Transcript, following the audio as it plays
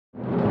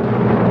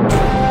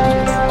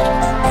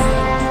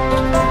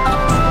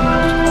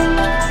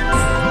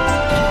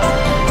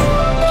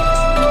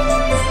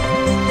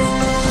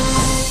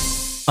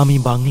আমি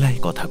বাংলায়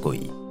কথা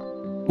কই,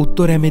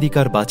 উত্তর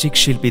আমেরিকার বাচিক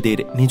শিল্পীদের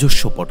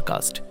নিজস্ব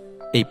পডকাস্ট।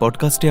 এই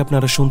পডকাস্টে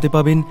আপনারা শুনতে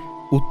পাবেন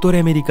উত্তর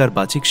আমেরিকার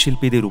বাচিক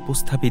শিল্পীদের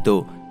উপস্থাপিত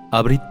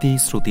আবৃত্তি,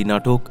 শ্রুতি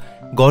নাটক,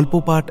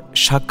 গল্পপাঠ,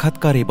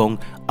 সাক্ষাৎকার এবং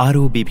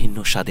আরও বিভিন্ন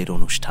স্বাদের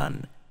অনুষ্ঠান।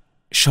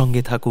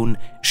 সঙ্গে থাকুন,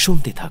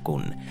 শুনতে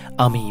থাকুন।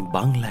 আমি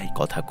বাংলায়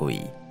কথা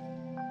কই।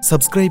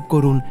 সাবস্ক্রাইব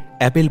করুন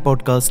Apple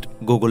podcast,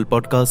 Google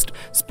podcast,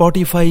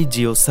 Spotify,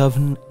 জিও7,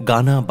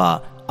 গানা বা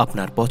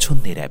আপনার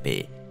পছন্দের অ্যাপে।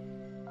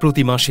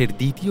 প্রতি মাসের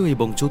দ্বিতীয়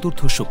এবং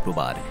চতুর্থ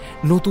শুক্রবার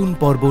নতুন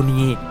পর্ব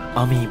নিয়ে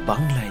আমি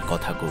বাংলায়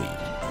কথা কই,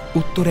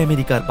 উত্তর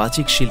আমেরিকার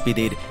বাচিক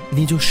শিল্পীদের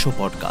নিজস্ব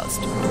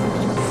পডকাস্ট।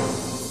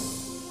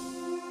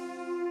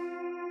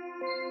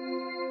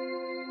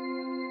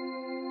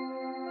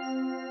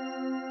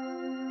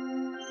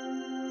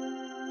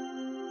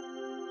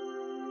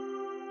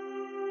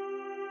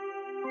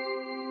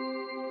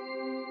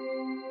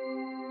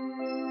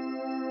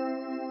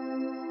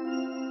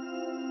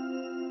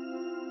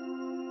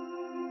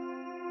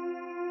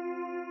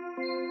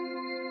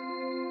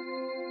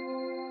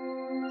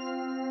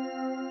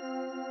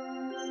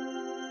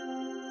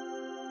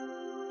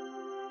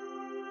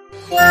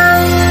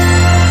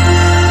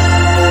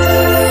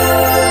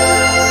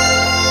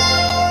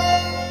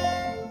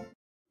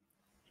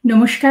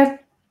 নমস্কার,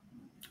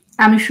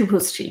 আমি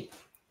শুভশ্রী।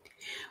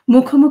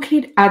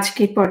 মুখোমুখির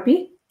আজকের পর্বে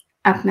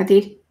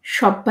আপনাদের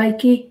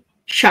সবাইকে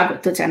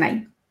স্বাগত জানাই।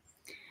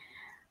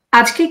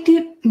 আজকে একটি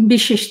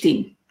বিশেষ দিন।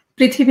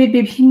 পৃথিবীর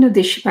বিভিন্ন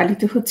দেশে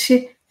পালিত হচ্ছে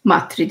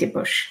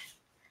মাতৃদিবস।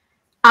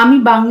 আমি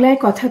বাংলায়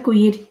কথা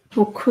কইয়ের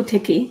পক্ষ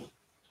থেকে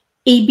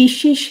এই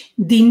বিশেষ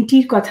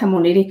দিনটির কথা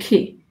মনে রেখে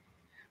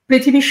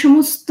পৃথিবীর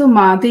সমস্ত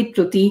মাদের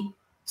প্রতি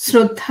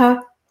শ্রদ্ধা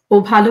ও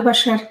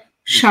ভালোবাসার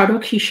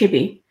স্মারক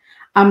হিসেবে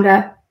আমরা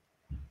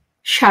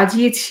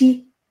সাজিয়েছি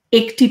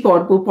একটি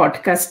পর্ব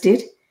পডকাস্টের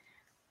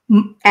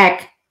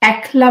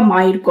একলা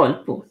মায়ের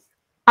গল্প।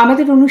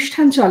 আমাদের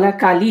অনুষ্ঠান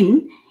চলাকালীন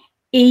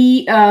এই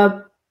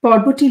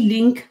পর্বটির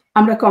লিংক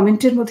আমরা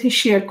কমেন্টের মধ্যে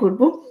শেয়ার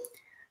করব।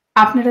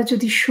 আপনারা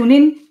যদি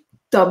শোনেন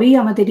তবেই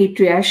আমাদের এই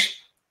প্রয়াস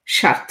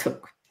সার্থক।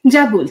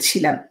 যা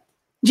বলছিলাম,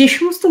 যে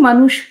সমস্ত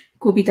মানুষ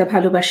কবিতা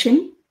ভালোবাসেন,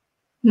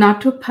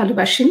 নাটক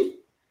ভালোবাসেন,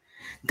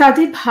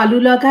 তাদের ভালো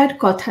লাগার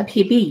কথা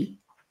ভেবেই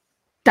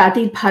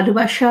তাদের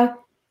ভালোবাসা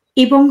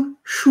এবং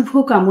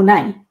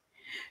শুভকামনায়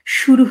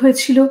শুরু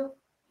হয়েছিল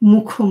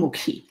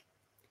মুখোমুখি।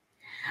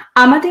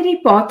 আমাদের এই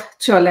পথ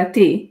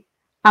চলাতে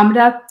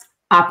আমরা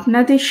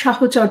আপনাদের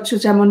সাহচর্য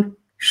যেমন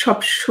সব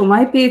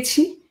সময়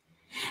পেয়েছি,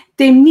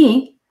 তেমনি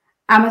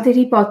আমাদের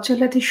এই পথ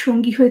চলাতে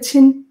সঙ্গী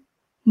হয়েছেন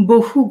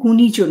বহু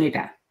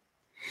গুণীজনেরা।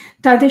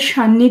 তাদের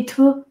সান্নিধ্য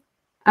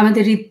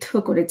আমাদের ঋদ্ধ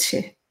করেছে,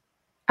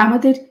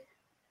 আমাদের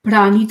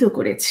প্রাণিত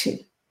করেছে।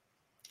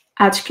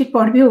 আজকের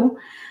পর্বেও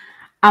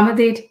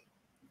আমাদের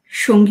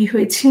সঙ্গী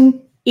হয়েছেন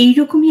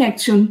এইরকমই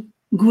একজন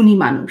গুণী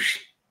মানুষ,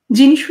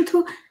 যিনি শুধু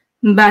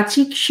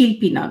বাচিক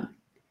শিল্পী নন,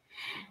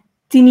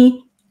 তিনি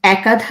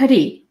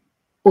একাধারে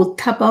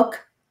অধ্যাপক,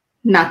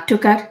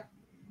 নাট্যকার,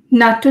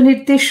 নাট্য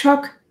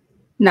নির্দেশক,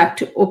 নাট্য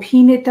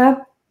অভিনেতা,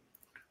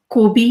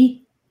 কবি,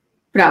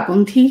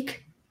 প্রাবন্ধিক,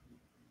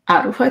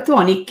 আরো হয়তো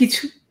অনেক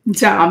কিছু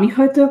যা আমি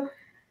হয়তো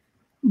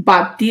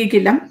বাদ দিয়ে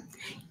গেলাম।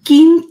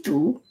 কিন্তু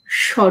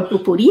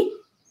সর্বোপরি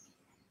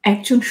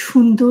একজন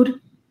সুন্দর,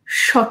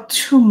 স্বচ্ছ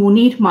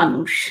মনের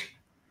মানুষ।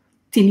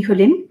 তিনি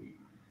হলেন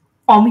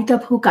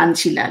অমিতাভ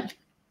কাঞ্জিলাল।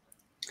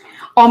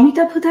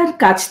 অমিতাভদার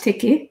কাছ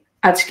থেকে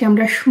আজকে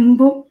আমরা শুনব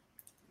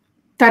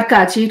তার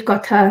কাজের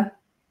কথা,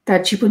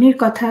 তার জীবনের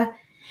কথা,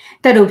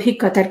 তার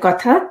অভিজ্ঞতার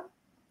কথা,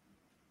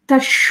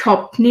 তার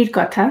স্বপ্নের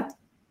কথা,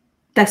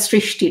 তার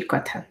সৃষ্টির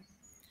কথা।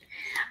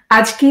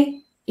 আজকে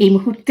এই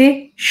মুহূর্তে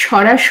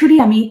সরাসরি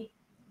আমি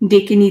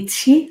ডেকে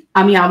নিচ্ছি,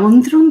 আমি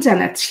আমন্ত্রণ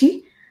জানাচ্ছি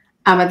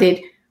আমাদের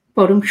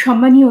পরম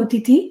সম্মানীয়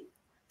অতিথি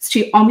শ্রী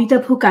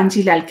অমিতাভ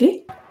কাঞ্জিলালকে,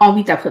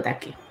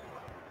 অমিতাভদাকে।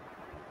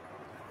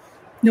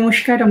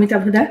 নমস্কার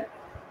অমিতাভদা।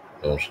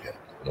 নমস্কার।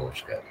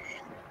 নমস্কার।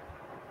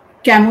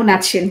 কেমন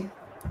আছেন?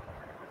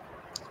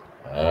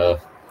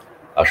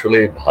 আসলে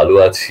ভালো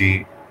আছি।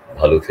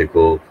 ভালো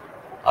থেকো,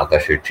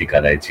 আকাশের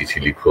ঠিকানায় চিঠি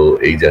লিখো,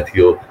 এই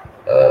জাতীয়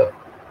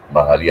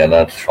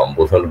বাঙালিয়ানার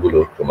সম্বোধনগুলো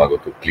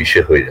ক্রমাগত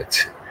ক্লিশে হয়ে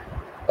যাচ্ছে।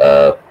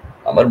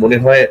 আমার মনে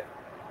হয়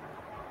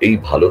এই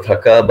ভালো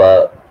থাকা বা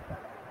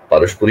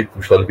পারস্পরিক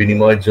কুশল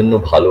বিনিময়ের জন্য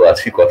ভালো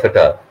আছি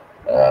কথাটা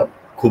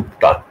খুব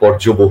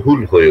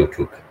তাৎপর্যবহুল হয়ে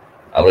উঠুক।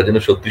 আমরা যেন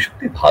সত্যি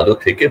সত্যি ভালো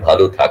থেকে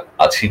ভালো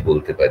আছি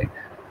বলতে পারি,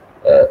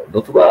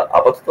 নতুবা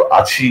আপাতত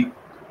আছি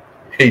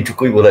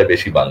এইটুকুই বোধহয়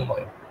বেশি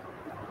বাংময়।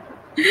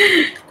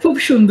 খুব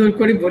সুন্দর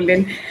করে বললেন।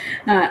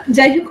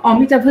 যাই হোক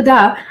অমিতাভদা,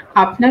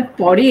 আপনার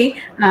পরে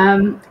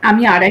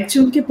আমি আর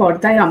একজনকে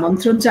পর্দায়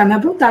আমন্ত্রণ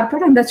জানাবো, তারপর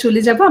আমরা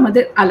চলে যাব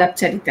আমাদের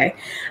আলাপচারিতায়।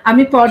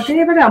 আমি পর্দায়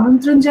এবার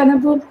আমন্ত্রণ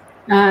জানাবো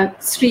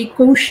শ্রী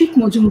কৌশিক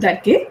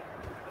মজুমদারকে।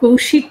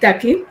 কৌশিক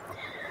দাকে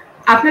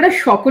আপনারা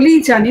সকলেই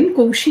জানেন,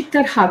 কৌশিক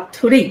তার হাত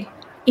ধরেই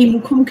এই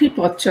মুখোমুখি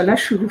পথ চলা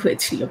শুরু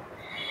হয়েছিল।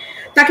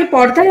 তাকে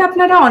পর্দায়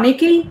আপনারা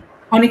অনেকেই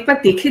অনেকবার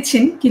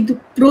দেখেছেন, কিন্তু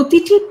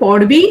প্রতিটি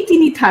পর্বেই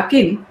তিনি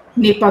থাকেন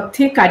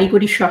নেপথ্যে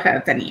কারিগরি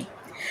সহায়তা নিয়ে।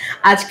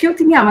 আজকেও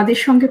তিনি আমাদের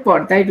সঙ্গে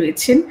পর্দায়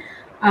রয়েছেন।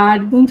 আর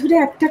বন্ধুরা,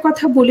 একটা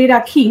কথা বলে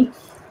রাখি,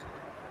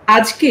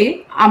 আজকে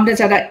আমরা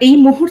যারা এই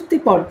মুহূর্তে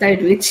পর্দায়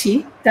রয়েছি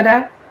তারা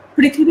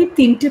পৃথিবীর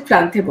 3টে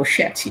প্রান্তে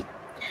বসে আছি।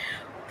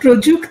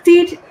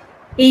 প্রযুক্তির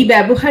এই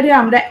ব্যবহারে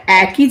আমরা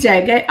একই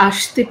জায়গায়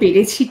আসতে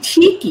পেরেছি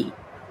ঠিকই,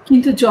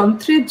 কিন্তু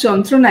যন্ত্রের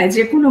যন্ত্রণায়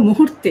যে কোনো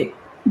মুহূর্তে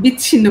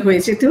বিচ্ছিন্ন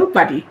হয়ে যেতেও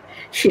পারি,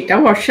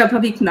 সেটাও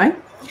অস্বাভাবিক নয়।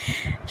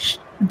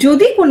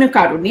 যদি কোনো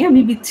কারণে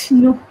আমি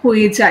বিচ্ছিন্ন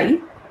হয়ে যাই,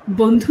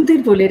 বন্ধুদের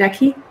বলে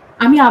রাখি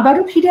আমি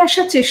আবারও ফিরে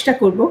আসার চেষ্টা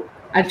করব,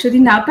 আর যদি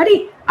না পারি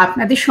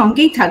আপনাদের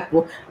সঙ্গেই থাকবো।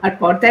 আর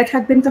পর্দায়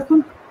থাকবেন তখন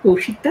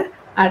কৌশিকদা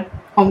আর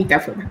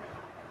অমিতাভদা।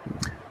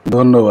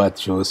 ধন্যবাদ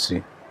শুভশ্রী।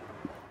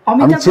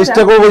 আমি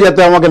চেষ্টা করবো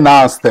যাতে আমাকে না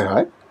আসতে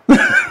হয়।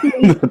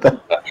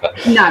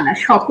 না না,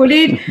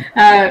 সকলের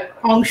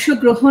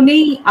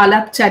অংশগ্রহণেই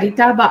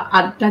আলাপচারিতা বা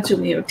আড্ডা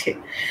জমে ওঠে,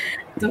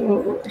 তো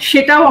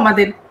সেটাও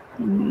আমাদের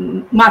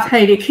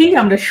মাথায় রেখেই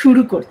আমরা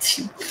শুরু করছি।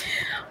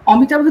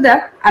 অমিতাভদা,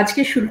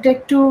 আজকে শুরুটা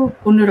একটু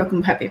অন্যরকম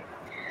ভাবে।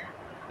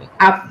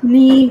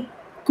 আপনি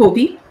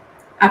কবি,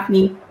 আপনি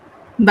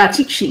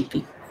বাচিক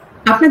শিল্পী,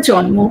 আপনার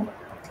জন্ম,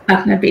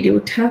 আপনার বেড়ে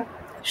ওঠা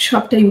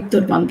সবটাই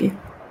উত্তরবঙ্গে।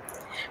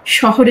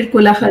 শহরের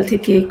কোলাহল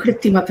থেকে,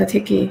 কৃত্রিমতা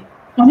থেকে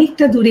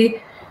অনেকটা দূরে,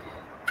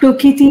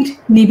 প্রকৃতির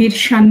নিবিড়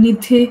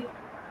সান্নিধ্যে,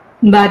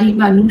 বাড়ির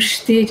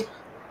মানুষদের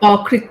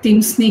অকৃত্রিম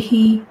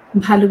স্নেহী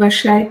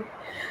ভালোবাসায়,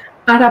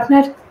 আর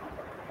আপনার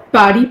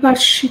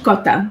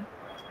পারিপার্শ্বিকতা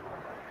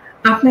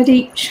আপনার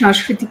এই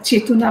সাংস্কৃতিক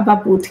চেতনা বা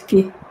বোধকে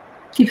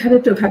কিভাবে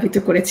প্রভাবিত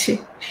করেছে,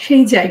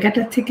 সেই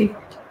জায়গাটা থেকে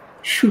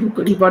শুরু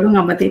করি বরং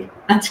আমাদের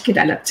আজকের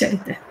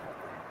আলাপচারিতা।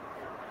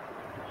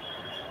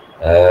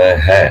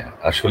 হ্যাঁ,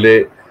 আসলে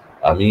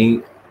আমি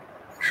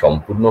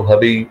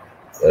সম্পূর্ণভাবেই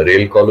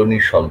রেল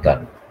কলোনির সন্তান।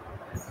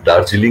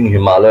 দার্জিলিং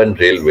হিমালয়ান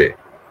রেলওয়ে,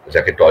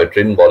 যাকে টয়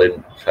ট্রেন বলেন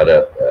সারা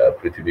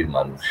পৃথিবীর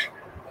মানুষ,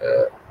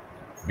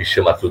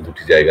 বিশ্বে মাত্র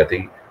 2টি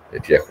জায়গাতেই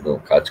এটি এখনো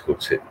কাজ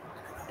করছে।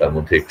 তার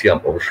মধ্যে একটি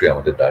অবশ্যই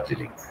আমাদের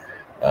দার্জিলিং।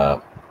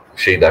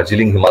 সেই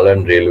দার্জিলিং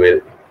হিমালয়ান রেলওয়ে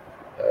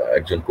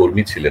একজন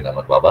কর্মী ছিলেন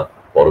আমার বাবা।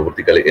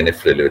 পরবর্তীকালে এনএফ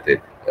রেলওয়েতে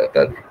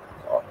তার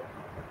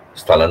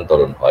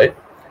স্থানান্তরণ হয়।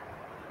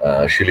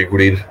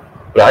 শিলিগুড়ির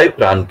প্রায়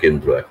প্রাণ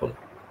কেন্দ্র এখন,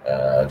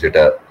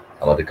 যেটা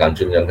আমাদের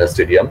কাঞ্চনজঙ্ঘা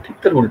স্টেডিয়াম, ঠিক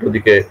তার উল্টো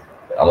দিকে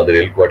আমাদের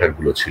রেল কোয়ার্টার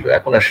গুলো ছিল।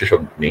 এখন আর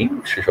সেসব নেই,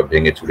 সেসব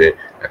ভেঙে চুরে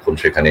এখন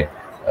সেখানে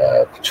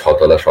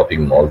 6তলা শপিং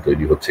মল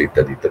তৈরি হচ্ছে,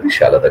 ইত্যাদি ইত্যাদি,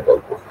 সে আলাদা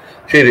গল্প।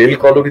 সেই রেল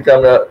কলোনিতে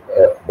আমরা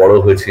বড়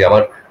হয়েছি।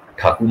 আমার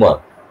ঠাকুমা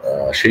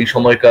সেই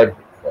সময়কার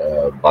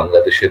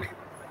বাংলাদেশের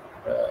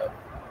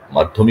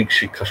মাধ্যমিক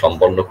শিক্ষা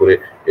সম্পন্ন করে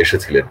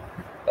এসেছিলেন।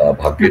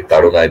 ভাগ্যের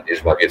তাড়নায়,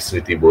 দেশভাগের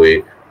স্মৃতি বয়ে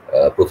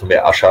প্রথমে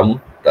আসাম,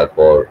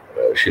 তারপর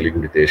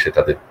শিলিগুড়িতে এসে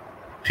তাদের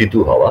থিতু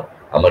হওয়া।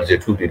 আমার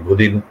জেঠু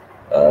দীর্ঘদিন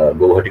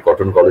গৌহাটি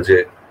কটন কলেজে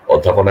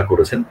অধ্যাপনা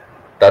করেছেন।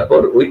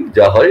 তারপর ওই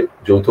যা হয়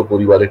যৌথ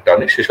পরিবারের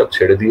টানে সেসব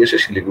ছেড়ে দিয়ে এসে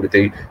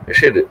শিলিগুড়িতেই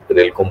এসে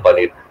রেল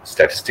কোম্পানির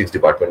স্ট্যাটিস্টিক্স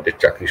ডিপার্টমেন্টের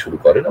চাকরি শুরু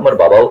করেন। আমার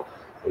বাবাও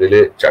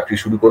রেলে চাকরি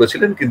শুরু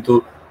করেছিলেন, কিন্তু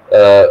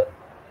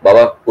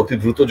বাবা অতি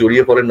দ্রুত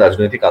জড়িয়ে পড়েন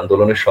রাজনৈতিক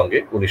আন্দোলনের সঙ্গে।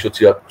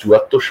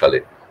 1974 সালে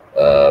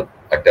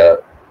একটা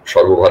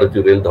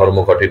সর্বভারতীয় রেল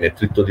ধর্মঘটে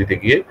নেতৃত্ব দিতে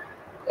গিয়ে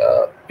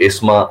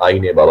এসমা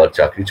আইনে বাবার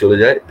চাকরি চলে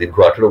যায়। দীর্ঘ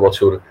 18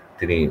 বছর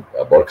তিনি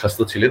বরখাস্ত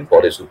ছিলেন।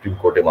 পরে সুপ্রিম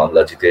কোর্টে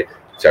মামলা জিতে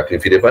চাকরি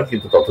ফিরে পান,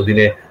 কিন্তু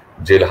ততদিনে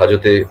জেল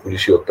হাজতে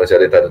পুলিশি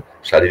অত্যাচারে তার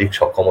শারীরিক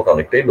সক্ষমতা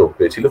অনেকটাই লোপ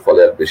পেয়েছিল, ফলে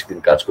আর বেশি দিন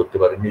কাজ করতে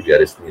পারেননি।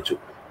 বিআরএস নিয়ে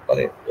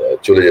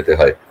চলে যেতে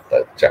হয়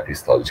তার চাকরি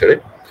স্থল ছেড়ে।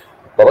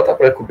 বাবা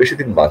তারপরে খুব বেশি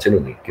দিন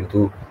বাঁচেননি। কিন্তু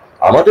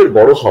আমাদের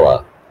বড় হওয়া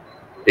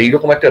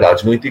এইরকম একটা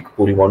রাজনৈতিক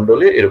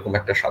পরিমণ্ডলে, এরকম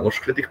একটা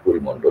সাংস্কৃতিক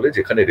পরিমণ্ডলে,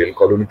 যেখানে রেল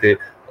কলোনিতে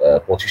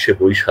 25শে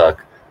বৈশাখ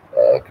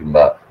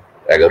কিংবা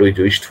 11ই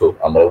জ্যৈষ্ঠ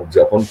আমরা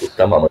উদযাপন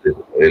করতাম আমাদের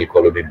রেল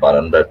কলোনির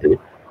বারান্দাতে।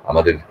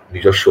 আমাদের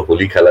নিজস্ব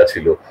হোলি খেলা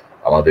ছিল,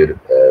 আমাদের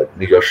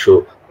নিজস্ব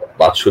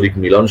বাৎসরিক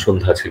মিলন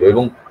সন্ধ্যা ছিল,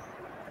 এবং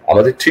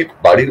আমাদের ঠিক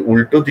বাড়ির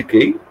উল্টো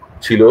দিকেই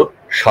ছিল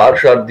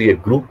সার দিয়ে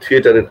গ্রুপ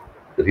থিয়েটারের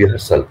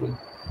রিহার্সাল রুম।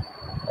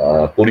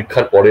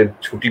 পরীক্ষার পরের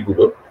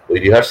ছুটিগুলো ওই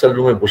রিহার্সাল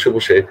রুমে বসে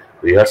বসে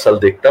রিহার্সাল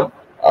দেখতাম,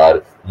 আর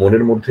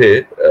মনের মধ্যে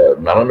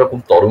নানান রকম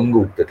তরঙ্গ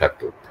উঠতে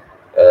থাকতো।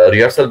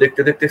 রিহার্সাল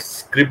দেখতে দেখতে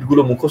স্ক্রিপ্ট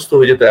গুলো মুখস্থ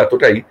হয়ে যেত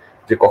এতটাই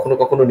যে কখনো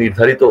কখনো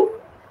নির্ধারিত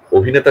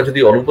অভিনেতা যদি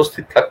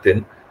অনুপস্থিত থাকতেন,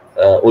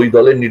 ওই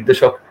দলের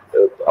নির্দেশক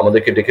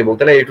আমাদেরকে ডেকে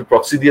বলতেন একটু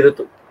প্রক্সি দিয়ে দিত।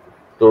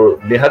 তো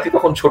নেহাতি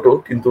তখন ছোট,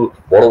 কিন্তু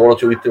বড় বড়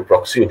চরিত্রে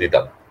প্রক্সিও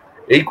দিতাম।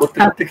 এই করতে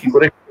করতে কি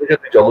করে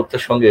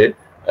জগৎটার সঙ্গে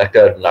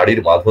একটা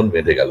নারীর বাঁধন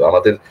বেঁধে গেল।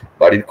 আমাদের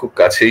বাড়ির খুব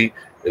কাছেই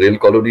রেল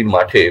কলোনির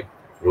মাঠে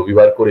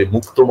রবিবার করে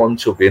মুক্ত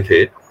মঞ্চ বেঁধে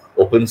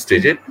ওপেন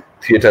স্টেজে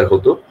থিয়েটার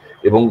হতো,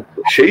 এবং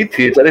সেই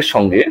থিয়েটারের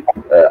সঙ্গে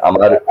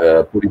আমার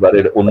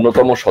পরিবারের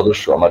অন্যতম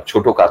সদস্য আমার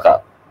ছোট কাকা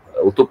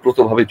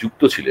ওতপ্রোতভাবে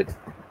যুক্ত ছিলেন,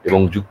 এবং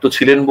যুক্ত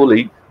ছিলেন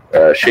বলেই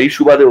সেই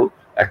সুবাদেও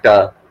একটা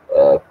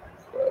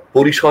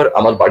পরিসর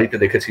আমার বাড়িতে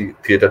দেখেছি।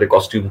 থিয়েটারে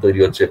কস্টিউম তৈরি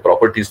হচ্ছে,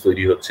 প্রপার্টিজ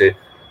তৈরি হচ্ছে,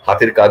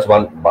 হাতের কাজ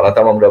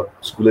বানাতাম আমরা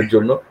স্কুলের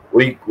জন্য।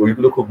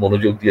 ওইগুলো খুব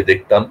মনোযোগ দিয়ে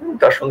দেখতাম,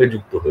 তার সঙ্গে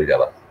যুক্ত হয়ে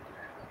যাওয়া।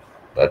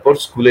 তারপর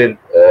স্কুলের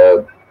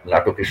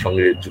নাটকের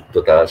সঙ্গে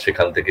যুক্ততা,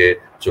 সেখান থেকে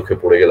চোখে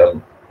পড়ে গেলাম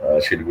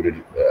শিলিগুড়ির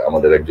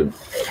আমাদের একজন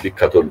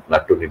বিখ্যাত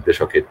নাট্য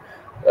নির্দেশকের,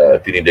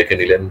 তিনি ডেকে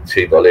নিলেন।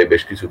 সেই দলে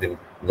বেশ কিছুদিন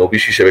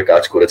নবিশ হিসেবে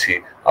কাজ করেছি,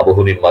 আবহ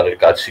নির্মাণের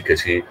কাজ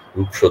শিখেছি,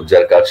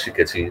 রূপসজ্জার কাজ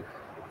শিখেছি।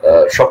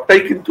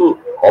 সবটাই কিন্তু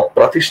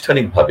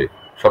অপ্রাতিষ্ঠানিক ভাবে,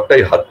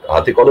 সবটাই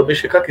হাতে কলমে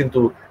শেখা, কিন্তু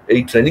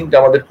এই ট্রেনিংটা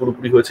আমাদের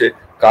পুরোপুরি হয়েছে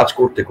কাজ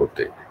করতে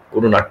করতে।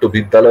 কোনো নাট্য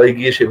বিদ্যালয়ে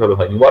গিয়ে সেভাবে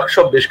হয়নি,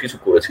 ওয়ার্কশপ বেশ কিছু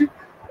করেছি,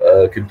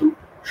 কিন্তু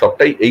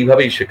সবটাই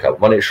এইভাবেই শেখা,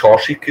 মানে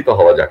স্বশিক্ষিত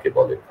হওয়া যাকে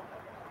বলে।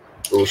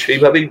 তো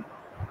সেইভাবেই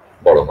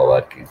বড় হওয়া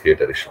আর কি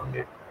থিয়েটারের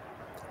সঙ্গে।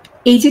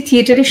 এই যে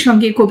থিয়েটারের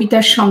সঙ্গে,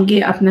 কবিতার সঙ্গে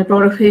আপনার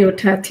বড় হয়ে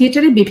ওঠা,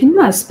 থিয়েটারের বিভিন্ন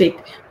আসপেক্ট,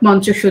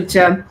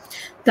 মঞ্চসজ্জা,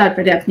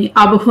 তারপরে আপনি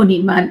আবহ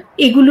নির্মাণ,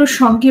 এগুলোর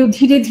সঙ্গেও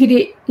ধীরে ধীরে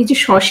এই যে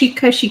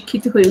স্বশিক্ষায়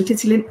শিক্ষিত হয়ে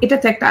উঠেছিলেন, এটা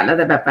তো একটা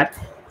আলাদা ব্যাপার।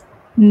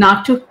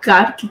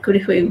 নাটককার কি করে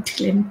হয়ে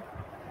উঠলেন?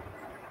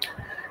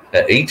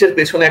 এইটার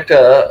পেছনে একটা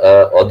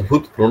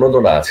অদ্ভুত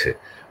প্রণোদনা আছে।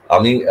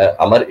 আমি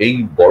আমার এই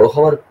বড়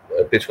হওয়ার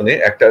পেছনে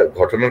একটা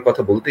ঘটনার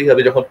কথা বলতেই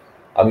হবে। যখন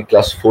আমি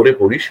ক্লাস 4-এ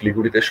পড়ি,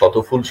 শিলিগুড়িতে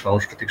শতফুল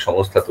সাংস্কৃতিক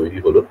সংস্থা তৈরি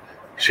হলো।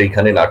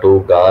 সেইখানে নাটক,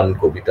 গান,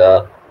 কবিতা,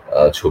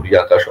 ছবি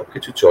আঁকা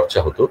সবকিছু চর্চা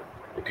হতো।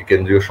 একটি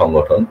কেন্দ্রীয়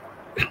সংগঠন,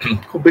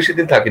 খুব বেশি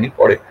দিন থাকেনি,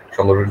 পরে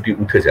সংগঠনটি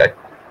উঠে যায়।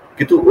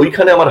 কিন্তু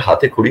ওইখানে আমার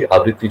হাতে খড়ি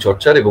আবৃত্তি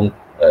চর্চার এবং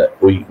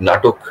ওই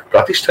নাটক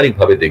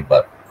প্রাতিষ্ঠানিকভাবে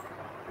দেখবার।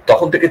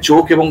 তখন থেকে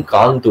চোখ এবং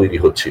কান তৈরি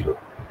হচ্ছিল।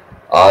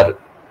 আর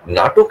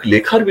নাটক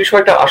লেখার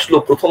বিষয়টা আসলো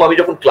প্রথম আমি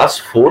যখন ক্লাস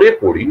 4-এ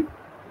পড়ি,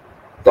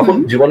 তখন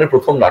জীবনের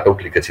প্রথম নাটক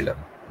লিখেছিলাম।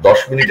 10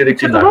 মিনিটের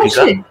একটি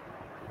নাটিকা,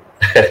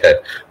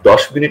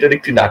 10 মিনিটের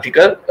একটি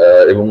নাটিকা,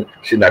 এবং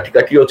সেই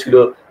নাটিকাটিও ছিল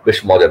বেশ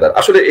মজাদার।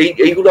 আসলে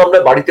এইগুলো আমরা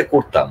বাড়িতে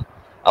করতাম।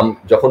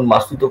 যখন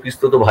মাস্তুতো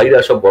পিস্তুতো ভাইরা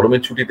সব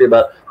গরমের ছুটিতে বা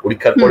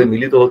পরীক্ষার পরে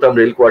মিলিত হতাম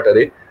রেল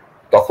কোয়ার্টারে,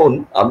 তখন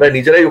আমরা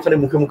নিজেরাই ওখানে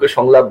মুখে মুখে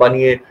সংলাপ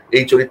বানিয়ে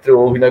এই চরিত্রে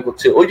অভিনয়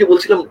করছে। ওই যে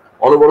বলছিলাম,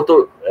 অনবরত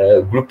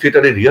গ্রুপ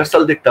থিয়েটারের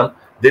রিহার্সাল দেখতাম,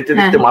 দেখতে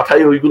দেখতে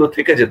মাথায় ওইগুলো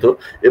থেকে যেত।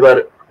 এবার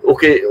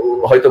ওকে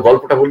হয়তো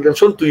গল্পটা বললেন,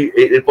 শোন তুই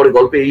এরপরে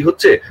গল্পে এই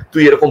হচ্ছে,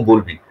 তুই এরকম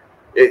বলবি।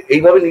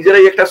 এইভাবে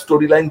নিজেরাই একটা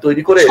স্টোরি লাইন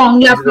তৈরি করে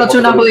সংলাপ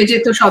রচনা হয়ে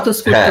যেত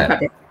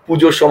স্বতঃস্ফূর্তভাবে।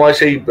 পুজোর সময়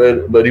সেই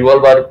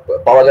রিভলভার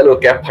পাওয়া গেল,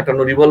 ক্যাপ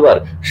ফাটানো রিভলভার,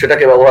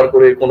 সেটাকে ব্যবহার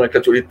করে কোনো একটা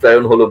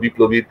চরিত্রায়ন হলো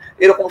বিপ্লবীর।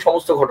 এরকম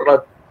সমস্ত ঘটনা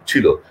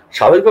ছিল।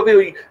 স্বাভাবিকভাবে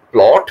ওই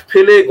প্লট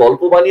ফেলে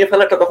গল্প বানিয়ে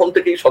ফেলাটা তখন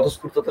থেকেই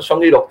স্বতঃস্ফূর্ততার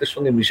সঙ্গেই রক্তের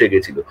সঙ্গে মিশে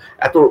গেছিল।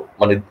 এত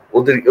মানে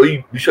ওদের ওই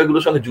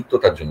বিষয়গুলোর সঙ্গে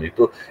যুক্ততার জন্যই।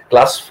 তো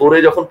ক্লাস 4-এ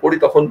যখন পড়ি,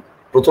 তখন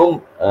প্রথম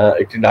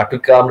একটি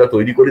নাটকা আমরা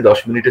তৈরি করি 10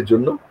 মিনিটের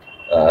জন্য।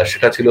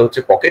 সেটা ছিল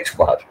হচ্ছে পকেট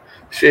মার।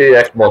 সে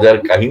এক মজার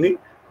কাহিনী।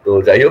 তো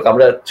যাই হোক,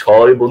 আমরা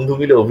 6 বন্ধু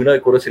মিলে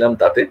অভিনয় করেছিলাম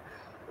তাতে,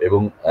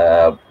 এবং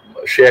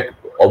সে এক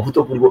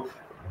অভূতপূর্ব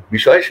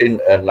বিষয়। সেই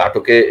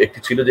নাটকে একটি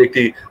ছিল যে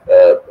একটি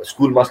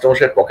স্কুল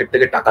মাস্টারমশাইয়ের পকেট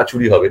থেকে টাকা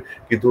চুরি হবে,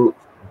 কিন্তু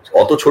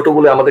অত ছোট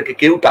বলে আমাদেরকে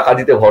কেউ টাকা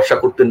দিতে ভরসা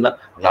করতেন না।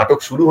 নাটক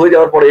শুরু হয়ে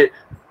যাওয়ার পরে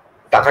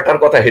টাকাটার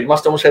কথা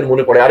হেডমাস্টারমশাইয়ের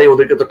মনে পড়ে, আরে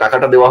ওদেরকে তো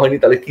টাকাটা দেওয়া হয়নি,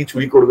 তাহলে কি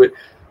চুরি করবে।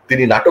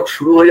 তিনি নাটক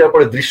শুরু হয়ে যাওয়ার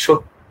পরে দৃশ্য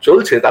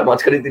চলছে, তার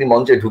মাঝখানে তিনি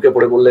মঞ্চে ঢুকে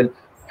পড়ে বললেন,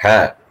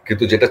 হ্যাঁ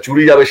কিন্তু যেটা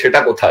চুরি যাবে সেটা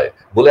কোথায়,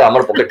 বলে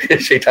আমার পকেটে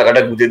সেই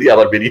টাকাটা গুঁজে দিয়ে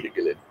আবার বেরিয়ে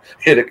গেলেন।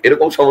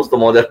 এরকম সমস্ত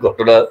মজার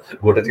ঘটনা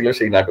ঘটেছিল।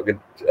 সেই নাটকের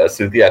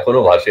স্মৃতি এখনো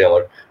ভাসে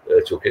আমার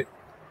চোখে।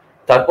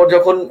 তারপর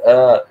যখন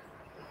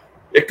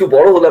একটু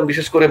বড় হলাম,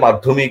 বিশেষ করে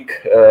মাধ্যমিক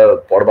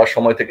পড়বার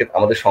সময় থেকে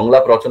আমাদের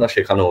সংলাপ রচনা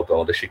শেখানো হতো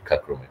আমাদের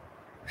শিক্ষাক্রমে।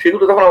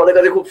 সেগুলো তখন আমাদের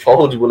কাছে খুব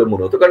সহজ বলে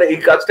মনে হতো, কারণ এই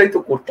কাজটাই তো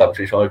করতাম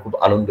সেই সময় খুব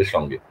আনন্দের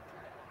সঙ্গে।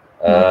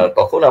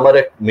 তখন আমার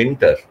এক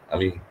মেন্টর,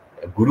 আমি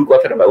গুরু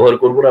কথাটা ব্যবহার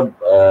করবো না,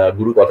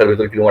 গুরু কথার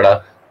ভেতরে কিরকম একটা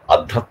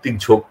আধ্যাত্মিক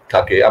ঝোঁক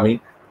থাকে, আমি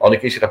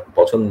অনেকেই সেটা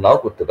পছন্দ নাও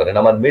করতে পারেন।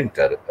 আমার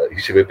মেন্টর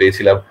হিসেবে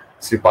পেয়েছিলাম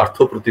শ্রী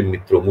পার্থপ্রতিম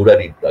মিত্র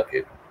মুরারিদাকে।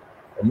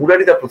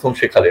 মুরারিদা প্রথম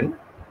শেখালেন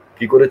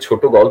কি করে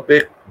ছোট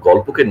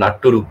গল্পকে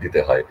নাট্যরূপ দিতে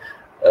হয়।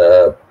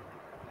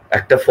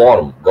 একটা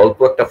ফর্ম, গল্প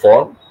একটা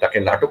ফর্ম, তাকে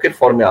নাটকের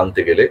ফর্মে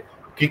আনতে গেলে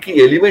কি কি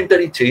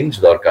এলিমেন্টারি চেঞ্জ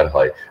দরকার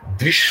হয়,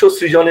 দৃশ্য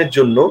সৃজনের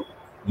জন্য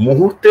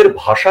মুহূর্তের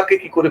ভাষাকে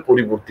কি করে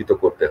পরিবর্তিত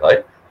করতে হয়,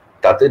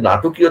 তাতে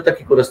নাটকীয়তা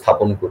কি করে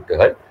স্থাপন করতে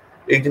হয়,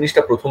 এই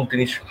জিনিসটা প্রথম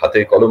তিনি হাতে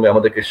কলমে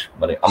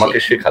আমাকে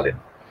শেখালেন।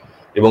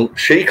 এবং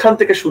সেইখান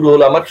থেকে শুরু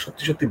হলো আমার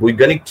সত্যি সত্যি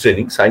বৈজ্ঞানিক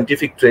ট্রেনিং,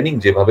 সায়েন্টিফিক ট্রেনিং,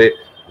 যেভাবে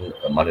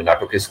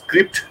নাটকের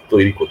স্ক্রিপ্ট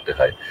তৈরি করতে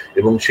হয়।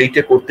 এবং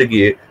সেইটা করতে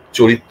গিয়ে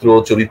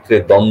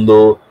চরিত্রের দ্বন্দ্ব,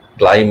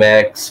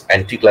 climax,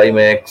 anti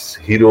climax,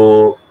 hero,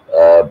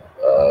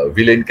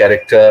 villain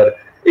character,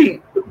 এই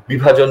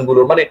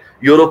বিভাজনগুলো, মানে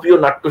ইউরোপীয়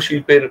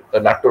নাট্যশিল্পের,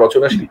 নাট্য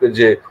রচনা শিল্পের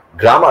যে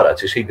গ্রামার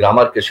আছে, সেই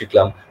গ্রামারকে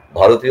শিখলাম।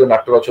 ভারতীয়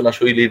নাট্য রচনা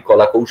শৈলীর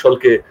কলা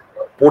কৌশলকে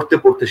পড়তে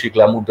পড়তে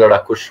শিখলাম। মুদ্রা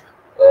রাক্ষস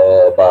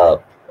বা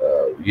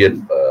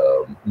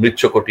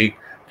মৃচ্ছকটিক,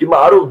 কিংবা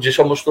আরো যে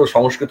সমস্ত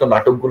সংস্কৃত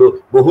নাটকগুলো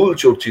বহুল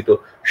চর্চিত,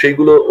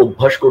 সেইগুলো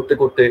অভ্যাস করতে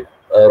করতে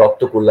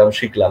রপ্ত করলাম,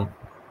 শিখলাম।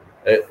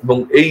 এবং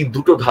এই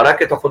দুটো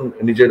ধারাকে তখন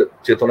নিজের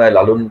চেতনায়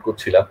লালন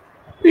করছিলাম।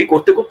 এই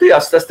করতে করতেই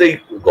আস্তে আস্তে এই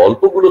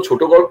গল্পগুলো,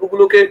 ছোট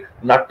গল্পগুলোকে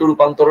নাট্য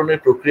রূপান্তরণের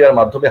প্রক্রিয়ার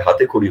মাধ্যমে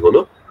হাতে খড়ি হলো।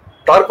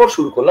 তারপর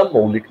শুরু করলাম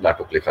মৌলিক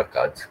নাটক লেখার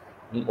কাজ।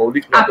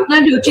 মৌলিক নাটক,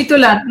 আপনার রচিত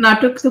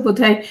নাটক তো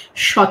বোধহয়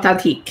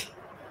শতাধিক।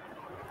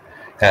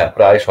 হ্যাঁ,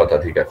 প্রায়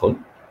শতাধিক। এখন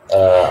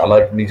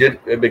আমার নিজের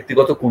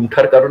ব্যক্তিগত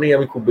কুণ্ঠার কারণেই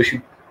আমি খুব বেশি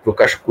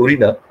প্রকাশ করি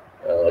না,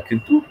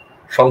 কিন্তু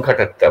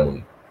সংখ্যাটা তেমন।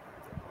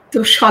 তো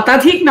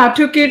শতাধিক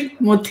নাটকের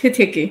মধ্যে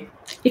থেকে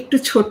একটু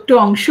ছোট্ট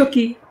অংশ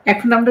কি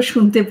এখন আমরা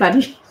শুনতে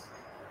পারি?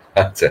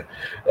 আচ্ছা,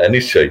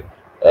 নিশ্চয়ই।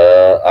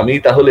 আমি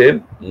তাহলে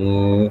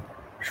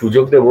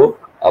সুযোগ দেব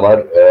আমার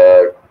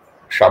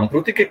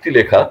সাম্প্রতিক একটি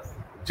লেখা,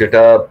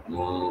 যেটা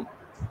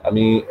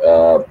আমি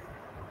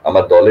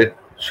আমার দলের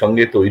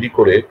সঙ্গে তৈরি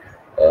করে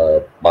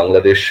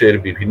বাংলাদেশের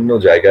বিভিন্ন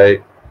জায়গায়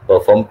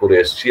পারফর্ম করে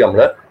এসেছি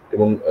আমরা,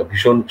 এবং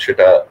ভীষণ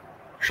সেটা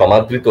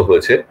সমাদৃত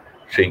হয়েছে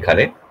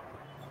সেইখানে।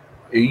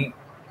 এই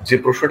যে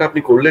প্রশ্নটা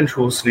আপনি করলেন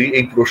শুভশ্রী,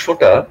 এই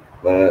প্রশ্নটা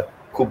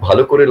খুব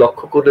ভালো করে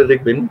লক্ষ্য করে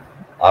দেখবেন,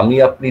 আমি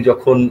আপনি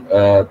যখন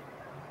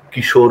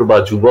কিশোর বা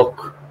যুবক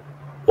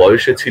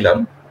বয়সে ছিলাম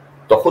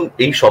তখন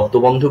এই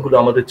শব্দবন্ধগুলো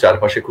আমাদের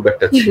চারপাশে খুব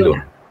একটা ছিল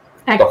না।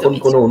 তখন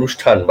কোনো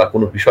অনুষ্ঠান বা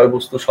কোনো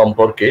বিষয়বস্তু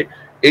সম্পর্কে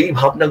এই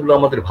ভাবনাগুলো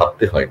আমাদের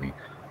ভাবতে হয়নি,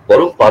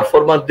 বরং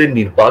পারফরমারদের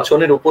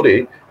নির্বাচনের উপরে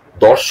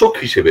দর্শক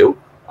হিসেবেও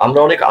আমরা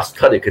অনেক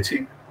আস্থা রেখেছি,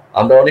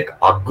 আমরা অনেক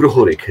আগ্রহ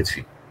রেখেছি।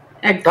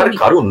 তার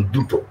কারণ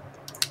দুটো।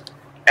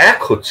 এক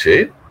হচ্ছে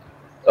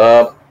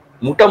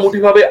মোটামুটি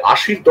ভাবে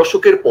 80-র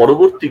দশকের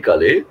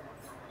পরবর্তীকালে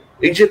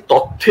এই যে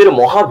তথ্যের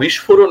মহা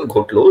বিস্ফোরণ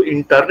ঘটলো,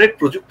 ইন্টারনেট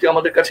প্রযুক্তি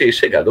আমাদের কাছে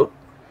এসে গেল,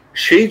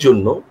 সেই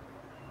জন্য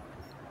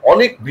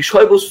অনেক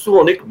বিষয়বস্তু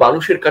অনেক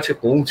মানুষের কাছে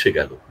পৌঁছে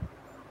গেল।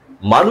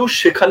 মানুষ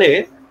সেখানে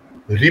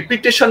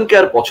রিপিটেশনকে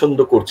আর পছন্দ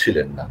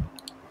করছিলেন না।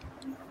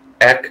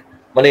 এক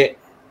মানে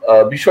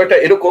বিষয়টা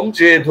এরকম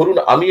যে ধরুন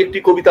আমি একটি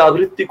কবিতা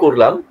আবৃত্তি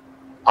করলাম,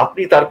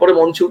 আপনি তারপরে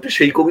মঞ্চে উঠে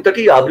সেই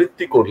কবিতাকেই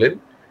আবৃত্তি করলেন।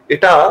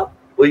 এটা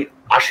ওই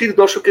 80-র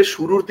দশকের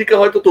শুরুর দিকে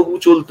হয়তো তবু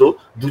চলতো,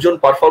 দুজন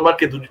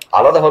পারফর্মারকে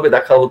আলাদাভাবে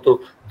দেখা হতো,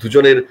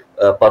 দুজনের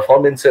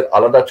পারফরমেন্সের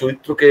আলাদা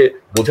চরিত্রকে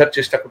বোঝার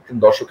চেষ্টা করতেন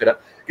দর্শকেরা।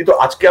 কিন্তু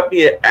আজকে আপনি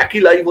একই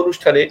লাইভ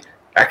অনুষ্ঠানে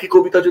একই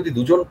কবিতা যদি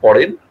দুজন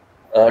পড়েন,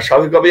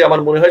 স্বাভাবিকভাবেই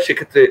আমার মনে হয়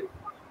সেক্ষেত্রে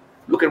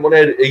লোকের মনে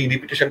হয় এই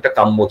রিপিটেশনটা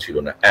কাম্য ছিল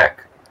না। এক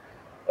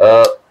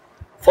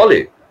ফলে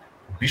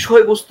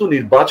বিষয়বস্তু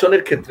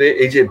নির্বাচনের ক্ষেত্রে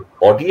এই যে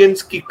অডিয়েন্স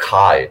কি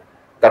খায়,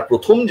 তার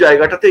প্রথম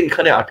জায়গাটাতে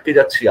এখানে আটকে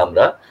যাচ্ছি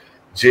আমরা,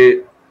 যে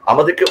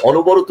আমাদেরকে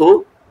অনবরত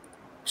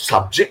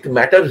সাবজেক্ট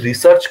ম্যাটার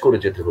রিসার্চ করে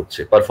যেতে হচ্ছে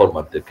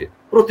পারফরমারদেরকে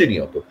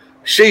প্রতিনিয়ত।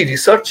 সেই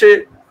রিসার্চে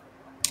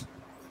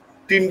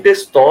তিনটে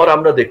স্তর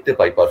আমরা দেখতে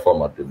পাই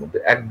পারফরমারদের মধ্যে।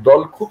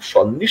 একদল খুব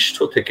সন্নিষ্ঠ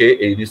থেকে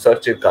এই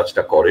রিসার্চের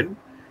কাজটা করেন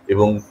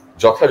এবং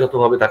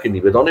যথাযথভাবে তাকে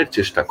নিবেদনের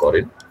চেষ্টা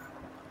করেন।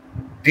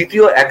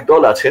 দ্বিতীয়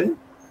একদল আছেন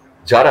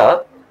যারা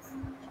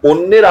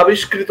অন্যের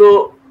আবিষ্কৃত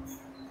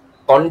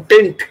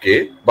কন্টেন্টকে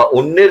বা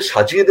অন্যের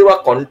সাজিয়ে দেওয়া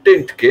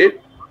কন্টেন্টকে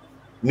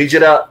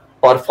নিজেরা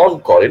পারফর্ম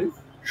করেন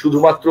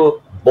শুধুমাত্র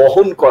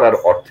বহন করার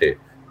অর্থে,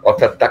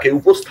 অর্থাৎ তাকে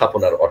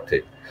উপস্থাপনার অর্থে।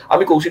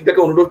 আমি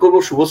কৌশিকদাকে অনুরোধ করবো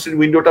শুভশ্রীর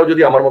উইন্ডোটাও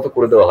যদি আমার মতো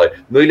করে দেওয়া হয়,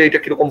 নইলে এটা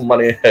কিরকম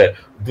মানে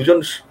দুজন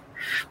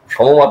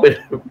সমমাপের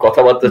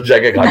কথাবার্তার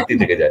জায়গায় ঘাটতি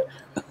থেকে যায়।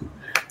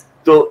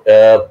 তো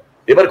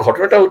এবার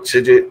ঘটনাটা হচ্ছে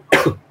যে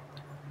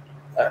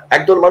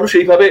একদল মানুষ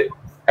এইভাবে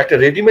একটা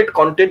রেডিমেড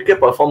কন্টেন্টকে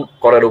পারফর্ম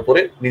করার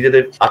উপরে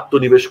নিজেদের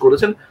আত্মনিবেশ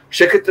করেছেন।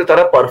 সেক্ষেত্রে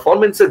তারা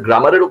পারফরমেন্সের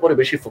গ্রামারের উপরে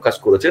বেশি ফোকাস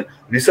করেছেন,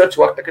 রিসার্চ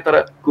ওয়ার্কটাকে তারা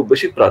খুব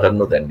বেশি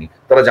প্রাধান্য দেননি।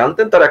 তারা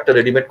জানতেন তারা একটা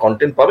রেডিমেড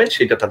কন্টেন্ট পাবেন,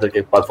 সেটা তাদেরকে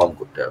পারফর্ম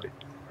করতে হবে।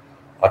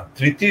 আর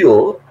তৃতীয়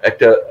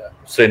একটা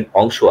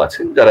অংশ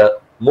আছেন যারা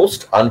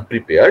মোস্ট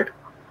আনপ্রিপেয়ার্ড,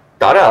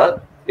 তারা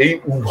এই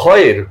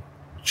উভয়ের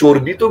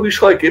চর্বিত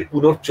বিষয়কে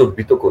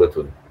পুনর্চর্বিত করে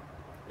তোলে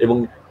এবং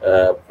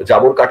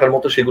জাবর কাটার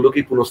মতো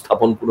সেগুলোকেই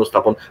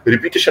পুনঃস্থাপন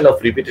repetition of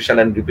repetition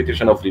and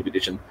repetition of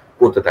repetition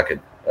করতে থাকেন।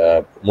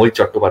 মোহিত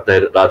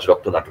চট্টোপাধ্যায়ের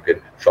রাজরক্ত নাটকের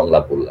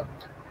সংলাপ বললাম,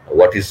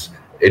 what is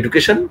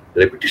education?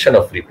 Repetition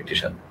of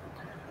repetition.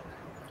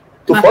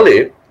 তো ফলে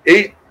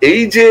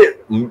এই যে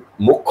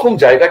মোক্ষম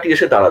জায়গাটি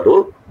এসে দাঁড়ালো,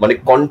 মানে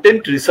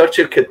কন্টেন্ট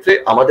রিসার্চের ক্ষেত্রে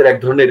আমাদের এক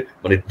ধরনের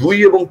মানে 2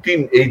 এবং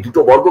 3 এই দুটো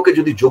বর্গকে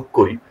যদি যোগ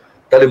করি,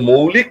 তাহলে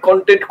মৌলিক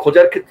কন্টেন্ট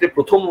খোঁজার ক্ষেত্রে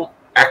প্রথম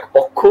এক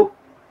পক্ষ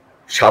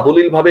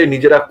সাবলীলভাবে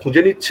নিজেরা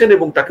খুঁজে নিচ্ছেন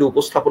এবং তাকে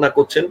উপস্থাপনা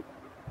করছেন।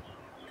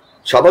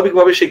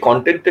 স্বাভাবিকভাবে সেই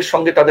কন্টেন্টের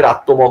সঙ্গে তাদের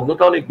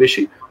আত্মমগ্নতা অনেক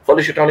বেশি,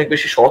 ফলে সেটা অনেক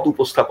বেশি সৎ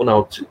উপস্থাপনা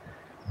হচ্ছে।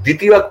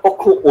 দ্বিতীয় এক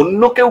পক্ষ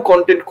অন্য কেউ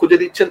কন্টেন্ট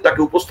খুঁজে দিচ্ছেন, তাকে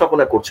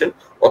উপস্থাপনা করছেন,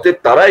 অতএব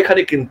তারা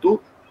এখানে কিন্তু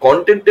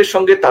কন্টেন্টের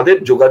সঙ্গে তাদের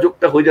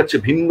যোগাযোগটা হয়ে যাচ্ছে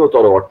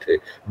ভিন্নতর অর্থে,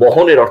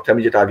 বহনের অর্থে,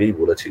 আমি যেটা আগেই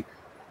বলেছি।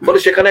 ফলে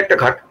সেখানে একটা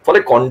ঘাট, ফলে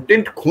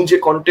কন্টেন্ট খুঁজে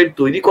কন্টেন্ট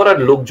তৈরি করার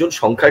লোকজন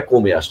সংখ্যায়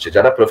কমে আসছে।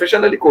 যারা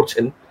প্রফেশনালি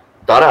করছেন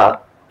তারা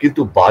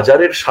কিন্তু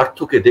বাজারের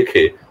স্বার্থকে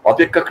দেখে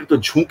অপেক্ষাকৃত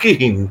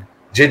ঝুঁকিহীন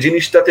যে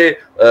জিনিসটাতে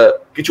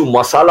কিছু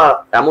মশালা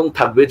এমন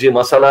থাকবে যে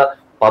মশালা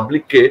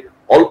পাবলিককে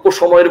অল্প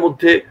সময়ের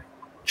মধ্যে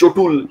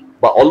চটুল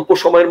বা অল্প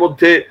সময়ের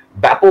মধ্যে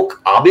ব্যাপক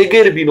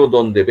আবেগের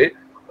বিনোদন দেবে,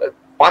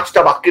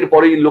 5টা বাক্যের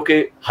পরেই লোকে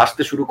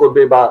হাসতে শুরু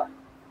করবে বা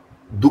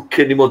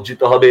দুঃখে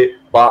নিমজ্জিত হবে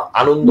বা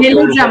আনন্দ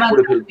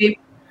করে ফেলবে,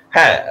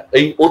 হ্যাঁ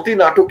এই অতি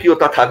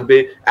নাটকীয়তা থাকবে,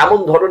 এমন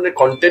ধরনের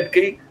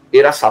কন্টেন্টকেই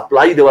এরা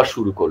সাপ্লাই দেওয়া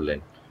শুরু করলেন।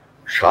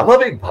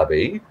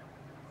 স্বাভাবিকভাবেই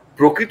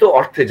প্রকৃত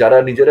অর্থে যারা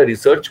নিজেরা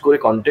রিসার্চ করে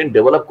কন্টেন্ট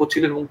ডেভেলপ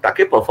করছিলেন এবং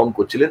তাকে পারফর্ম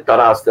করছিলেন,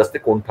 তারা আস্তে আস্তে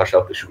কোণঠাসা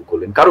হতে শুরু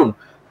করলেন। কারণ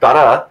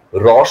তারা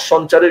রস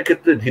সঞ্চারের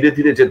ক্ষেত্রে ধীরে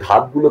ধীরে যে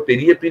ধাপগুলো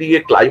পেরিয়ে পেরিয়ে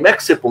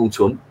ক্লাইম্যাক্সে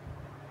পৌঁছন,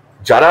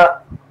 যারা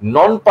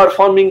নন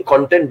পারফর্মিং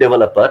কন্টেন্ট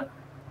ডেভেলপার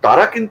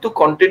তারা কিন্তু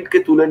কন্টেন্টকে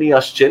তুলে নিয়ে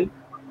আসছেন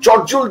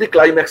চটজলদি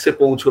ক্লাইম্যাক্সে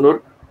পৌঁছানোর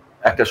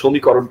একটা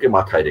সমীকরণকে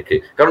মাথায় রেখে,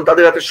 কারণ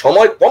তাদের হাতে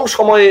সময় কম,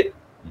 সময়ে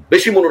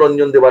বেশি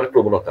মনোরঞ্জন দেওয়ার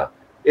প্রবণতা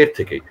এর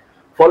থেকে।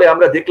 ফলে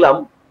আমরা দেখলাম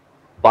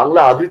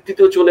বাংলা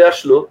আবৃত্তিতেও চলে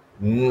আসলো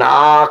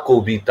না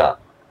কবিতা।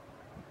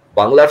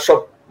 বাংলার সব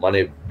মানে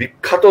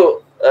বিখ্যাত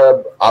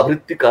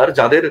আবৃত্তিকার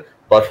যাদের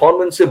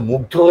পারফরমেন্সে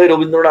মুগ্ধ হয়ে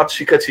রবীন্দ্রনাথ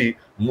শিখেছি,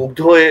 মুগ্ধ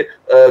হয়ে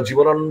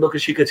জীবনানন্দকে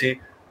শিখেছি,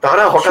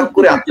 তারা হঠাৎ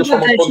করে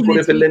আত্মসমর্পণ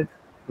করে ফেললেন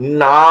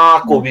না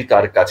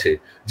কবিতার কাছে।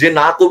 যে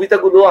না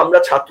কবিতাগুলো আমরা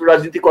ছাত্র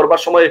রাজনীতি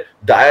করবার সময়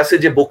ডায়াসে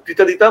যে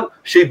বক্তৃতা দিতাম,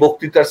 সেই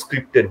বক্তৃতার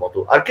স্ক্রিপ্টের মতো,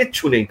 আর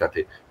কিচ্ছু নেই, তাতে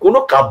কোনো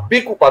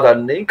কাব্যিক উপাদান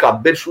নেই,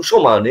 কাব্যের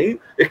সুষমা নেই,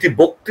 একটি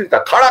বক্তৃতা,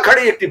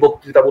 খাড়াখাড়ি একটি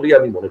বক্তৃতা বলেই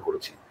আমি মনে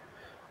করেছি।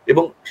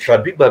 এবং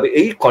সার্বিকভাবে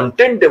এই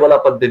কন্টেন্ট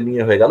ডেভেলপারদের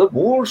নিয়ে হয়ে গেল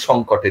মূল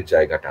সংকটের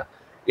জায়গাটা।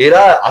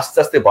 এরা আস্তে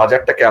আস্তে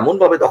বাজারটাকে এমন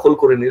ভাবে দখল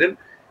করে নিলেন,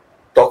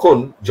 তখন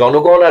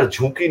জনগণ আর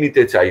ঝুঁকি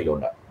নিতে চাইল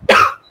না,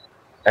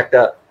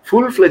 একটা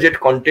ফুল ফ্লেজেড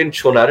কন্টেন্ট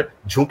শোনার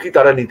ঝুঁকি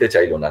তারা নিতে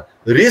চাইলো না,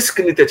 রিস্ক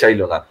নিতে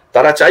চাইলো না।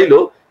 তারা চাইলো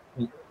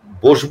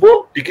বসবো,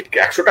 টিকিট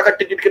 100 টাকার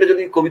টিকিট কেটে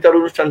যদি কবিতার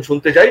অনুষ্ঠান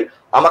শুনতে যাই,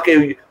 আমাকে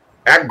ওই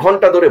 1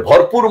 ঘন্টা ধরে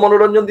ভরপুর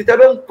মনোরঞ্জন দিতে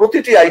হবে এবং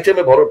প্রতিটি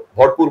আইটেমে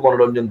ভরপুর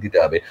মনোরঞ্জন দিতে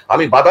হবে।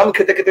 আমি বাদাম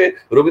খেতে খেতে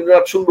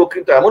রবীন্দ্রনাথ শুনবো,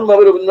 কিন্তু এমন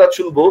ভাবে রবীন্দ্রনাথ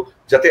শুনবো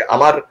যাতে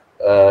আমার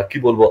কি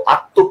বলবো,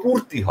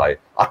 আত্মপূর্তি হয়,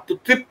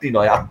 আত্মতৃপ্তি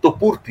নয়,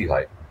 আত্মপূর্তি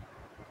হয়।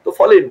 তো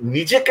ফলে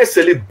নিজেকে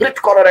সেলিব্রেট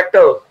করার একটা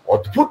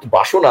অদ্ভুত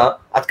বাসনা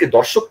আজকে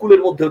দর্শক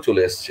কুলের মধ্যেও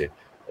চলে এসছে।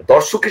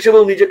 দর্শক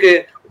হিসেবেও নিজেকে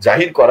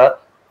জাহির করা,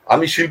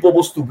 আমি শিল্প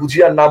বস্তু বুঝি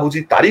আর না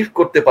বুঝি তারিফ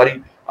করতে পারি,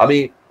 আমি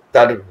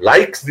তার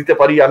লাইকস দিতে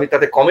পারি, আমি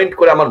তাতে কমেন্ট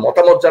করে আমার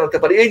মতামত জানাতে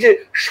পারি। এই যে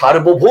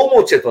সার্বভৌম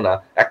চেতনা,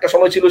 একটা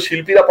সময় ছিল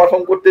শিল্পীরা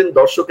পারফর্ম করতেন,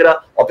 দর্শকেরা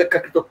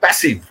অপেক্ষাকৃত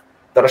প্যাসিভ,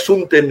 তারা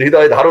শুনতেন,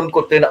 হৃদয়ে ধারণ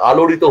করতেন,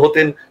 আলোড়িত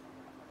হতেন,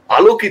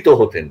 আলোকিত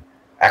হতেন।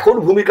 এখন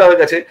ভূমিকা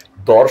হয়ে গেছে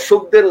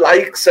দর্শকদের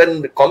লাইকস এন্ড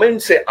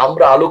কমেন্টসে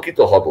আমরা আলোকিত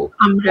হব।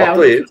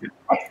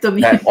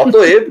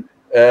 অতএব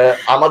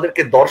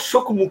আমাদেরকে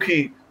দর্শকমুখী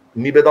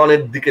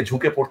নিবেদনের দিকে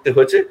ঝুঁকে পড়তে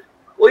হয়েছে।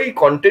 ওই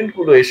কন্টেন্ট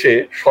গুলো এসে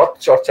সৎ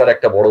চর্চার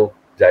একটা বড়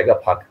জায়গা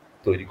ফাঁক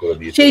তৈরি করে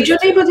দিয়েছে। সেই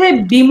জন্যই বোধহয়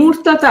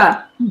বিমূর্ততা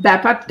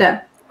ব্যাপারটা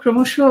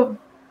ক্রমশ।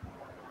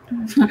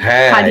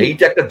 হ্যাঁ,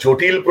 এইটা একটা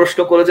জটিল প্রশ্ন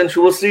করেছেন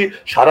শুভশ্রী,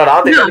 সারা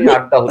রাত এখানে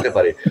আড্ডা হতে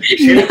পারে।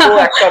 শিল্প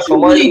একটা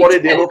সময়ের পরে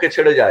দেহকে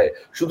ছেড়ে যায়,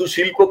 শুধু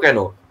শিল্প কেন,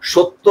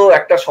 সত্য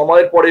একটা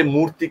সময়ের পরে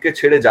মূর্তিকে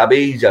ছেড়ে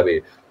যাবেই যাবে।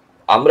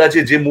 আমরা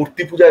যে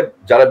মূর্তি পূজায়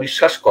যারা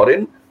বিশ্বাস করেন,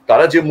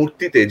 তারা যে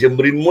মূর্তিতে, যে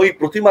মৃন্ময়ী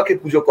প্রতিমাকে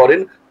পুজো করেন,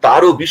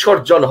 তারও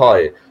বিসর্জন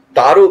হয়,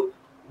 তারও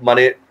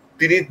মানে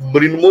তিনি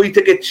মৃন্ময়ী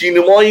থেকে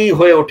চিন্ময়ী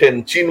হয়ে ওঠেন,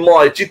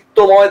 চিন্ময়,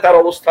 চিত্তময় তার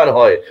অবস্থান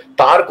হয়,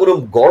 তার কোনো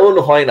গড়ন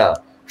হয় না।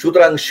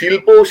 সুতরাং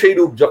শিল্প সেই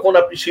রূপ, যখন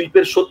আপনি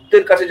শিল্পের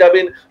সত্যের কাছে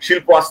যাবেন,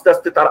 শিল্প আস্তে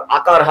আস্তে তার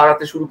আকার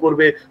হারাতে শুরু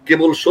করবে,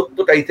 কেবল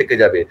সত্যটাই থেকে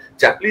যাবে।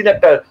 চ্যাপলিন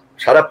একটা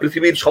সারা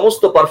পৃথিবীর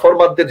সমস্ত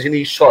পারফরমারদের যিনি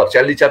ঈশ্বর,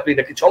 চার্লি চ্যাপলিন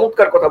একটি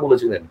চমৎকার কথা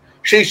বলেছিলেন,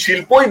 সেই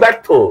শিল্পই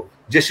ব্যর্থ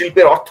যে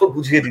শিল্পের অর্থ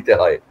বুঝিয়ে দিতে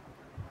হয়।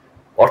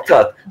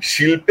 অর্থাৎ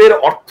শিল্পের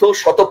অর্থ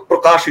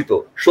শতপ্রকাশিত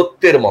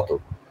সত্যের মতো।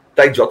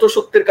 তাই যত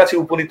সত্যের কাছে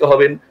উপনীত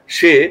হবেন,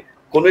 সে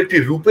কোন একটি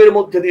রূপের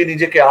মধ্যে দিয়ে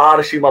নিজেকে আর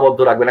সীমাবদ্ধ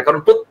রাখবে না, কারণ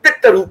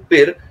প্রত্যেকটা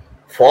রূপের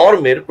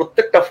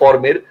প্রত্যেকটা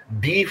ফর্মের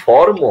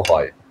ডিফর্মও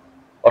হয়,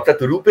 অর্থাৎ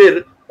রূপের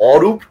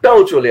অরূপটাও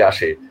চলে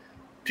আসে।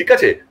 ঠিক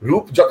আছে,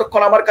 রূপ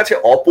যতক্ষণ আমার কাছে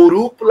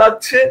অপরূপ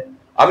লাগছে,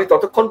 আমি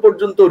ততক্ষণ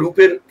পর্যন্ত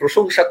রূপের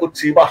প্রশংসা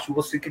করছি, বা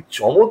শুভশ্রী কি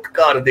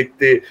চমৎকার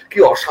দেখতে, কি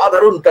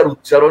অসাধারণ তার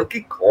উচ্চারণ, কি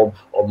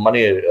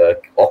মানে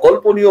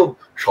অকল্পনীয়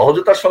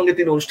সহজতার সঙ্গে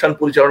তিনি অনুষ্ঠান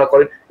পরিচালনা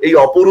করেন, এই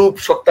অপরূপ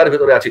সত্তার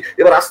ভেতরে আছি।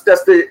 এবার আস্তে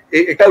আস্তে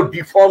এটাও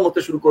ডিফর্ম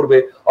হতে শুরু করবে,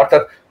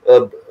 অর্থাৎ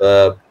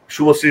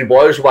শুভশ্রীর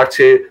বয়স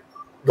বাড়ছে,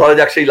 ধরা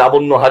যাক সেই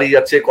লাবণ্য হারিয়ে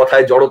যাচ্ছে,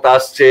 কথায় জড়তা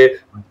আসছে,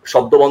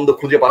 শব্দবন্ধ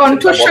খুঁজে পাচ্ছে,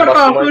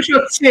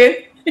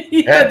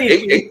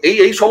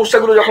 এই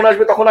সমস্যাগুলো যখন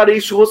আসবে, তখন আর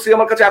এই শুভশ্রী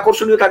আমার কাছে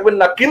আকর্ষণীয় থাকবেন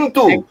না।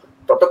 কিন্তু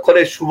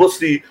ততক্ষণে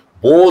শুভশ্রী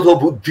বোধ ও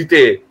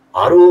বুদ্ধিতে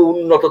আরো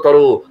উন্নততর,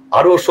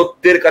 আরো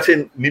সত্যের কাছে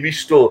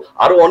নিবিষ্ট,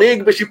 আরো অনেক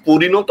বেশি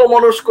পরিণত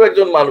মনস্ক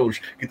একজন মানুষ।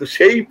 কিন্তু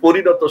সেই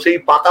পরিণত, সেই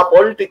পাকা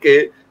ফলটিকে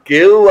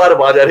কেউ আর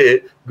বাজারে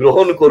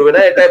গ্রহণ করবে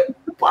না, এটা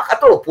পাকা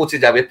তো পচে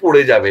যাবে,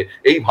 পড়ে যাবে,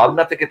 এই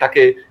ভাবনা থেকে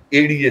তাকে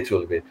এড়িয়ে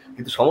চলবে।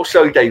 কিন্তু সমস্যা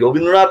ওইটাই,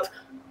 রবীন্দ্রনাথ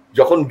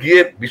যখন গিয়ে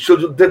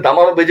বিশ্বযুদ্ধের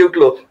দামামা বেজে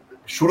উঠলো,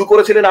 শুরু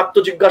করেছিলেন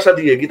আত্মজিজ্ঞাসা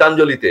দিয়ে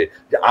গীতাঞ্জলিতে,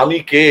 যে আমি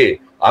কে,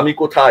 আমি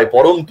কোথায়,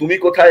 পরম তুমি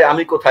কোথায়,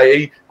 আমি কোথায়,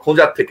 এই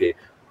খোঁজার থেকে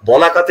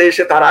বলাকাতে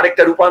এসে তার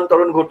আরেকটা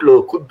রূপান্তরণ ঘটলো,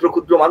 ক্ষুদ্র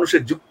ক্ষুদ্র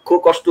মানুষের দুঃখ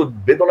কষ্ট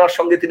বেদনার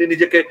সঙ্গে তিনি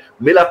নিজেকে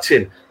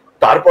মেলাচ্ছেন।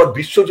 তারপর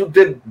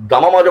বিশ্বযুদ্ধের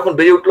দামামা যখন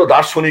বেজে উঠলো,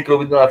 দার্শনিক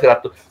রবীন্দ্রনাথের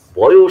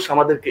বয়স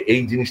আমাদেরকে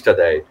এই জিনিসটা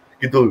দেয়,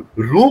 কিন্তু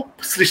রূপ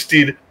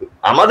সৃষ্টির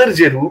আমাদের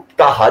যে রূপ,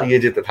 তা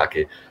হারিয়ে যেতে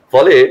থাকে।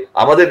 ফলে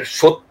আমাদের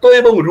সত্য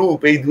এবং রূপ,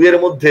 এই দুয়ের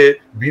মধ্যে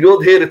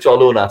বিরোধের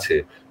চলন আছে,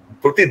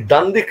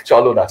 প্রতিদ্বন্দ্বিক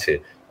চলন আছে।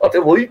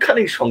 অতএব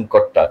ওইখানেই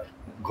সংকটটা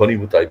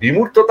ঘনীভূত হয়,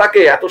 বিমূর্ততাকে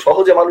এত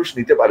সহজে মানুষ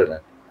নিতে পারে না।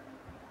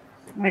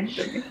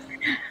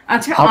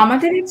 আচ্ছা,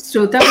 আমাদের এক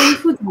শ্রোতা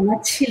বন্ধু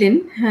জানাচ্ছিলেন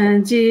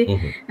যে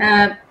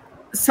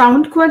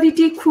সাউন্ড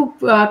কোয়ালিটি খুব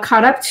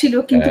খারাপ ছিল,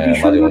 কিন্তু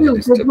ভীষণভাবে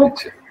উপভোগ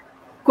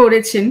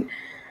করেছেন।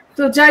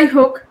 তো যাই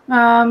হোক,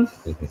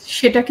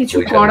 সেটা কিছু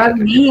করার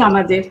নেই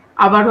আমাদের,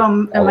 আবারও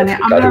মানে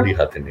আমরা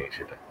হাতে নেই,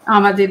 সেটা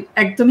আমাদের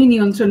একদমই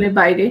নিয়ন্ত্রণের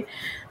বাইরে।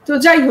 তো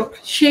যাই হোক,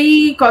 সেই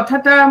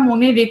কথাটা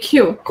মনে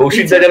রেখেও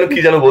কৌশিকদা যেন কি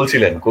যেন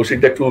বলছিলেন,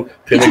 কৌশিকদা একটু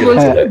থেমে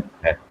গেলেন।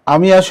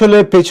 আমি আসলে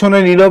পেছনে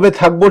নীরবে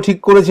থাকবো ঠিক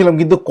করেছিলাম,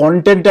 কিন্তু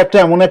কন্টেন্ট একটা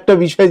এমন একটা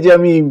বিষয় যে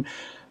আমি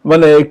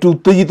মানে একটু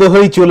উত্তেজিত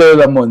হয়েই চলে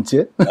এলাম মঞ্চে।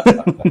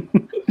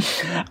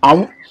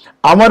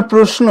 আমার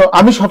প্রশ্ন,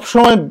 আমি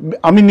সবসময়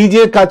আমি নিজে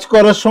কাজ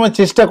করার সময়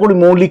চেষ্টা করি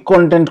মৌলিক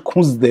কন্টেন্ট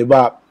খুঁজতে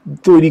বা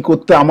তৈরি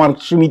করতে আমার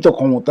সীমিত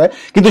ক্ষমতায়,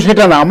 কিন্তু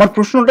সেটা না। আমার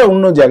প্রশ্নটা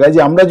অন্য জায়গায়,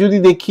 যে আমরা যদি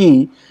দেখি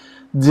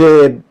যে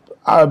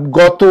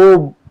গত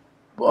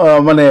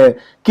মানে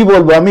কি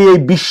বলবো, আমি এই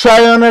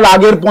বিশ্বায়নের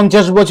আগের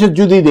 50 বছর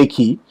যদি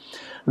দেখি,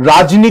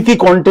 রাজনীতি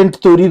কন্টেন্ট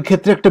তৈরির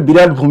ক্ষেত্রে একটা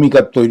বিরাট ভূমিকা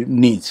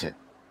নিয়েছে,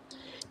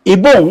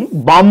 এবং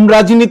বাম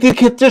রাজনীতির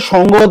ক্ষেত্রে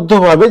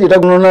সংঘবদ্ধভাবে, যেটা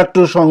গণনাট্য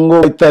সংঘ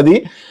ইত্যাদি,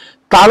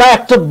 তারা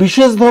একটা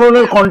বিশেষ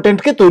ধরনের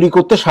কন্টেন্টকে তৈরি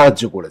করতে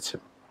সাহায্য করেছে।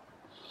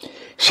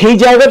 সেই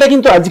জায়গাটা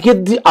কিন্তু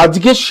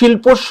আজকের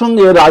শিল্পর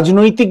সঙ্গে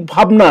রাজনৈতিক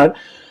ভাবনার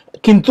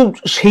কিন্তু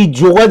সেই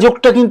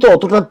যোগাযোগটা কিন্তু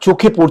অতটা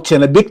চোখে পড়ছে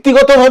না।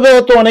 ব্যক্তিগতভাবে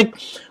হয়তো অনেক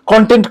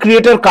কন্টেন্ট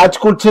ক্রিয়েটর কাজ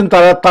করছেন,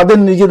 তারা তাদের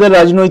নিজেদের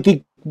রাজনৈতিক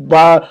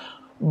বা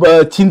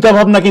চিন্তা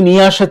ভাবনাকে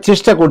নিয়ে আসার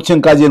চেষ্টা করছেন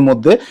কাজের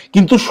মধ্যে,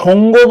 কিন্তু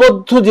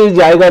সংঘবদ্ধ যে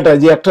জায়গাটা,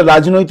 যে একটা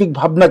রাজনৈতিক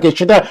ভাবনাকে,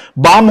 সেটা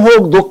বাম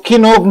হোক,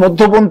 দক্ষিণ হোক,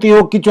 মধ্যপন্থী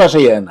হোক, কিছু আসা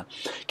যায় না,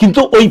 কিন্তু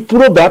ওই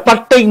পুরো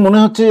ব্যাপারটাই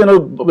মনে হচ্ছে যেন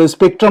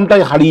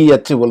স্পেকট্রামটাই হারিয়ে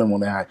যাচ্ছে বলে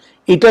মনে হয়।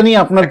 এটা নিয়ে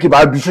আপনার কি,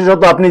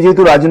 বিশেষত আপনি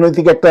যেহেতু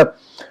রাজনৈতিক একটা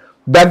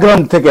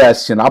ব্যাকগ্রাউন্ড থেকে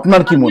আসছেন,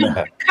 আপনার কি মনে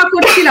হয়? অপেক্ষা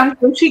করছিলাম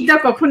কৌশিকদা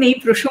কখন এই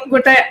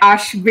প্রসঙ্গটায়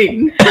আসবেন।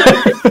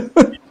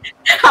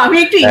 আমি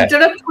একটু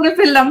ইন্টারাপ্ট করে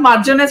ফেললাম,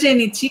 মার্জনা চেয়ে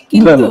নিচ্ছি,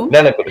 কিন্তু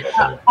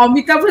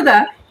অমিতাভদা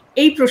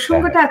এই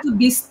প্রসঙ্গটা এত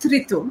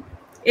বিস্তৃত,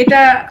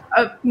 এটা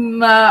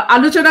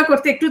আলোচনা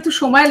করতে একটু তো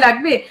সময়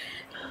লাগবে।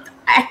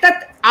 একটা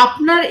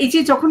আপনার এই যে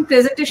যখন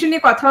প্রেজেন্টেশনে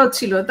কথা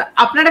হচ্ছিল,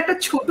 আপনার একটা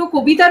ছোট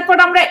কবিতার পর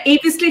আমরা এই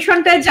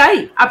বিশ্লেষণটায় যাই,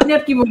 আপনার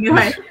কি মনে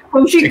হয়?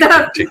 কৌশিকদা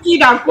কি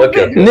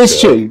রাখবেন?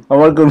 নিশ্চয়ই,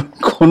 আমার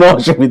কোনো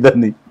অসুবিধা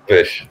নেই।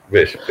 বেশ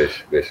বেশ বেশ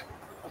বেশ,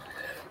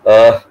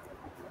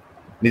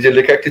 নিজের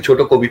লেখা একটি ছোট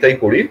কবিতাই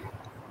পড়ি।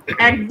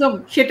 একদম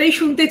সেটাই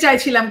শুনতে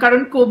চাইছিলাম,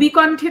 কারণ কবি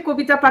কণ্ঠে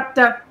কবিতা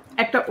পাঠটা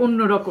একটা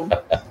অন্যরকম।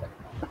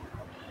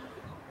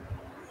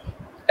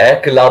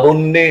 এক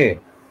লাবণ্যে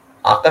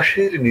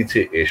আকাশের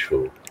নিচে এসো,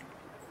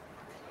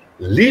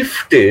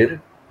 লিফটের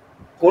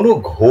কোনো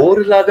ঘোর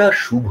লাগা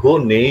শুভ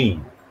নেই,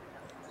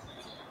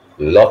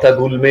 লতা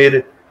গুল্মের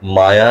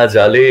মায়া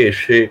জালে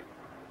এসে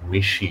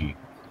মিশি,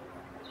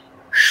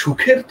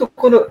 সুখের তো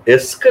কোনো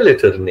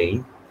এসকেলেটর নেই,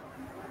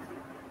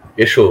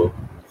 এসো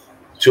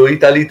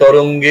চৈতালি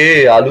তরঙ্গে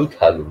আলু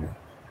থালু,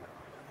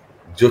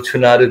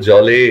 জোছনার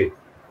জলে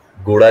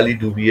গোড়ালি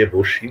ডুবিয়ে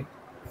বসি,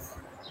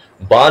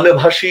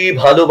 বানভাসী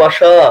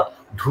ভালোবাসা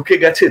ঢুকে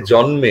গেছে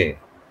জন্মে,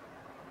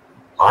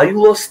 আয়ু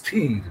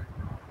অস্থির,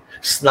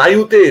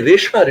 স্নায়ুতে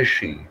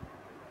রেশারেশি,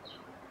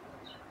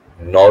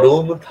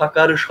 নরম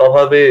থাকার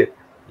স্বভাবে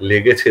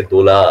লেগেছে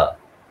দোলা,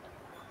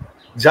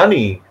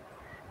 জানি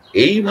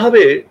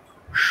এইভাবে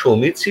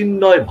সমীচীন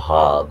নয়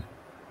ভাব,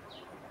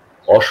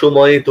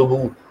 অসময়ে তবু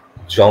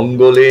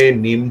জঙ্গলে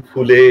নিম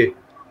ফুলে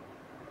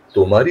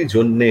তোমারই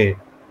জন্যে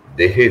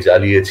দেহে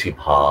জ্বালিয়েছি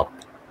ভাব,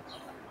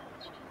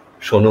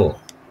 শোনো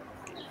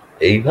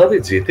এইভাবে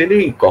যেতে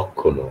নেই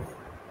কখনো,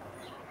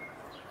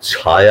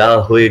 ছায়া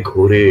হয়ে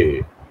ঘোরে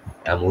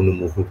এমন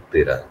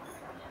মুহূর্তেরা,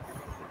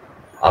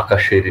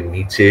 আকাশের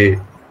নিচে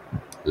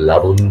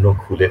লাবণ্য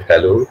খুলে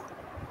ফেলো,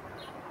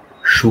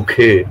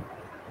 সুখে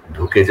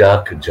ঢুকে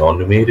যাক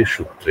জন্মের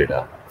সূত্রেরা।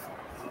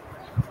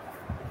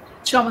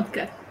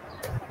 চমৎকার,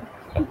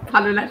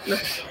 ভালো লাগলো।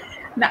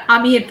 না,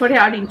 আমি এরপরে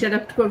আর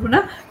ইন্টারাপ্ট করবো না।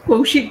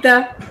 কৌশিকদা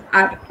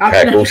আর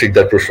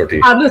কৌশিকদার প্রশ্নটি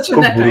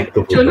আলোচনা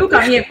চলুক,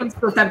 আমি এখন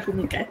শ্রোতার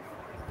ভূমিকায়।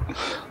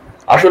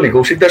 আসলে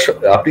কৌশিকদা,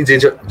 আপনি যে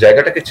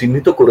জায়গাটাকে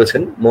চিহ্নিত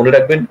করেছেন, মনে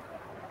রাখবেন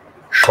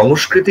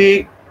সংস্কৃতি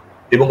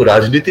এবং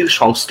রাজনীতির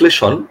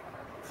সংশ্লেষণ,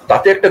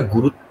 তাতে একটা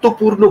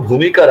গুরুত্বপূর্ণ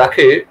ভূমিকা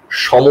রাখে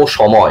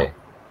সময়,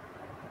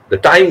 দ্য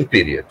টাইম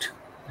পিরিয়ড।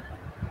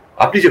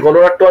 আপনি যে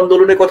গণনাট্য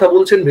আন্দোলনের কথা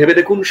বলছেন, ভেবে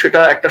দেখুন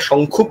সেটা একটা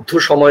সংক্ষুব্ধ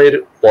সময়ের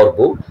পর্ব।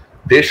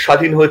 দেশ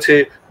স্বাধীন হয়েছে,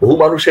 বহু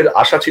মানুষের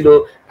আশা ছিল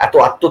এত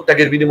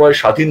আত্মত্যাগের বিনিময়ে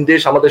স্বাধীন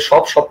দেশ আমাদের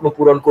সব স্বপ্ন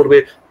পূরণ করবে,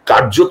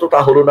 কার্যত তা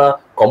হলো না,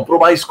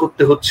 কম্প্রোমাইজ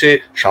করতে হচ্ছে,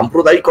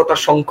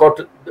 সাম্প্রদায়িকতার সংকট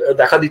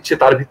দেখা দিচ্ছে,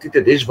 তার ভিত্তিতে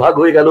দেশ ভাগ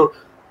হয়ে গেল,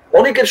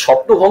 অনেকের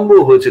স্বপ্নভঙ্গ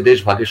হয়েছে দেশ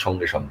ভাগের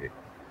সঙ্গে সঙ্গে।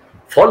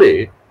 ফলে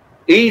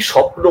এই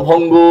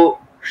স্বপ্নভঙ্গ,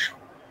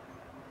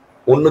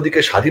 অন্যদিকে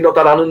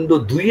স্বাধীনতার আনন্দ,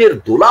 দুইয়ের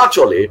দোলা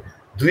চলে,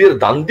 দুইয়ের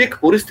দ্বান্দ্বিক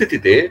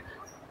পরিস্থিতিতে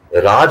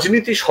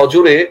রাজনীতি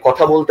সজোরে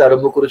কথা বলতে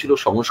আরম্ভ করেছিল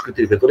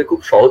সংস্কৃতির ভেতরে, খুব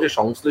সহজে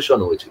সংশ্লেষণ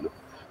হয়েছিল।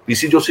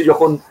 পিসি যোশী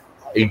যখন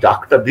এই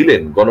ডাকটা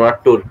দিলেন,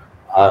 গণনাট্যর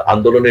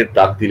আন্দোলনের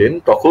ডাক দিলেন,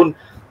 তখন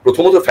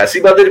প্রথমত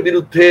ফ্যাসিবাদের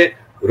বিরুদ্ধে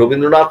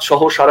রবীন্দ্রনাথ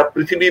সহ সারা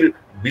পৃথিবীর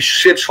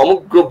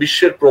সমগ্র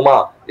বিশ্বের প্রমা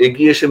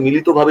এগিয়ে এসে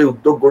মিলিতভাবে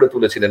উদ্যোগ গড়ে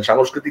তুলেছিলেন,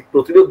 সাংস্কৃতিক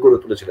প্রতিরোধ গড়ে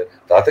তুলেছিলেন।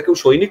 তারা কেউ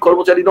সৈনিক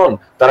কর্মচারী নন,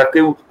 তারা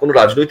কেউ কোনো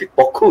রাজনৈতিক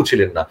পক্ষও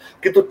ছিলেন না,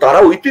 কিন্তু তারা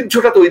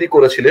ঐতিহ্যটা তৈরি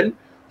করেছিলেন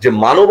যে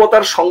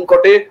মানবতার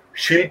সংকটে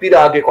শিল্পীরা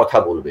আগে কথা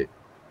বলবে।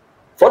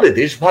 ফলে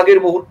দেশভাগের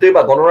মুহূর্তে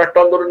বা গণনাট্য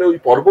আন্দোলনের ওই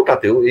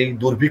পর্বটাতেও এই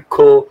দুর্ভিক্ষ,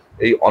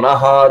 এই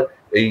অনাহার,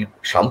 এই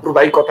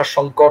সাম্প্রদায়িকতার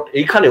সংকট,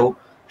 এইখানেও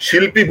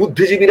শিল্পী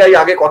বুদ্ধিজীবীরাই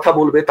আগে কথা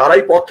বলবে,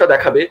 তারাই পথটা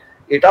দেখাবে,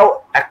 এটাও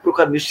এক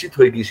প্রকার নিশ্চিত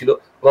হয়ে গিয়েছিল।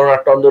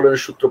 গণনাট্য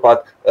আন্দোলনের সূত্রপাত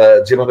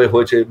যেভাবে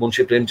হয়েছে,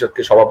 মুন্সী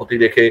প্রেমচাঁদকে সভাপতি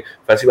রেখে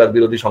ফ্যাসিবাদ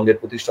বিরোধী সংঘের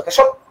প্রতিষ্ঠাতা,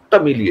 সবটা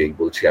মিলিয়েই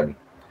বলছি আমি।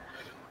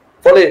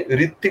 ফলে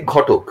ঋত্বিক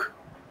ঘটক,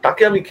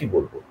 তাকে আমি কি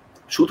বলবো,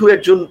 শুধু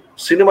একজন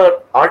সিনেমার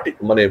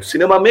মানে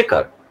সিনেমা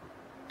মেকার,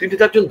 তিনি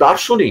একজন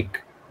দার্শনিক।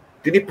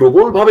 তিনি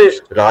প্রবলভাবে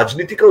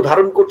রাজনীতিকেও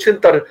ধারণ করছেন,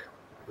 তার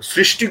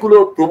সৃষ্টিগুলো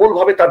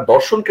প্রবলভাবে তার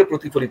দর্শনকে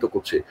প্রতিফলিত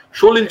করছে।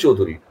 সলিল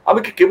চৌধুরী, আমি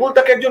কি কেবল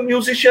তাকে একজন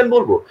মিউজিশিয়ান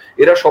বলবো?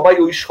 এরা সবাই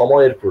ওই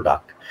সময়ের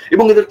প্রোডাক্ট,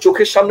 এবং এদের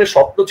চোখের সামনে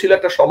স্বপ্ন ছিল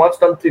একটা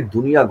সমাজতান্ত্রিক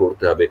দুনিয়া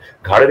গড়তে হবে।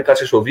 ঘাড়ের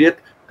কাছে সোভিয়েত,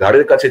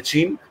 ঘাড়ের কাছে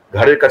চীন,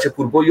 ঘাড়ের কাছে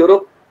পূর্ব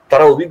ইউরোপ,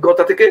 তারা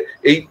অভিজ্ঞতা থেকে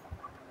এই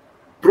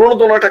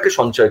প্রণোদনাটাকে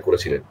সঞ্চয়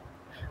করেছিলেন।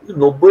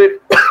 90-এর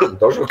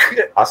দশকে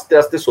আস্তে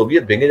আস্তে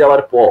সোভিয়েত ভেঙে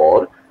যাওয়ার পর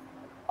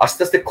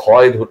আস্তে আস্তে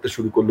ক্ষয় ধরতে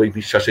শুরু করলো এই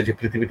বিশ্বাসে যে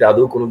পৃথিবীতে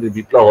আদৌ কোনোদিন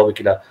বিপ্লব হবে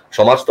কিনা,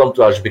 সমাজতন্ত্র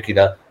আসবে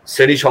কিনা,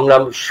 শ্রেণী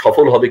সংগ্রাম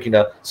সফল হবে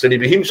কিনা,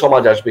 শ্রেণীবিহীন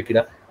সমাজ আসবে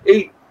কিনা। এই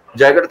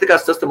জায়গাটা থেকে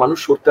আস্তে আস্তে মানুষ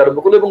সরতে আরম্ভ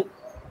করলো, এবং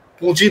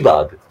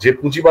পুঁজিবাদ, যে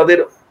পুঁজিবাদের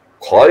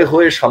ক্ষয়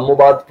হয়ে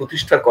সাম্যবাদ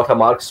প্রতিষ্ঠার কথা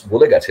মার্কস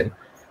বলে গেছেন,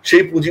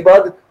 সেই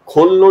পুঁজিবাদ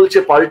খোল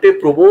নলচে পাল্টে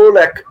প্রবল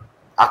এক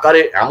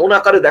আকারে, এমন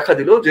আকারে দেখা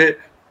দিল যে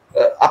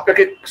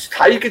আপনাকে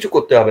স্থায়ী কিছু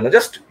করতে হবে না,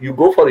 just you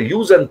go for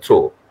use and throw.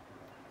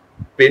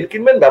 Pen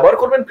কিনবেন, ব্যবহার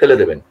করবেন, ফেলে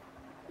দেবেন,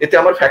 এতে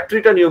আমার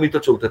ফ্যাক্টরিটা নিয়মিত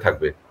চলতে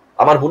থাকবে,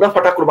 আমার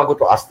মুনাফাটা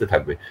ক্রমাগত আসতে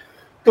থাকবে।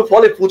 তো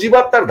ফলে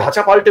পুঁজিবাদ তার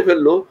ধাঁচা পাল্টে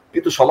ফেললো,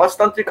 কিন্তু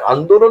সমাজতান্ত্রিক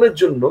আন্দোলনের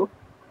জন্য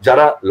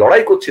যারা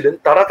লড়াই করছিলেন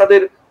তারা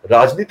তাদের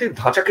রাজনীতির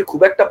ধাঁচাকে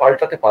খুব একটা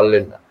পাল্টাতে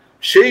পারলেন না।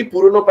 সেই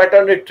পুরনো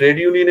প্যাটার্নের ট্রেড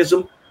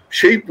ইউনিয়নিজম,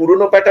 সেই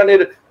পুরনো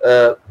প্যাটার্নের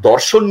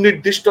দর্শন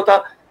নির্দিষ্টতা,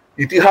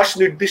 ইতিহাস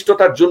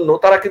নির্দিষ্টতার জন্য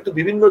তারা কিন্তু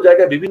বিভিন্ন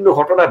জায়গায় বিভিন্ন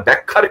ঘটনার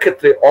ব্যাখ্যার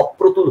ক্ষেত্রে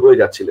অপ্রতুল হয়ে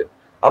যাচ্ছিলেন।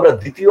 আমরা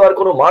দ্বিতীয় আর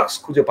কোনো মার্কস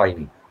খুঁজে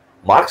পাইনি।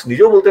 মার্কস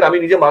নিজেও বলতেন আমি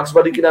নিজে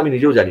মার্ক্সবাদী কিনা আমি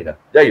নিজেও জানি না,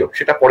 যাই হোক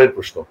সেটা পরের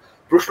প্রশ্ন।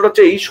 প্রশ্নটা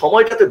হচ্ছে এই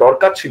সময়টাতে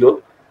দরকার ছিল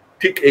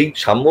ঠিক এই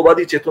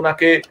সাম্যবাদী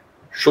চেতনাকে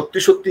সত্যি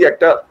সত্যি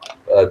একটা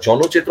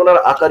জনচেতনার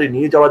আকারে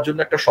নিয়ে যাওয়ার জন্য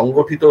একটা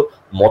সংগঠিত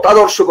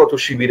মতাদর্শগত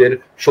শিবিরের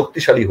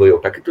শক্তিশালী হয়ে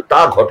ওঠা, কিন্তু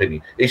তা ঘটেনি।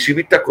 এই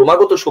শিবিরটা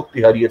ক্রমাগত শক্তি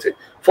হারিয়েছে।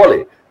 ফলে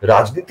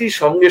রাজনীতির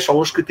সঙ্গে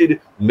সংস্কৃতির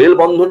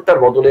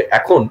মেলবন্ধনটার বদলে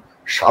এখন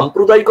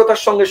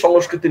সাম্প্রদায়িকতার সঙ্গে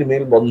সংস্কৃতির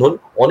মেলবন্ধন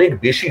অনেক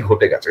বেশি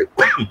ঘটে গেছে,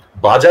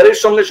 বাজারের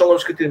সঙ্গে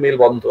সংস্কৃতির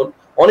মেলবন্ধন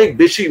অনেক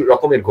বেশি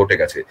রকমের ঘটে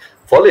গেছে।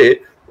 ফলে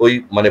ওই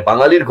মানে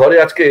বাঙালির ঘরে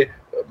আজকে,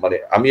 মানে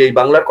আমি এই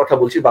বাংলার কথা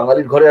বলছি,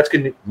 বাঙালির ঘরে আজকে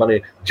মানে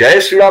জয়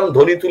শ্রীরাম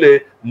ধ্বনি তুলে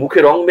মুখে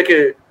রং মেখে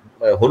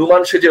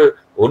হনুমান সেজে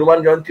হনুমান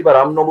জয়ন্তী বা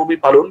রামনবমী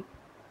পালন,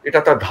 এটা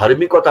তার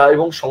ধার্মিকতা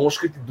এবং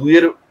সংস্কৃতি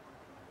দুইয়ের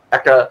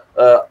একটা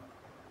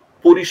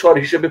পরিসর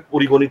হিসেবে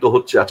পরিগণিত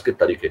হচ্ছে আজকের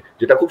তারিখে,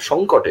 যেটা খুব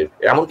সংকটের।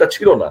 এমনটা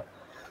ছিল না।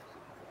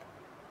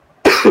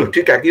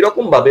 ঠিক একই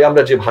রকম ভাবে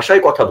আমরা যে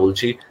ভাষায় কথা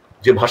বলছি,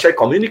 যে ভাষায়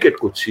কমিউনিকেট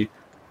করছি,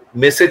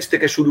 মেসেজ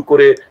থেকে শুরু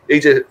করে এই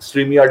যে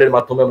স্ট্রিমইয়ার্ডের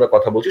মাধ্যমে আমরা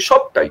কথা বলছি,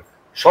 সবটাই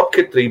সব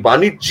ক্ষেত্রেই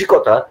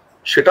বাণিজ্যিকতা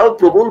সেটাও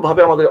প্রবল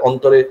ভাবে আমাদের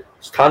অন্তরে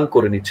স্থান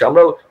করে নিচ্ছে।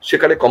 আমরা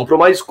সেখানে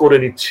কম্প্রোমাইজ করে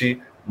নিচ্ছি,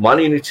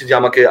 মানিয়ে নিচ্ছি যে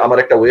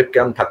আমার একটা ওয়েব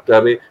ক্যাম থাকতে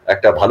হবে,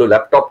 একটা ভালো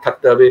ল্যাপটপ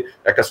থাকতে হবে,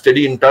 একটা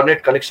স্টেডি ইন্টারনেট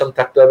কানেকশন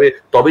থাকতে হবে,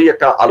 তবেই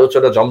একটা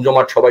আলোচনা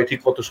জমজমাট সবাই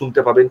ঠিক মতো শুনতে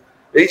পাবেন।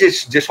 এই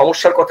যে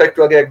সমস্যার কথা একটু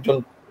আগে একজন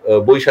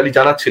বৈশালী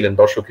জানাচ্ছিলেন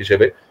দর্শক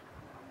হিসেবে,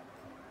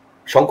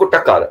 সংকটটা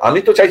কার? আমি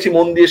তো চাইছি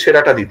মন দিয়ে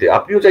সেরাটা দিতে,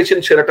 আপনিও চাইছেন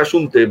সেরাটা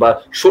শুনতে বা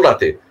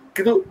শোনাতে,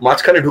 কিন্তু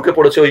মাঝখানে ঢুকে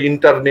পড়েছে ওই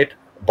ইন্টারনেট,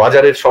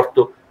 বাজারের শর্ত,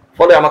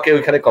 ফলে আমাকে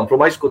ওইখানে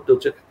কম্প্রোমাইজ করতে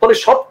হচ্ছে। ফলে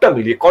সবটা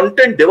মিলিয়ে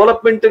কন্টেন্ট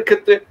ডেভেলপমেন্টের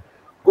ক্ষেত্রে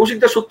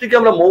কৌশিকটা সত্যি কি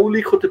আমরা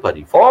মৌলিক হতে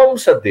পারি?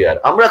 ফর্মস আর দেয়ার,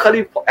 আমরা খালি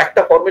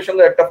একটা ফর্মের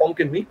সঙ্গে একটা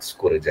ফর্মকে মিক্স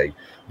করে যাই।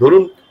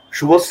 ধরুন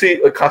শুভশ্রী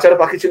ওই খাঁচার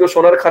পাখি ছিল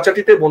সোনার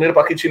খাঁচাটিতে, বনের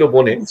পাখি ছিল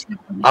বনে,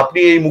 আপনি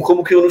এই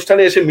মুখোমুখি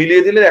অনুষ্ঠানে এসে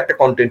মিলিয়ে দিলেন, একটা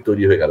কন্টেন্ট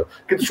তৈরি হয়ে গেল।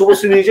 কিন্তু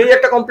শুভশ্রী নিজেই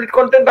একটা কমপ্লিট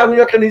কন্টেন্ট, আমি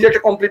নিজে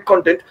একটা কমপ্লিট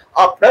কন্টেন্ট,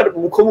 আপনার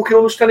মুখোমুখি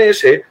অনুষ্ঠানে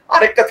এসে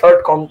আরেকটা থার্ড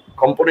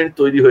কম্পোনেন্ট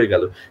তৈরি হয়ে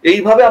গেল।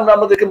 এইভাবে আমরা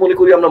আমাদেরকে মনে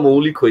করি আমরা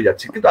মৌলিক হয়ে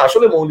যাচ্ছি, কিন্তু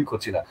আসলে মৌলিক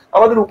হচ্ছি না।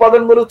 আমাদের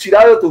উপাদানগুলো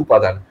চিরায়ত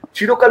উপাদান,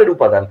 চিরকালের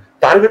উপাদান,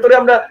 তার ভেতরে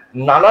আমরা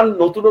নানান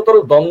নতুনতর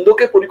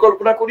দ্বন্দ্বকে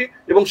পরিকল্পনা করি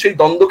এবং সেই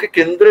দ্বন্দ্বকে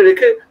কেন্দ্রে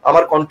রেখে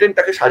আমার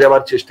কন্টেন্টটাকে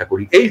সাজাবার চেষ্টা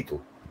করি। এই তো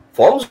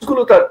ফর্মস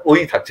গুলো তার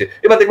ওই থাকছে।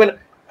 এবার দেখবেন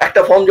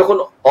একটা ফর্ম যখন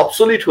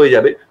অবসলিট হয়ে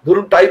যাবে,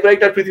 ধরুন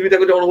টাইপরাইটার পৃথিবী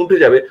থেকে যখন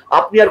উঠে যাবে,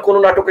 আপনি আর কোনো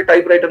নাটকে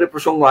টাইপরাইটারের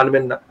প্রসঙ্গ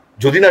আনবেন না,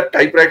 যদি না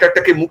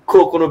টাইপরাইটারটাকে মুখ্য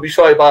কোনো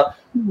বিষয় বা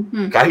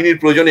কাহিনীর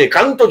প্রয়োজনে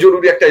একান্ত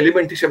জরুরি একটা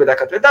এলিমেন্ট হিসেবে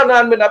দেখাতে হয়, তা না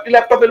আনবেন, আপনি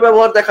ল্যাপটপের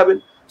ব্যবহার দেখাবেন।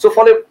 সো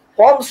ফলে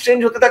ফর্মস চেঞ্জ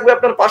হতে থাকবে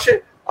আপনার পাশে,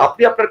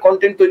 আপনি আপনার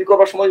কন্টেন্ট তৈরি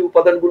করার সময়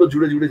উপাদানগুলো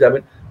জুড়ে জুড়ে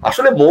যাবেন।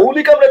 আসলে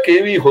মৌলিক আমরা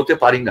কেউই হতে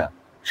পারি না,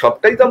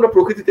 সবটাই তো আমরা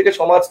প্রকৃতি থেকে,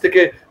 সমাজ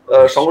থেকে,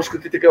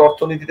 সংস্কৃতি থেকে,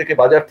 অর্থনীতি থেকে,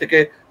 বাজার থেকে,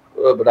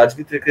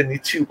 রাজনীতি থেকে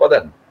নিচ্ছি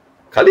উপাদান।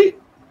 খালি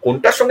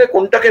কোনটার সঙ্গে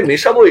কোনটাকে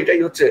মেশাবো,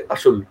 এটাই হচ্ছে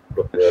আসল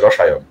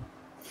রসায়ন।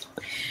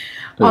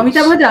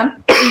 অমিতাভ দা,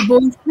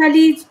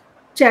 বৈশালী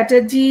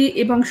চ্যাটার্জি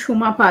এবং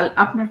সোমা পাল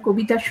আপনার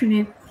কবিতা শুনে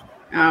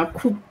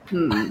খুব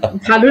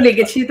ভালো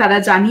লেগেছে, তারা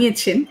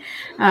জানিয়েছেন।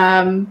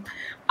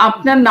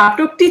 আপনার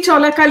নাটকটি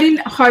চলাকালীন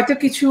হয়তো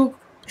কিছু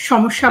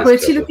সমস্যা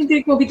হয়েছিল, কিন্তু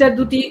এই কবিতা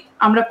দুটি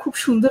আমরা খুব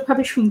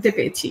সুন্দরভাবে শুনতে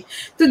পেয়েছি।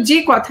 তো যে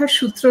কথার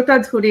সূত্রটা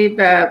ধরে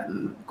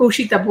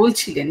কৌশিকদা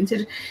বলছিলেন যে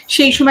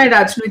সেই সময়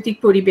রাজনৈতিক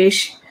পরিবেশ,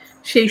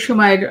 সেই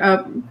সময়ের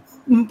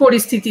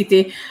পরিস্থিতিতে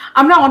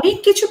আমরা অনেক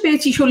কিছু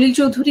পেয়েছি, সলিল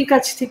চৌধুরীর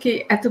কাছ থেকে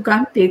এত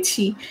গান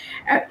পেয়েছি,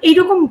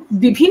 এইরকম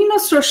বিভিন্ন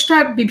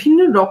স্রষ্টার বিভিন্ন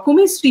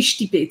রকমের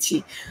সৃষ্টি পেয়েছি।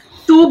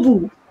 তবু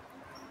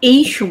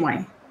এই সময়,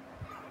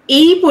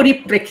 এই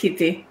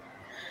পরিপ্রেক্ষিতে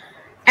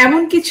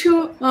এমন কিছু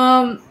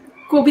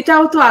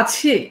কবিতাও তো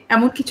আছে,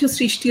 এমন কিছু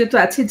সৃষ্টিও তো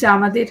আছে যা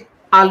আমাদের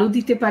আলো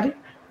দিতে পারে।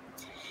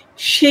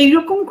 সেই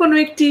রকম কোনো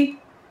একটি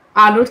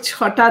আলোর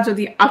ছটা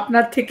যদি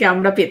আপনার থেকে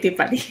আমরা পেতে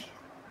পারি।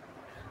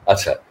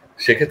 আচ্ছা,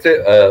 সেক্ষেত্রে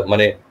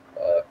মানে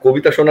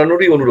কবিতা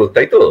শোনানোরই অনুরোধ,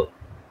 তাই তো?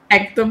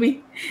 একদমই,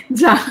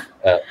 যা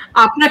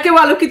আপনাকেও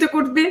আলোকিত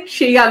করবে,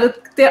 সেই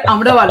আলোতে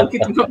আমরাও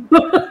আলোকিত হব।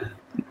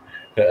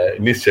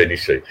 নিশ্চয়ই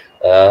নিশ্চয়ই।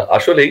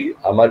 আসলেই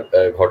আমার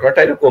ঘটনাটা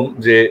এরকম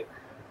যে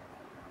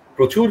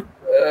প্রচুর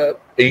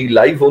এই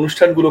লাইভ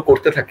অনুষ্ঠানগুলো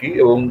করতে থাকি,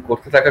 এবং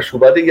করতে থাকার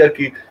সুবাদেই আর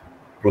কি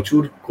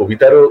প্রচুর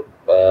কবিতারও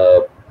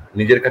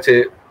নিজের কাছে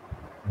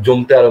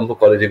জমতে আরম্ভ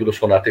করে, যেগুলো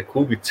শোনাতে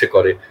খুব ইচ্ছে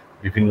করে।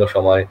 বিভিন্ন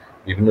সময়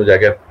বিভিন্ন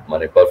জায়গায়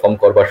মানে পারফর্ম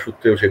করবার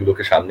সূত্রেও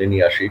সেগুলোকে সামনে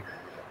নিয়ে আসি।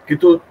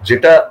 কিন্তু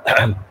যেটা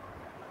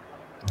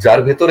যার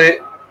ভেতরে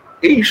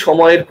এই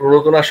সময়ের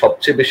প্রণোদনা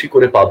সবচেয়ে বেশি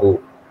করে পাবো,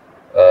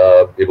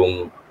 এবং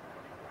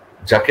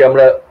যাকে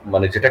আমরা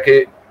মানে যেটাকে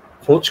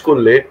খোঁজ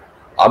করলে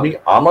আমি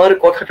আমার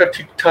কথাটা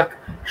ঠিকঠাক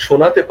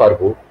শোনাতে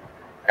পারবো,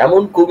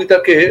 এমন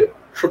কবিতাকে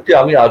সত্যি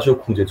আমি আজও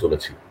খুঁজে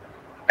চলেছি।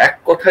 এক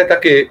কথায়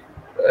তাকে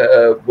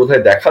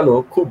বোধহয় দেখানো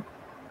খুব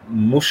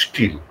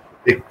মুশকিল।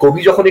 কবি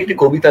যখন একটি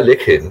কবিতা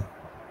লেখেন,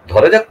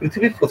 ধরা যাক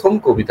পৃথিবীর প্রথম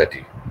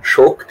কবিতাটি,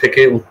 শোক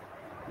থেকে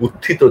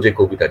উত্থিত যে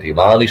কবিতাটি,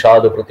 মা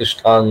নিষাদ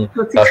প্রতিষ্ঠান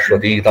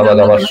শাশ্বতী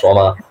তামাগামার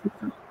সমা,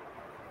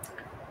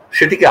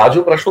 সেটিকে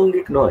আজও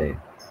প্রাসঙ্গিক নয়?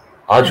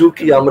 আজও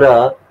কি আমরা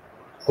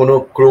কোনো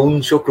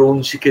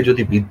ক্রৌঞ্চকে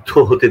যদি বিদ্ধ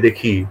হতে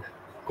দেখি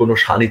কোনো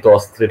শানিত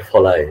অস্ত্রের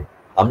ফলায়,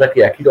 আমরা কি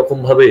একই রকম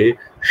ভাবে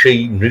সেই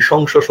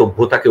নৃশংস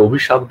সভ্যতাকে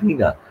অভিশাপ দিই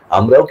না?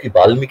 আমরাও কি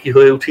বাল্মীকি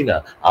হয়ে উঠি না?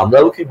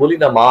 আমরাও কি বলি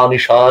না মা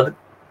নিষাদ?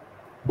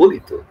 বলি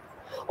তো।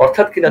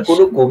 অর্থাৎ কিনা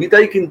কোনো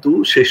কবিতাই কিন্তু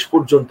শেষ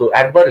পর্যন্ত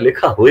একবার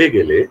লেখা হয়ে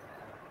গেলে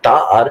তা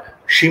আর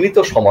সীমিত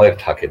সময়ের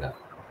থাকে না।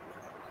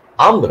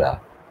 আমরা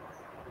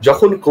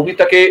যখন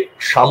কবিতাকে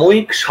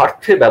সাময়িক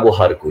স্বার্থে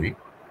ব্যবহার করি,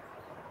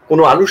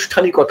 কোনো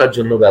আনুষ্ঠানিকতার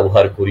জন্য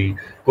ব্যবহার করি,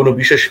 কোনো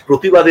বিশেষ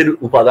প্রতিবাদের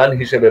উপাদান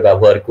হিসেবে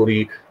ব্যবহার করি,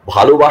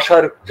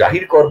 ভালোবাসার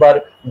জাহির করবার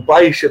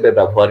উপায় হিসেবে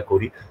ব্যবহার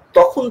করি,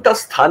 তখন তা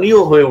স্থানীয়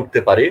হয়ে উঠতে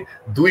পারে,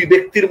 দুই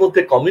ব্যক্তির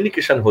মধ্যে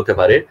কমিউনিকেশন হতে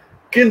পারে,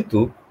 কিন্তু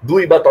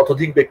দুই বা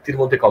ততোধিক ব্যক্তির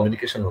মধ্যে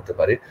কমিউনিকেশন হতে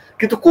পারে।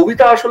 কিন্তু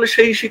কবিতা আসলে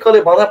সেই শিকলে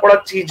বাঁধা পড়া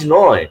চিজ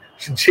নয়,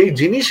 সেই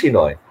জিনিসই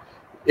নয়।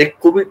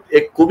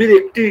 এক কবির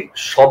একটি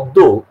শব্দ,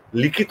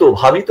 লিখিত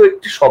ভাবিত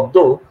একটি শব্দ,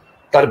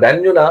 তার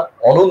ব্যঞ্জনা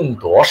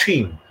অনন্ত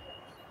অসীম।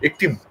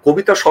 একটি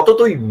কবিতা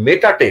সততই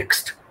মেটা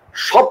টেক্সট,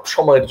 সব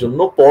সময়ের জন্য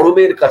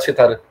পরমের কাছে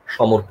তার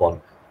সমর্পণ।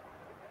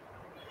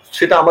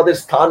 সেটা আমাদের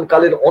স্থান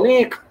কালের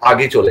অনেক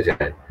আগে চলে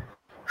যায়।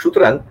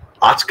 সুতরাং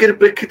আজকের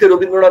প্রেক্ষিতে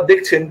রবীন্দ্রনাথ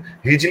দেখছেন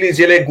হিজলি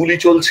জেলে গুলি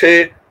চলছে,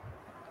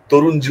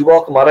 তরুণ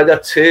যুবক মারা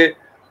যাচ্ছে,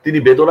 তিনি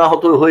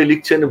বেদনাহত হয়ে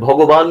লিখছেন,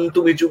 ভগবান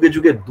তুমি যুগে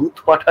যুগে দূত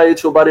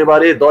পাঠায়েছো বারে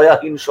বারে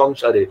দয়াহীন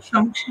সংসারে।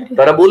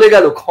 তারা বলে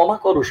গেল ক্ষমা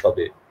করো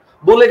সবে,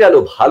 বলে গেল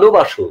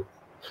ভালোবাসো,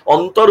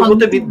 অন্তর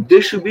হতে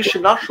বিদ্বেষ বিষ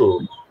নাশো।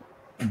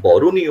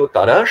 বরণীয়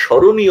তারা,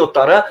 স্মরণীয়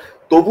তারা,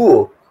 তবুও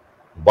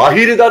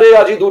বাহির দ্বারে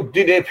আজি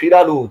দুর্দিনে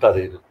ফিরানু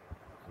তাদের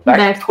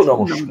ব্যর্থ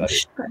নমস্কারে।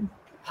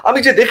 আমি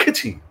যে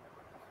দেখেছি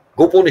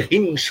গোপন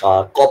হিংসা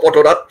কপট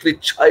রাত্রির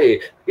ছায়ে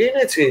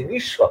এনেছে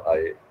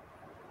নিঃসহায়।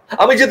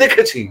 আমি যে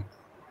দেখেছি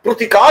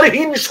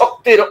প্রতিকারহীন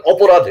শক্তের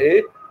অপরাধে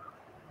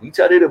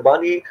বিচারের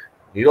বাণী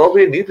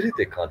নীরবে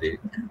নিভৃতে কাঁদে।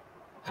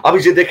 আমি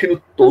যে দেখিনি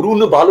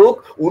তরুণ বালক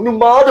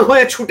উন্মাদ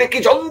হয়ে ছুটে কি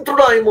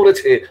যন্ত্রণায়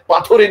মরেছে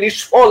পাথরে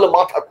নিষ্ফল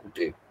মাথা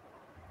খুঁটে।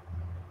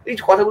 এই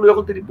কথাগুলো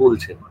যখন তিনি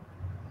বলছেন,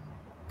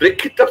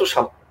 প্রেক্ষিতটা তো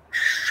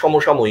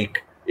সমসাময়িক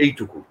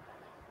এইটুকু,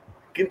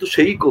 কিন্তু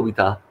সেই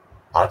কবিতা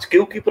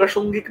আজকেও কি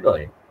প্রাসঙ্গিক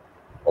নয়?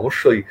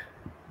 অবশ্যই।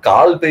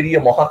 কাল পেরিয়ে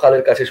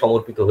মহাকালের কাছে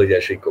সমর্পিত হয়ে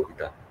যায় সেই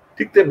কবিতা।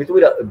 ঠিক তেমনি তুমি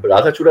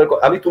রাধাচূড়ার,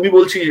 আমি তুমি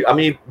বলছি,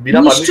 আমি বিনা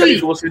পারমিশনে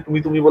শুভশ্রী তুমি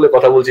তুমি বলে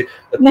কথা বলছি,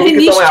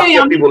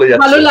 তুমি বলে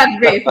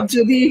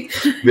যাচ্ছি।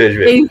 বেশ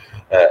বেশ।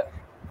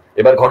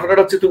 এবার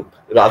ঘটনাটা হচ্ছে, তুমি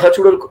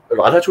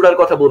রাধাচূড়ার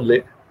কথা বললে,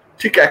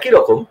 ঠিক একই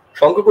রকম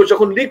শঙ্কর ঘোষ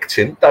যখন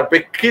লিখছেন তার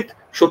প্রেক্ষিত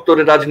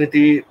সত্তরের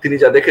রাজনীতি, তিনি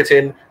যা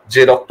দেখেছেন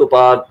যে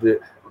রক্তপাত,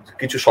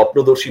 কিছু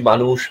স্বপ্নদর্শী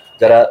মানুষ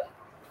যারা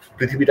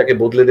পৃথিবীটাকে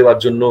বদলে দেওয়ার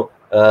জন্য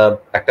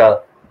একটা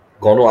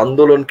গণ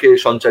আন্দোলনকে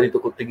সঞ্চারিত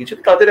করতে গিয়েছেন,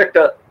 তাদের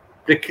একটা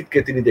প্রেক্ষিতকে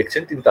তিনি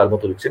দেখছেন, তিনি তার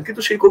মতো লিখছেন।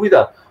 কিন্তু সেই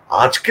কবিতা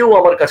আজকেও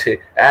আমার কাছে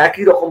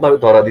একই রকম ভাবে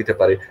ধরা দিতে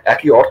পারে,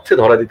 একই অর্থে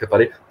ধরা দিতে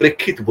পারে,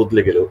 প্রেক্ষিত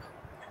বদলে গেলেও।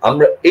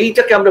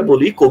 এইটাকে আমরা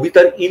বলি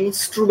কবিতার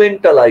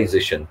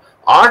ইনস্ট্রুমেন্টালাইজেশন।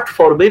 আর্ট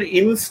ফর্মের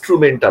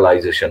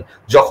ইনস্ট্রুমেন্টালাইজেশন।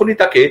 যখনই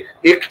তাকে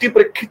একটি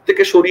প্রেক্ষিত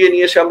থেকে সরিয়ে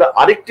নিয়ে এসে আমরা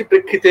আরেকটি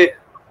প্রেক্ষিতে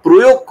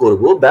প্রয়োগ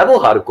করব,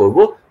 ব্যবহার করব,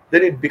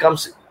 দেন it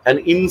becomes an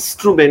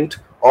instrument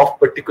of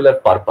particular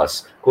purpose.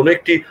 কোনো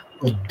একটি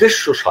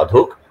উদ্দেশ্য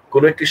সাধক,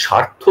 কোনো একটি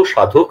স্বার্থ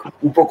সাধক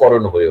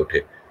উপকরণ হয়ে ওঠে,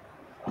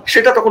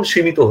 সেটা তখন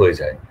সীমিত হয়ে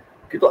যায়।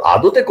 কিন্তু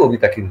আদতে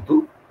কবিতা কিন্তু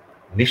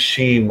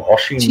নিঃসীম,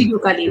 অসীম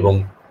এবং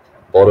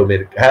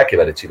পরমের,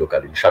 একেবারে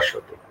চিরকালীন,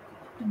 শাশ্বত।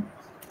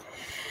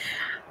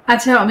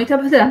 আচ্ছা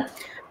অমিতাভ দা,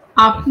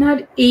 আপনার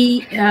এই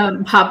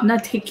ভাবনা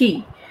থেকেই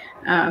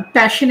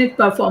প্যাশনেট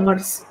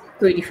পারফর্মার্স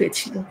তৈরি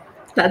হয়েছিল,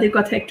 তাদের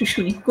কথা একটু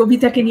শুনি।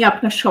 কবিতাকে নিয়ে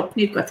আপনার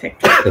স্বপ্নের কথা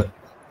একটু।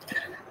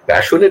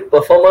 প্যাশনেট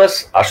পারফর্মার্স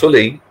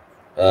আসলেই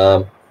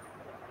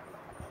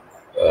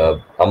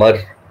আমার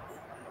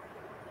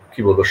কি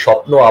বলবো,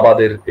 স্বপ্ন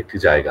আবাদের একটি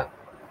জায়গা।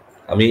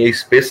 আমি এই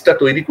স্পেসটা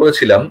তৈরি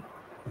করেছিলাম,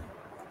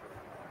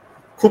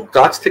 খুব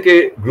কাছ থেকে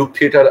গ্রুপ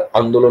থিয়েটার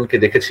আন্দোলনকে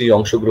দেখেছি,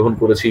 অংশগ্রহণ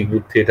করেছি।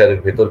 গ্রুপ থিয়েটারের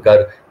ভেতরকার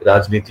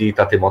রাজনীতি,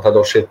 তাতে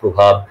মতাদর্শের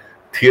প্রভাব,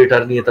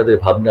 থিয়েটার নিয়ে তাদের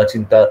ভাবনা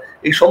চিন্তা,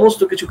 এই সমস্ত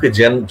কিছুকে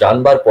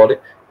জানবার পরে,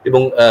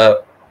 এবং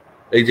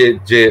এই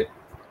যে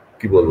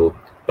কি বলবো,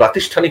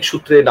 প্রাতিষ্ঠানিক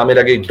সূত্রে নামের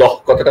আগে ডক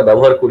কথাটা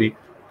ব্যবহার করি,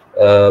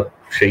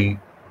 সেই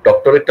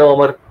ডক্টরেটটাও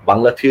আমার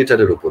বাংলা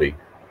থিয়েটারের উপরেই।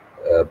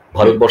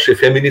 ভারতবর্ষে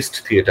ফেমিনিস্ট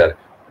থিয়েটার,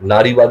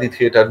 নারীবাদী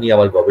থিয়েটার নিয়ে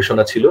আমার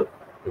গবেষণা ছিল,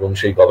 এবং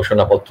সেই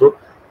গবেষণাপত্র,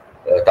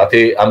 তাতে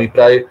আমি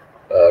প্রায়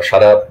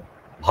সারা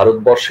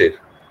ভারতবর্ষের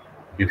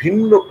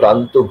বিভিন্ন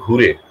প্রান্ত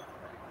ঘুরে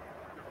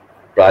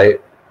প্রায়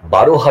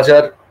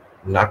 12,000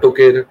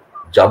 নাটকের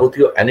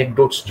যাবতীয়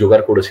অ্যানেকডোটস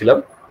জোগাড় করেছিলাম,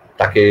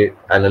 তাকে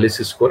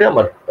অ্যানালিসিস করে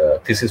আমার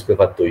থিসিস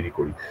পেপার তৈরি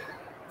করি।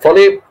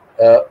 ফলে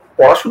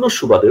পড়াশোনার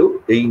সুবাদেও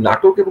এই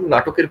নাটক এবং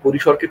নাটকের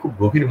পরিসরকে খুব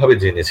গভীরভাবে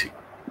জেনেছি।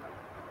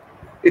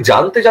 এই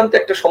জানতে জানতে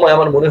একটা সময়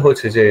আমার মনে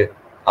হয়েছে যে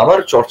আমার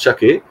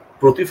চর্চাকে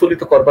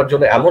প্রতিফলিত করবার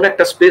জন্য এমন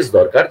একটা স্পেস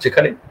দরকার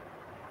যেখানে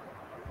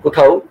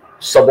কোথাও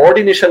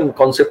সাবঅর্ডিনেশন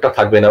কনসেপ্টটা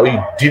থাকবে না, ওই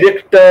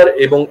ডিরেক্টর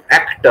এবং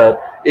অ্যাক্টর,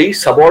 এই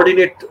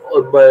সাবঅর্ডিনেট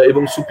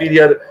এবং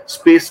সুপিরিয়র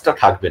স্পেসটা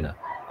থাকবে না।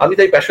 আমি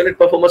তাই প্যাশনেট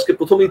পারফরম্যান্সকে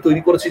প্রথমেই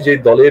তৈরি করেছি যে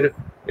দলের,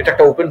 এটা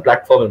একটা ওপেন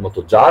প্ল্যাটফর্মের মতো,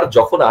 যার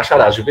যখন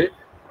আসার আসবে,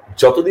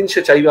 যতদিন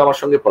সে চাইবে আমার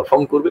সঙ্গে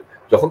পারফর্ম করবে,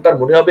 যখন তার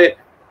মনে হবে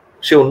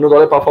সে অন্য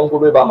দলে পারফর্ম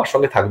করবে বা আমার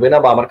সঙ্গে থাকবে না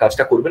বা আমার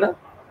কাজটা করবে না,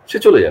 সে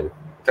চলে যাবে।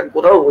 তাকে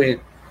কোথাও ওই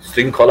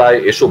শৃঙ্খলায়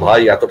এসো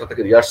ভাই, এতটা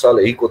থেকে রিহার্সাল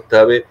এই করতে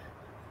হবে,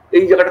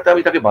 এই জায়গাটাতে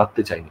আমি তাকে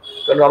বাঁধতে চাইনি।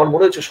 কারণ আমার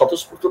মনে হচ্ছে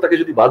স্বতঃস্ফূর্ততাকে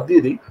যদি বাদ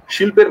দিয়ে দিই,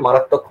 শিল্পের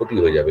মারাত্মক ক্ষতি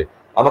হয়ে যাবে।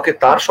 আমাকে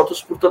তার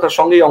স্বতঃস্ফূর্ততার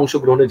সঙ্গেই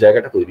অংশগ্রহণের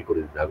জায়গাটা তৈরি করে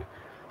দিতে হবে।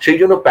 সেই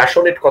জন্য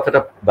প্যাশনেট কথাটা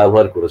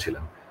ব্যবহার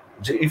করেছিলাম,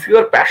 যে if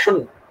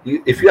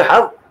you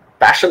have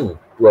passion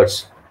towards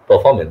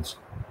performance,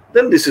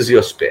 then this is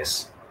your space.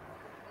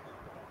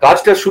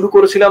 কাজটা শুরু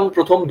করেছিলাম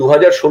প্রথম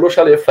 2016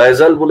 সালে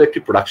ফয়জাল বলে একটি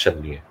প্রোডাকশন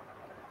নিয়ে।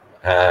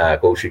 হ্যাঁ,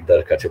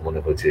 কৌশিকদার কাছে মনে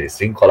হয়েছে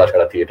শৃঙ্খলা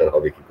ছাড়া থিয়েটার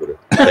হবে কি করে,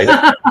 তাই না?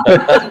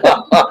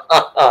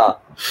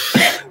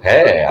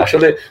 হ্যাঁ,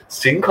 আসলে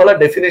শৃঙ্খলার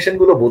ডেফিনেশন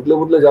গুলো বদলে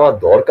বদলে যাওয়া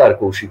দরকার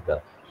কৌশিকদা।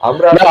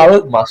 আমরা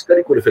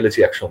মাস্টারি করে ফেলেছি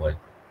এক সময়,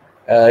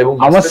 এবং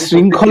আমার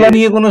শৃঙ্খলা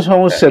নিয়ে কোনো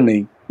সমস্যা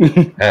নেই।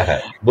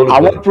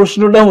 আমার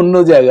প্রশ্নটা অন্য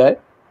জায়গায়।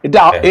 এটা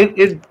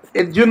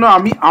এর জন্য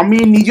আমি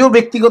নিজেও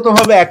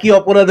ব্যক্তিগতভাবে একই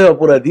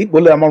অপরাধী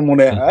বলে আমার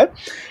মনে হয়।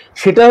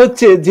 সেটা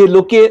হচ্ছে যে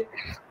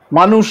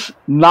মানুষ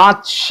নাচ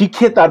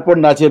শিখে তারপর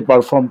নাচের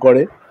পারফর্ম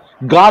করে,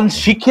 গান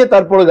শিখে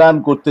তারপরে গান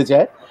করতে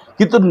চায়,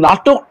 কিন্তু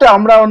নাটকটা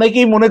আমরা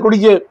অনেকেই মনে করি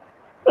যে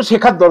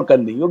শেখার দরকার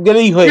নেই, ও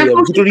গেলেই হয়ে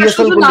যাবে, কিছু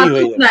রিহার্সাল করলেই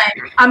হয়ে যাবে।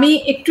 আমি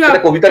একটু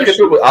কবিতার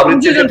ক্ষেত্রে,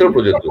 আবৃত্তির ক্ষেত্রে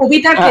প্রযোজ্য,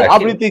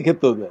 আবৃত্তির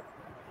ক্ষেত্রেও যায়।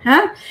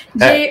 হ্যাঁ,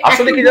 যে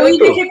আসলে কি জানেন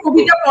তো,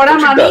 কবিতা পড়া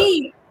মানেই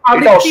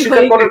এটা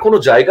অস্বীকার করার কোনো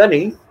জায়গা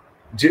নেই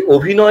যে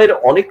অভিনয়ের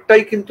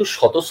অনেকটাই কিন্তু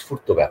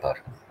স্বতঃস্ফূর্ত ব্যাপার।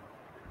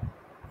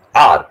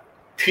 আর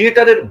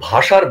থিয়েটারের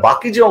ভাষার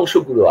বাকি যে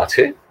অংশগুলো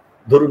আছে,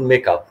 ধরুন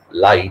makeup,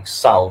 light,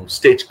 sound,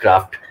 stage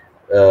craft,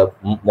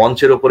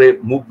 মঞ্চের ওপরে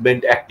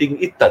মুভমেন্ট, অ্যাক্টিং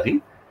ইত্যাদি,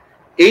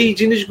 এই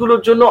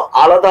জিনিসগুলোর জন্য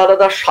আলাদা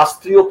আলাদা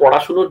শাস্ত্রীয়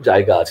পড়াশোনার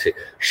জায়গা আছে।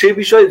 সে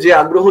বিষয়ে যে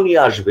আগ্রহ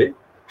নিয়ে আসবে,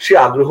 সে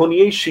আগ্রহ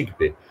নিয়েই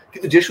শিখবে।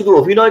 কিন্তু যে শুধু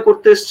অভিনয়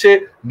করতে এসছে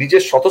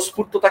নিজের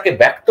স্বতঃস্ফূর্ততাকে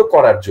ব্যক্ত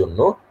করার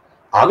জন্য,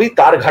 আমি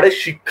তার ঘাড়ে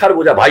শিক্ষার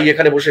বোঝা, ভাই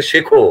এখানে বসে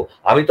শেখো,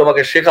 আমি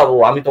তোমাকে শেখাবো,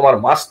 আমি তোমার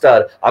মাস্টার,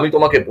 আমি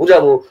তোমাকে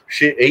বোঝাবো,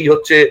 সে এই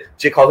হচ্ছে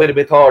চেখভের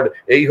মেথড,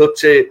 এই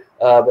হচ্ছে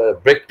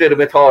ব্রেক্টের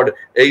মেথড,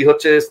 এই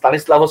হচ্ছে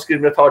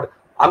স্তানিস্লাভস্কির মেথড,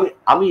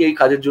 আমি এই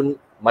কাজের জন্য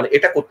মানে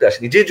এটা করতে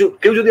আসিনি। যে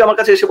কেউ যদি আমার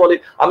কাছে এসে বলে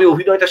আমি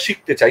অভিনয়টা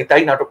শিখতে চাই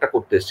তাই নাটকটা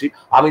করতে এসেছি,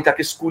 আমি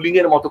তাকে স্কুলিং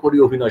এর মতো করে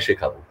অভিনয়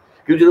শেখাবো।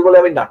 কেউ যদি বলে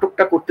আমি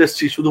নাটকটা করতে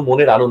এসেছি শুধু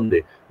মনের আনন্দে,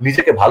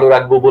 নিজেকে ভালো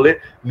রাখবো বলে,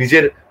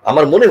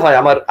 আমার মনে হয়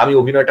আমি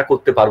অভিনয়টা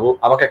করতে পারবো,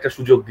 আমাকে একটা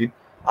সুযোগ দিন,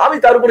 আমি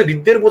তার উপরে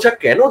বিদ্যের বোঝা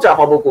কেন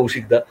চাপাবো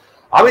কৌশিকদা?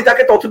 আমি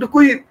তাকে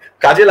ততটুকুই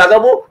কাজে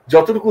লাগাবো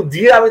যতটুকু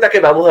দিয়ে আমি তাকে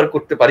ব্যবহার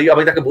করতে পারি,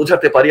 আমি তাকে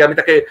বোঝাতে পারি, আমি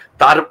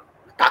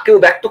তাকেও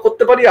ব্যক্ত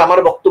করতে পারি, আমার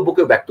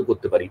বক্তব্যকেও ব্যক্ত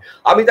করতে পারি।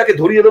 আমি তাকে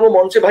ধরিয়ে দেবো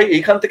মঞ্চে, ভাই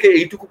এইখান থেকে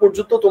এইটুকু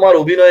পর্যন্ত তোমার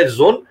অভিনয়ের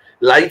জোন,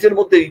 লাইটের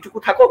মধ্যে এইটুকু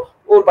থাকো,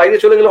 ওর বাইরে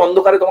চলে গেলে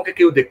অন্ধকারে তোমাকে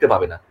কেউ দেখতে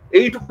পাবে না,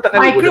 এইটুকু তাকে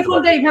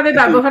মাইক্রোফোনটা এইভাবে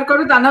ব্যবহার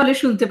করো, তা না হলে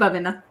শুনতে পাবে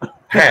না।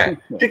 হ্যাঁ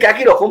ঠিক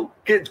একই রকম।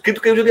 কিন্তু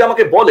কেউ যদি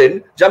আমাকে বলেন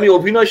যে আমি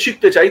অভিনয়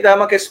শিখতে চাই, তাই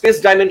আমাকে স্পেস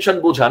ডাইমেনশন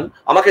বোঝান,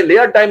 আমাকে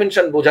লেয়ার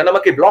ডাইমেনশন বোঝান,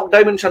 আমাকে ব্লক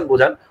ডাইমেনশন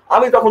বোঝান,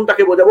 আমি তখন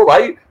তাকে বোঝাবো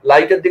ভাই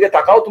লাইটের দিকে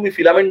তাকাও, তুমি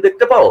ফিলামেন্ট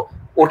দেখতে পাও,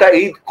 ওটা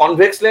এই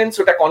কনভেক্স লেন্স,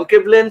 ওটা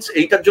কনকেভ লেন্স,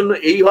 এইটার জন্য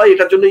এই হয়,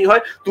 এটার জন্য এই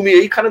হয়, তুমি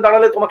এইখানে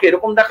দাঁড়ালে তোমাকে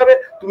এরকম দেখাবে,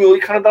 তুমি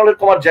ওইখানে দাঁড়ালে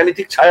তোমার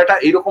জ্যামিতিক ছায়াটা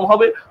এইরকম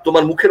হবে,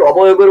 তোমার মুখের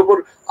অবয়বের উপর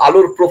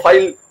আলোর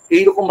প্রোফাইল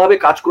এইরকম ভাবে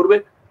কাজ করবে।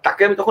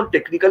 তাকে আমি তখন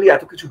টেকনিক্যালি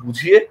এত কিছু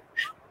বুঝিয়ে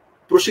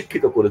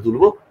প্রশিক্ষিত করে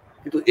তুলবো।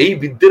 কিন্তু এই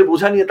বিদ্যের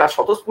বোঝা নিয়ে তার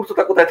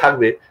স্বতঃস্ফূর্ততা কোথায়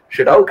থাকবে,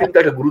 সেটাও কিন্তু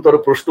একটা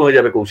গুরুতর প্রশ্ন হয়ে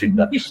যাবে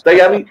কৌশিকদা। তাই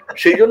আমি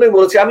সেই জন্যই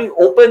বলেছি আমি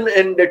ওপেন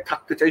এন্ডেড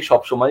থাকতে চাই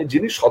সবসময়।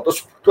 যিনি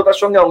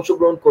স্বতঃস্ফূর্ততার সঙ্গে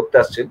অংশগ্রহণ করতে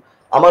আসছেন,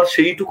 আমার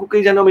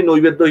সেইটুকুকেই যেন আমি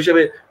নৈবেদ্য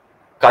হিসেবে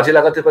কাজে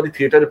লাগাতে পারি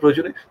থিয়েটারের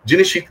প্রয়োজনে।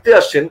 যিনি শিখতে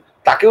আসছেন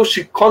তাকেও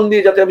শিক্ষণ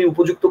দিয়ে যাতে আমি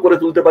উপযুক্ত করে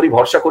তুলতে পারি,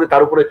 ভরসা করে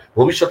তার উপরে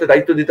ভবিষ্যতে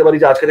দায়িত্ব দিতে পারি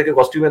যে আজকে থেকে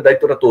কস্টিউমের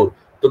দায়িত্বটা তোর,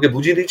 তোকে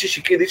বুঝিয়ে দিচ্ছি,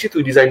 শিখিয়ে দিচ্ছি,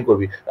 তুই ডিজাইন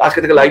করবি। আজকে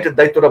থেকে লাইটের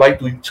দায়িত্বটা ভাই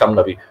তুই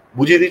সামলাবি,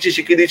 বুঝিয়ে দিচ্ছি,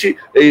 শিখিয়ে দিচ্ছি,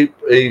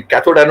 এই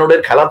ক্যাথোড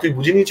অ্যানোডের খেলা তুই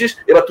বুঝে নিয়েছিস,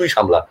 এবার তুই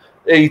সামলা।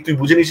 এই তুই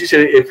বুঝে নিয়েছিস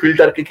এই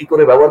ফিল্টারকে কি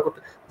করে ব্যবহার করতে।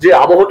 যে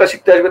আবহটা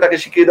শিখতে আসবে তাকে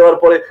শিখিয়ে দেওয়ার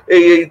পরে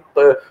এই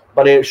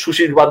মানে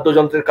সুশীর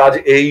বাদ্যযন্ত্রের কাজ,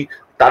 এই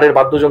তারের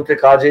বাদ্যযন্ত্রের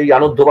কাজ, এই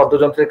আনন্দ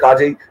বাদ্যযন্ত্রের কাজ,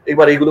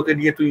 এইবার এইগুলোকে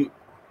নিয়ে তুই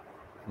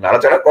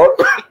নাড়াচাড়া কর,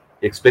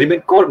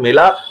 এক্সপেরিমেন্ট কর,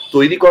 মেলা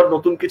তৈরি কর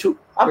নতুন কিছু।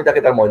 আমি তাকে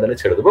তার ময়দানে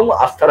ছেড়ে দেবো এবং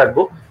আস্থা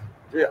রাখবো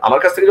যে আমার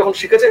কাছ থেকে যখন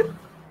শিখেছে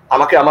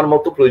আমাকে আমার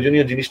মতো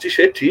প্রয়োজনীয় জিনিসটি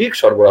সে ঠিক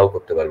সরবরাহ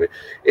করতে পারবে।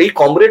 এই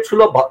কমরেড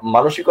সুলভ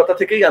মানসিকতা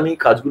থেকেই আমি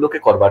কাজগুলোকে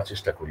করবার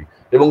চেষ্টা করি।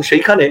 এবং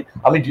সেইখানে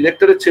আমি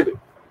ডিরেক্টরের চেয়ে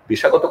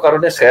পেশাগত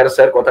কারণে স্যার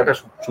স্যার কথাটা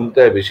শুনতে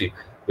হয়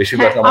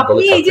বেশিরভাগ আমার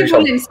আপনি এই যে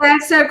বললেন স্যার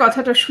স্যার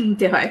কথাটা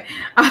শুনতে হয়,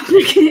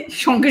 আপনাকে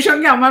সঙ্গে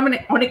সঙ্গে আমার মানে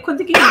অনেকক্ষণ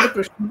থেকে এই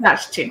প্রশ্নটা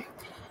আসছে।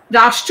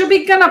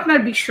 রাষ্ট্রবিজ্ঞান আপনার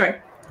বিষয়,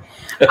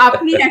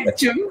 আপনি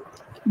একজন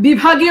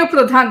বিভাগীয়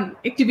প্রধান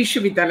একটি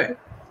বিশ্ববিদ্যালয়,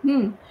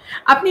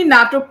 আপনি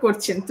নাটক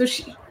করছেন, তো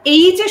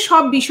এই যে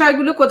সব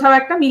বিষয়গুলো কোথাও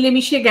একটা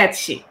মিলেমিশে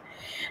গেছে,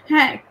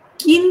 হ্যাঁ,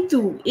 কিন্তু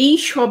এই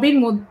সবের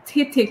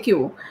মধ্যে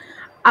থেকেও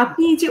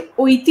আপনি এই যে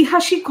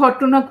ঐতিহাসিক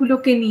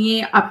ঘটনাগুলোকে নিয়ে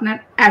আপনার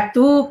এত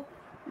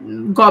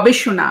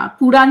গবেষণা,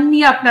 পুরাণ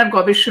নিয়ে আপনার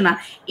গবেষণা,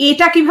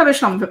 এটা কিভাবে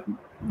সম্ভব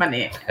মানে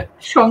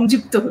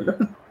সংযুক্ত হলো?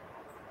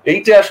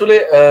 এইটা আসলে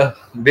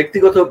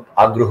ব্যক্তিগত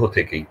আগ্রহ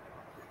থেকেই।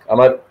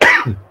 আমার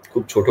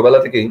খুব ছোটবেলা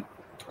থেকেই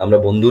আমরা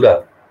বন্ধুরা,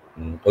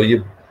 ওই যে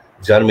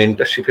যার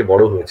মেন্টরশিপে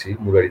বড় হয়েছি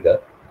মুরারিদা,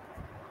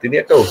 তিনি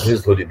একটা অভ্যেস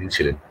ধরিয়ে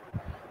দিয়েছিলেন,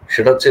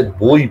 সেটা হচ্ছে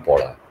বই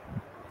পড়া।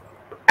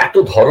 এত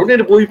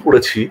ধরনের বই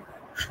পড়েছি,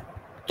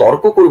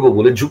 তর্ক করব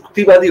বলে,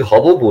 যুক্তিবাদী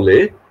হব বলে,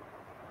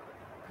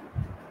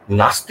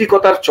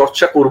 নাস্তিকতার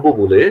চর্চা করব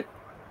বলে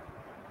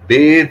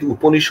বেদ,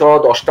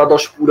 উপনিষদ,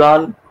 অষ্টাদশ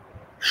পুরাণ,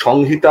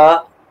 সংহিতা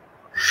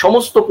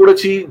সমস্ত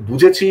পড়েছি,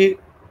 বুঝেছি,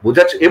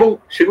 বোঝাচ্ছি। এবং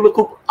সেগুলো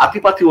খুব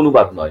আতিপাতি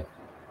অনুবাদ নয়,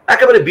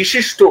 একেবারে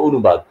বিশিষ্ট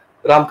অনুবাদ,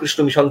 রামকৃষ্ণ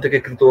মিশন থেকে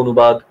কৃত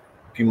অনুবাদ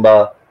কিংবা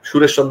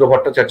সুরেশচন্দ্র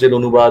ভট্টাচার্যের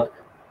অনুবাদ,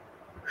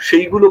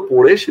 সেইগুলো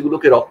পড়ে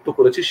সেগুলোকে রপ্ত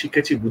করেছি,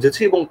 শিখেছি,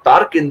 বুঝেছি এবং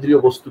তার কেন্দ্রীয়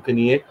বস্তুকে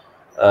নিয়ে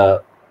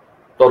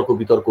তর্ক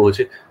বিতর্ক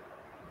হয়েছে।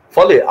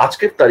 ফলে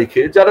আজকের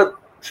তারিখে যারা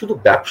শুধু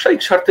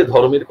ব্যবসায়িক স্বার্থে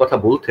ধর্মের কথা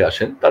বলতে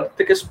আসেন, তাদের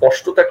থেকে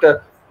স্পষ্টত একটা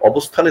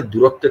অবস্থানের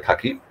দূরত্বে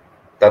থাকি।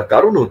 তার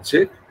কারণ হচ্ছে,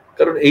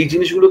 কারণ এই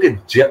জিনিসগুলোকে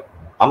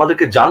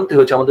আমাদেরকে জানতে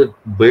হয়েছে, আমাদের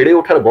বেড়ে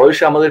ওঠার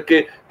বয়সে আমাদেরকে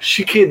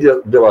শিখিয়ে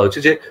দেওয়া হয়েছে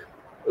যে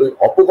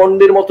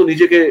অপগণ্ডের মতো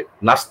নিজেকে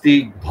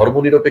নাস্তিক,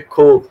 ধর্মনিরপেক্ষ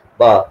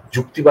বা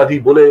যুক্তিবাদী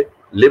বলে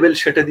লেভেল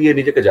সেটে দিয়ে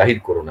নিজেকে জাহির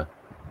করো না।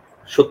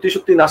 সত্যি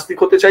সত্যি নাস্তিক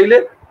হতে চাইলে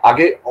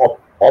আগে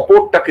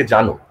অপরটাকে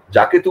জানো,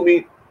 যাকে তুমি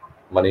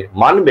মানে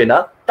মানবে না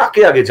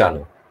তাকে আগে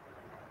জানো,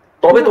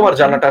 তবে তোমার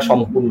জানাটা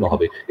সম্পূর্ণ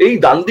হবে। এই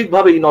দান্দিক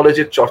ভাবে এই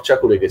নলেজের চর্চা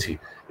করে গেছি।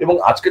 এবং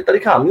আজকের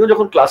তারিখে আমিও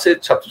যখন ক্লাসে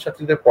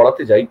ছাত্রছাত্রীদের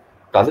পড়াতে যাই,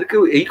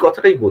 তাদেরকেও এই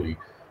কথাটাই বলি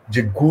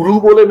যে গুরু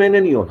বলে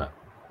মেনে নিও না,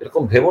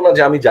 এরকম ভেবো না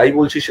যে আমি যাই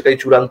বলছি সেটাই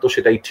চূড়ান্ত,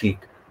 সেটাই ঠিক।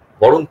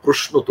 বরং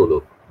প্রশ্ন তোলো,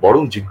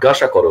 বরং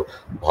জিজ্ঞাসা করো।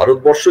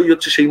 ভারতবর্ষই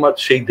হচ্ছে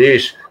সেই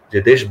দেশ যে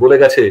দেশ বলে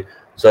গেছে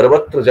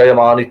সর্বত্র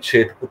জয়মান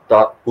ইচ্ছেত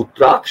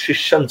পুত্রাৎ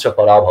শিষ্যাঞ্চ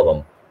পরাভবম।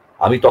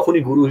 আমি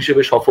তখনই গুরু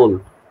হিসেবে সফল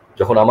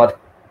যখন আমার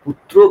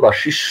পুত্র বা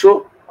শিষ্য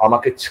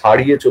আমাকে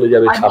ছাড়িয়ে চলে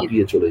যাবে,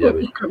 ছাপিয়ে চলে যাবে।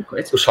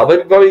 তো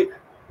স্বাভাবিকভাবেই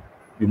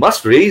ইউ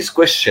মাস্ট রেইজ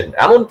কোয়েশ্চেন,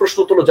 এমন প্রশ্ন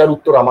তোলো যার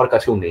উত্তর আমার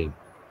কাছেও নেই,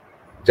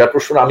 যার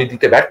প্রশ্ন আমি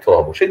দিতে ব্যর্থ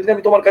হব। সেদিন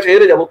আমি তোমার কাছে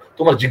হেরে যাব,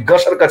 তোমার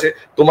জিজ্ঞাসার কাছে,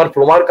 তোমার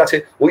প্রমার কাছে।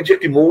 ওই যে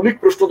একটি মৌলিক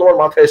প্রশ্ন তোমার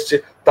মাথায় এসছে,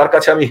 তার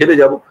কাছে আমি হেরে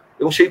যাব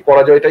এবং সেই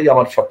পরাজয়টাই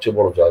আমার সবচেয়ে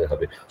বড় জয়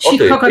হবে।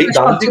 অতএব এই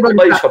দান্দিক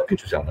উপায়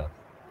সবকিছু জানা।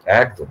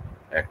 একদম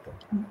একদম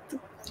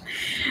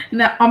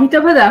না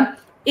অমিতাভদা,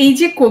 এই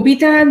যে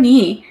কবিতা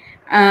নিয়ে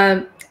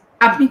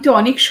আপনি তো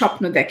অনেক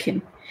স্বপ্ন দেখেন,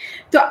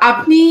 তো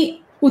আপনি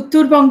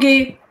উত্তরবঙ্গে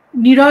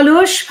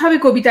নিরলসভাবে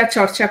কবিতার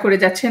চর্চা করে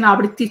যাচ্ছেন,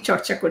 আবৃত্তির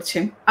চর্চা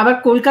করছেন, আবার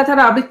কলকাতার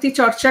আবৃত্তি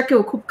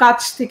চর্চাকেও খুব কাছ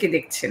থেকে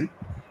দেখছেন।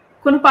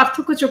 কোনো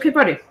পার্থক্য চোখে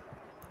পড়ে?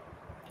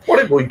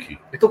 পরে বই কি,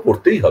 এ তো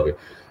পড়তেই হবে।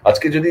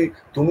 আজকে যদি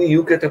তুমি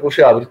ইউকে তে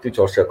বসে আবৃত্তি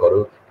চর্চা করো,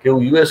 কেউ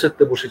ইউএসএ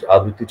তে বসে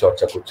আবৃত্তি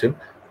চর্চা করছেন,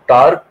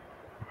 তার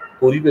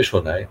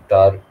পরিবেশনায়,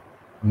 তার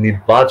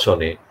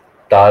নির্বাচনে,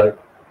 তার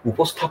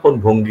উপস্থাপন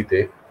ভঙ্গিতে,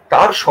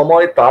 তার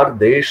সময়, তার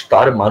দেশ,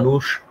 তার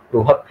মানুষ,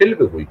 প্রভাব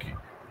ফেলবে বই কি।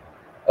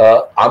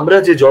 আমরা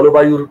যে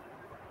জলবায়ুর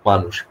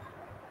মানুষ,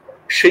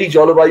 সেই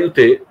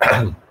জলবায়ুতে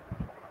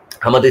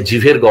আমাদের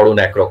জিভের গড়ন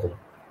একরকম,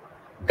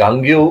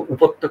 গাঙ্গেয়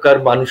উপত্যকার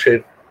মানুষের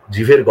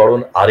জিভের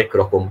গড়ন আরেক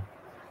রকম।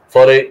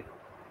 ফলে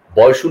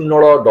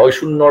বয়শূন্যড়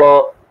ডয়শূন্যড়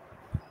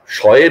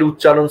শয়ের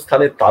উচ্চারণ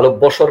স্থানে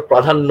তালব্যস্বর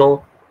প্রাধান্য,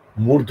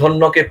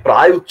 মূর্ধন্যকে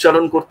প্রায়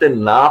উচ্চারণ করতে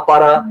না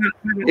পারা,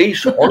 এই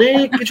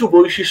অনেক কিছু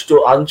বৈশিষ্ট্য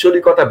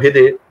আঞ্চলিকতা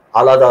ভেদে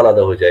আলাদা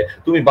আলাদা হয়ে যায়।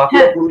 তুমি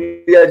বাঁকুড়া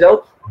পুরুলিয়ায় যাও,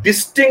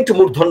 ডিস্টিংক্ট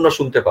মূর্ধন্য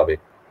শুনতে পাবে।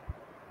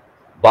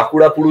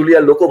 বাঁকুড়া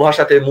পুরুলিয়ার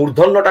লোকভাষাতে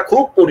মূর্ধন্যটা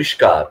খুব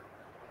পরিষ্কার,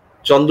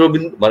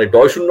 চন্দ্রবিন্দু মানে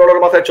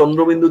ডয়শূন্যর মাথায়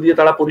চন্দ্রবিন্দু দিয়ে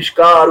তারা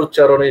পরিষ্কার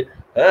উচ্চারণে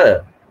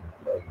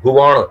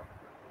ভুবন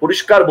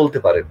পরিষ্কার বলতে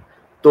পারেন।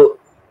 তো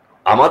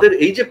আমাদের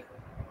এই যে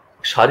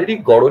শারীরিক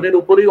গড়নের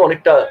উপরেই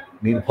অনেকটা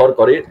নির্ভর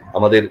করে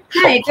আমাদের।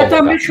 এটা তো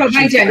আমরা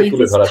সবাই জানি,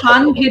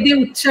 স্থান ভেদে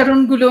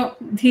উচ্চারণগুলো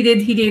ধীরে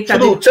ধীরে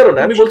শুধু উচ্চারণ,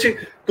 আমি বলছি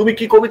তুমি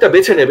কি কবিতা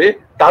বেছে নেবে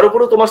তার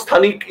উপরেও তোমার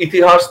স্থানিক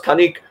ইতিহাস,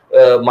 স্থানিক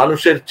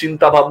মানুষের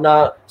চিন্তা ভাবনা,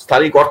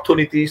 স্থানিক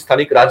অর্থনীতি,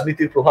 স্থানিক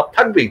রাজনীতির প্রভাব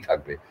থাকবেই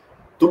থাকবে।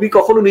 তুমি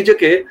কখনো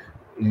নিজেকে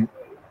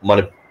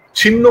মানে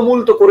ছিন্নমূল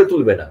তো করে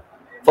তুলবে না।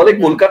 ফলে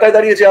কলকাতায়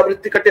দাঁড়িয়ে যে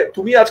আবৃত্তি কাটে,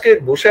 তুমি আজকে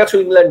বসে আছো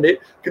ইংল্যান্ডে,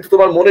 কিন্তু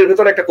তোমার মনের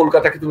ভেতরে একটা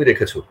কলকাতাকে তুমি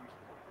রেখেছো।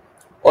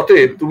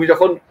 অতএব তুমি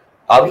যখন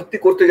আবৃত্তি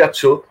করতে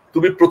যাচ্ছ,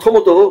 তুমি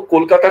প্রথমত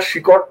কলকাতার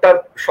শিকড়টার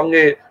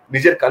সঙ্গে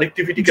নিজের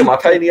কানেক্টিভিটিকে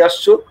মাথায় নিয়ে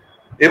আসছো,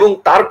 এবং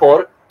তারপর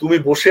তুমি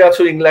বসে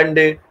আছো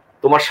ইংল্যান্ডে,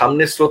 তোমার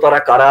সামনে শ্রোতারা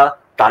কারা,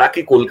 তারা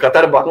কি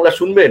কলকাতার বাংলা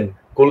শুনবেন,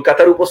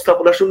 কলকাতার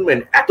উপস্থাপনা শুনবেন,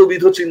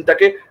 এতবিধ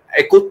চিন্তাকে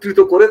একত্রিত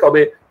করে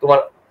তবে তোমার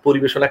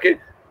পরিবেশনাকে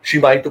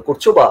সীমায়িত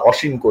করছো বা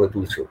অসীম করে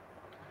তুলছো।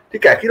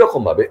 ঠিক একই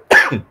রকম ভাবে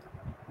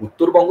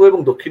উত্তরবঙ্গ এবং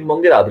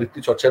দক্ষিণবঙ্গের আবৃত্তি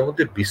চর্চার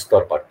মধ্যে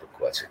বিস্তর পার্থক্য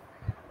আছে।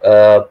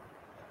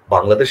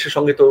 বাংলাদেশের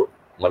সঙ্গে তো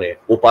মানে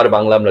ওপার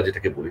বাংলা আমরা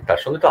যেটাকে বলি, তার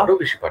সঙ্গে তো আরো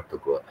বেশি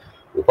পার্থক্য।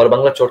 ওপার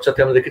বাংলা চর্চাতে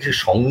আমরা দেখেছি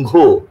সংঘ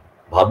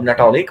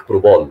ভাবনাটা অনেক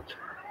প্রবল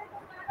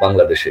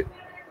বাংলাদেশে।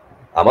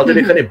 আমাদের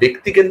এখানে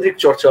ব্যক্তিকেন্দ্রিক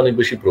চর্চা অনেক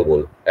বেশি প্রবল,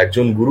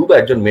 একজন গুরু বা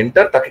একজন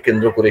মেন্টার, তাকে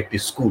কেন্দ্র করে একটি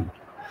স্কুল।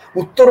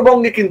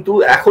 উত্তরবঙ্গে কিন্তু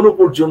এখনো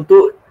পর্যন্ত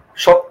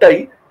সবটাই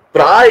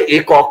প্রায়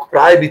একক,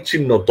 প্রায়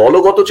বিচ্ছিন্ন,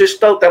 দলগত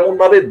চেষ্টাও তেমন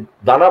ভাবে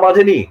দানা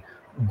বাঁধেনি,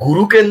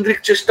 গুরু কেন্দ্রিক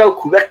চেষ্টাও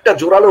খুব একটা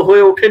জোরালো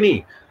হয়ে ওঠেনি।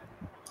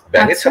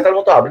 ব্যাঙের ছাতার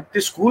মতো আবৃত্তি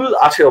স্কুল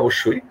আছে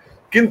অবশ্যই,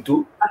 কিন্তু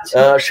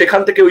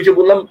সেখান থেকে ওই যে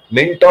বললাম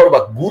মেন্টর বা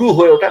গুরু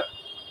হয়ে ওঠা,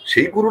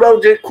 সেই গুরুরাও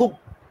যে খুব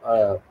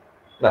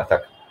না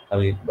থাক,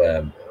 আমি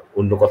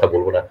অন্য কথা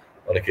বলবো না,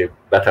 অনেকে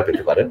ব্যথা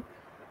পেতে পারেন।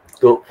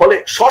 তো ফলে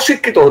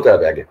স্বশিক্ষিত হতে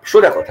হবে আগে,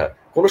 সোজা কথা।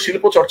 কোনো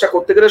শিল্প চর্চা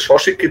করতে গেলে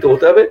স্বশিক্ষিত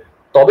হতে হবে,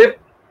 তবে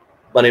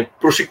মানে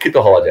প্রশিক্ষিত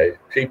হওয়া যায়।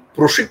 সেই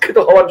প্রশিক্ষিত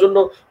হওয়ার জন্য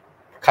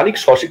খানিক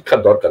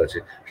স্বশিক্ষার দরকার আছে।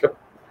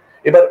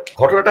 এবার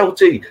ঘটনাটা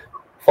হচ্ছে এই,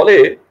 ফলে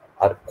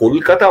আর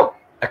কলকাতা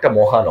একটা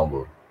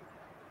মহানগর,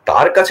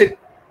 তার কাছে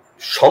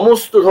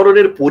সমস্ত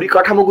ধরনের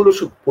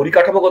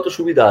পরিকাঠামোগত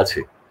সুবিধা আছে।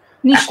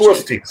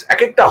 অ্যাকোস্টিক্স,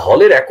 এক একটা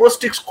হলের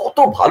অ্যাকোস্টিক্স কত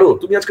ভালো।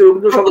 তুমি আজকে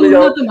রবীন্দ্র সদনে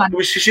যাও,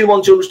 তুমি শিশির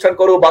মঞ্চে অনুষ্ঠান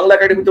করো, বাংলা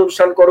একাডেমিতে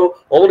অনুষ্ঠান করো,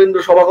 অমরেন্দ্র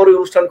সভাঘরে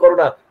অনুষ্ঠান করো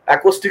না,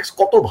 অ্যাকোস্টিক্স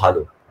কত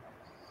ভালো।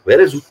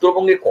 ওয়ারেজ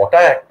উত্তরবঙ্গে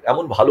কটা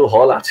এমন ভালো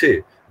হল আছে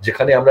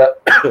যেখানে আমরা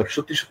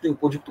সত্যি সত্যি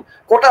উপযুক্ত,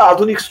 কটা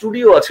আধুনিক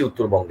স্টুডিও আছে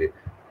উত্তরবঙ্গে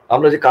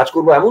আমরা যে কাজ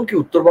করবো। এমনকি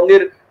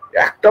উত্তরবঙ্গের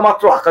একটা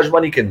মাত্র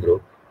আকাশবাণী কেন্দ্র,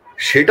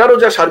 সেটারও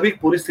যা সার্বিক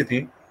পরিস্থিতি,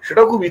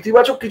 সেটাও খুব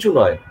ইতিবাচক কিছু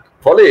নয়।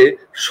 ফলে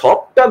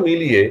সবটা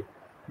মিলিয়ে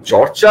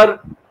চর্চার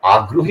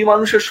আগ্রহী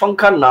মানুষের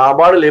সংখ্যা না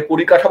বাড়লে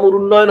পরিকাঠামোর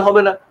উন্নয়ন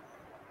হবে না।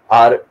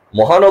 আর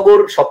মহানগর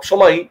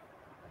সবসময়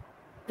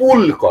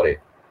পুল করে,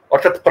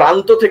 অর্থাৎ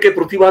প্রান্ত থেকে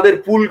প্রতিবাদের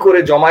পুল করে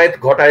জমায়েত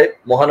ঘটায়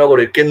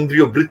মহানগরের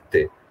কেন্দ্রীয়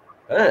বৃত্তে,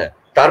 হ্যাঁ,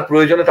 তার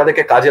প্রয়োজনে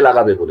তাদেরকে কাজে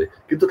লাগাবে বলে,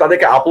 কিন্তু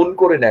তাদেরকে আপন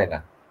করে নেয় না।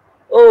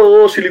 ও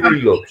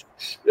শিলিগুড়ির লোক,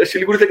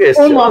 শিলিগুড়ি থেকে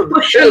এসছে,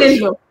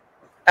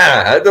 হ্যাঁ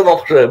একদম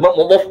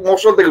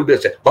মফস্বল থেকে উঠে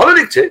এসছে, ভালো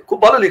লিখছে, খুব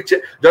ভালো লিখছে,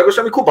 জয়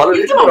গোস্বামী খুব ভালো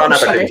লিখছে,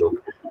 রানাঘাটের লোক,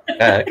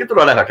 হ্যাঁ কিন্তু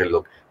রানাঘাটের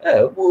লোক,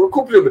 হ্যাঁ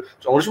খুব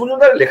অমরেশ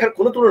মজুমদারের লেখার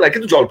কোনো তুলনা নাই,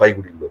 কিন্তু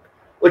জলপাইগুড়ির লোক।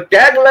 ওই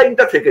ট্যাগ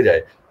লাইনটা থেকে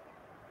যায়।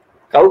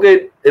 কাউকে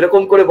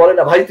এরকম করে বলে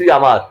না, ভাই তুই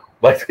আমার,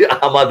 ভাই তুই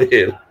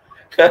আমাদের,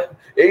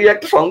 এই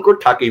একটা সংকট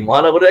থাকেই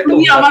মহানগরে, একটা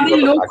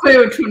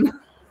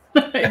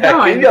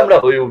আমরা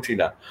হয়ে উঠি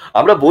না,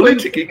 আমরা বলি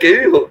ঠিকই,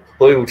 কেউই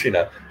হয়ে উঠি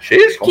না।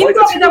 সেই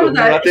সময়টা ছিল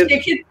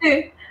সেক্ষেত্রে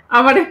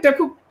আমার একটা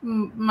খুব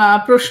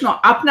প্রশ্ন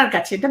আপনার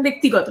কাছে, এটা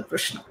ব্যক্তিগত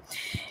প্রশ্ন,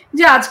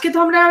 যে আজকে তো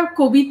আমরা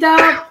কবিতা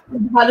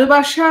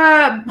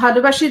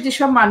ভালোবাসে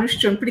যেসব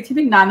মানুষজন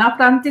পৃথিবীর নানা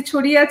প্রান্তে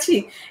ছড়িয়ে আছি।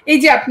 এই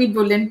যে আপনি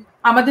বললেন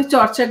আমাদের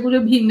চর্চাগুলো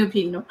ভিন্ন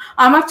ভিন্ন,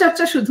 আমার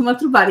চর্চা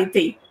শুধুমাত্র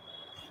বাড়িতেই,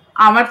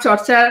 আমার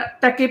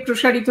চর্চাটাকে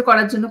প্রসারিত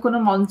করার জন্য কোনো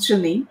মঞ্চ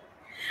নেই,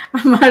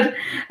 আমার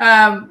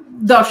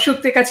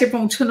দর্শকদের কাছে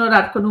পৌঁছানোর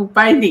আর কোনো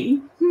উপায় নেই,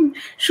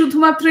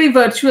 শুধুমাত্র এই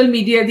ভার্চুয়াল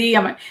মিডিয়া দিয়েই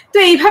আমার। তো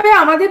এইভাবে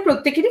আমাদের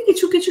প্রত্যেকেরই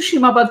কিছু কিছু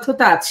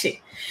সীমাবদ্ধতা আছে।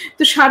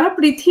 তো সারা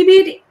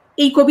পৃথিবীর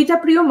এই কবিতা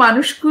প্রিয়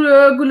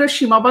মানুষগুলো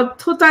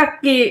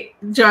সীমাবদ্ধতাকে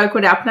জয়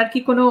করে আপনার কি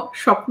কোনো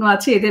স্বপ্ন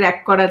আছে এদের এক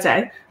করা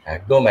যায়?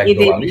 একদম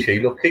একদম, আমি সেই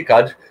লক্ষ্যেই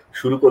কাজ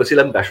শুরু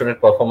করেছিলাম প্যাশনেট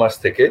পারফরম্যান্স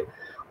থেকে।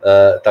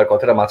 তার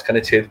কথাটা মাঝখানে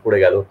ছেদ পড়ে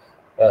গেল।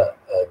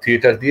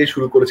 থিয়েটার দিয়ে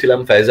শুরু করেছিলাম,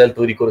 ফয়জাল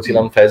তৈরি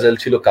করেছিলাম। ফয়জাল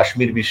ছিল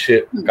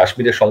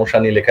কাশ্মীরের সমস্যা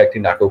নিয়ে লেখা একটি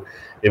নাটক,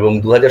 এবং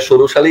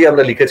 2016 সালেই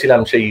আমরা লিখেছিলাম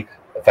সেই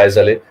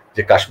ফয়জালে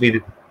যে কাশ্মীর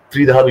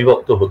ত্রিধা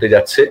বিভক্ত হতে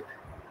যাচ্ছে।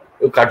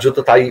 কার্যত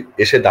তাই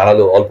এসে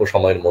দাঁড়ালো অল্প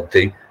সময়ের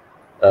মধ্যেই।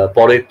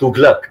 পরে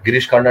তুগলাক,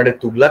 গিরিশ কার্নাডের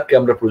তুগলাককে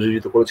আমরা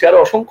প্রযোজিত করেছি, আর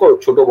অসংখ্য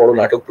ছোট বড়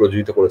নাটক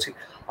প্রযোজিত করেছি।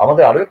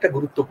 আমাদের আরো একটা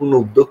গুরুত্বপূর্ণ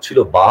উদ্যোগ ছিল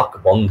বাক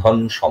বন্ধন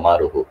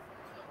সমারোহ।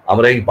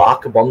 আমরা এই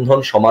বাক বন্ধন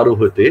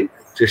সমারোহতে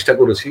চেষ্টা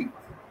করেছি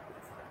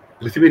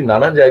পৃথিবীর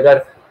নানা জায়গার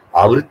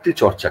আবৃত্তি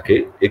চর্চাকে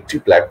একটি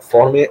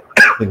প্ল্যাটফর্মে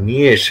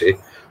নিয়ে এসে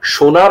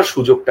শোনার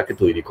সুযোগটাকে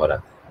তৈরি করা।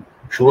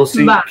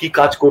 শুভশ্রী কি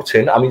কাজ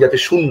করছেন আমি যাতে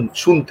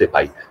শুনতে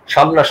পাই,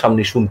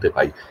 সামনাসামনি শুনতে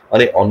পাই।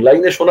 মানে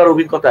অনলাইনে শোনার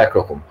অভিজ্ঞতা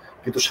একরকম,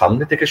 কিন্তু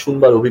সামনে থেকে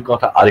শুনবার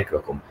অভিজ্ঞতা আরেক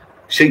রকম।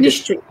 সেই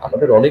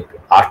আমাদের অনেক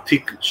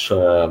আর্থিক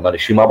মানে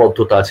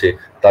সীমাবদ্ধতা আছে,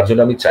 তার জন্য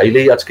আমি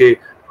চাইলেই আজকে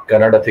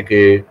কানাডা থেকে,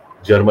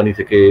 জার্মানি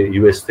থেকে,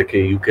 ইউএস থেকে,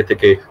 ইউকে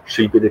থেকে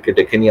শিল্পীদেরকে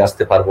ডেকে নিয়ে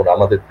আসতে পারবো না।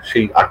 আমাদের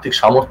সেই আর্থিক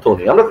সামর্থ্য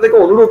নেই। আমরা তাদেরকে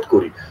অনুরোধ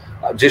করি,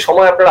 যে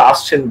সময় আপনারা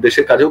আসছেন,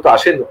 দেশের কাজেও তো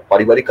আসেন,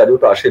 পারিবারিক কাজেও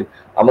তো আসেন,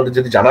 আমাদের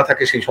যদি জানা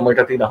থাকে সেই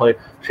সময়টাতেই না হয়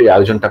সেই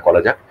আয়োজনটা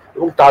করা যাক,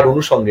 এবং তার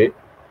অনুষঙ্গে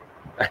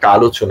একটা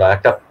আলোচনা,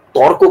 একটা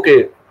তর্ককে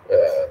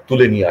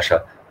তুলে নিয়ে আসা,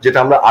 যেটা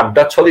আমরা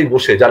আড্ডার ছলেই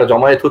বসে যারা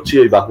জমায়েত হচ্ছি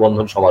ওই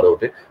বাকবন্ধন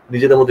সমারোহতে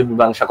নিজেদের মধ্যে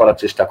মীমাংসা করার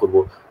চেষ্টা করব।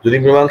 যদি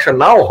মীমাংসা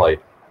নাও হয়,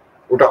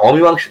 ওটা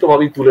অমীমাংসিত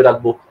ভাবেই তুলে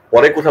রাখবো,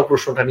 পরে কোথাও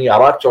প্রশ্নটা নিয়ে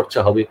আবার চর্চা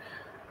হবে।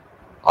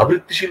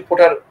 আবৃত্তি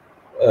শিল্পটার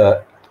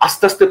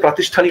আস্তে আস্তে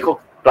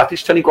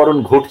প্রাতিষ্ঠানিকরণ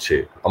ঘটছে।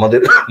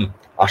 আমাদের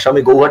আসামে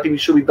গৌহাটি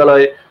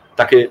বিশ্ববিদ্যালয়ে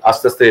তাকে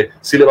আস্তে আস্তে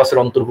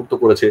সিলেবাসের অন্তর্ভুক্ত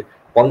করেছে।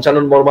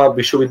 পঞ্চানন বর্মা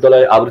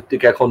বিশ্ববিদ্যালয়ে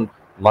আবৃত্তিকে এখন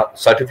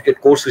সার্টিফিকেট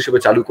কোর্স হিসেবে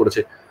চালু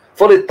করেছে।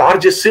 ফলে তার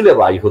যে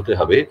সিলেবাই হতে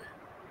হবে,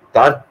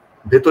 তার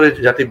ভেতরে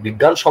যাতে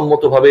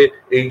বিজ্ঞানসম্মতভাবে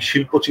এই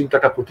শিল্প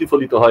চিন্তাটা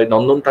প্রতিফলিত হয়,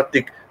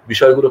 নন্দনতাত্ত্বিক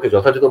বিষয়গুলোকে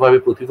যথাযথভাবে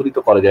প্রতিফলিত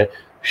করা যায়,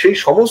 সেই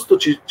সমস্ত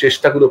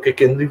চেষ্টাগুলোকে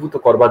কেন্দ্রীভূত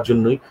করবার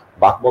জন্যই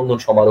বাকবন্ধন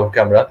সমারোহকে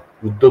আমরা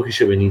উদ্যোগ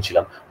হিসেবে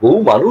নিয়েছিলাম। বহু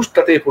মানুষ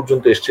তাতে এ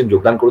পর্যন্ত এসছেন,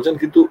 যোগদান করেছেন,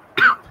 কিন্তু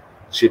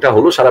সেটা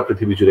হলো সারা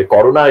পৃথিবী জুড়ে।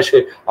 করোনা এসে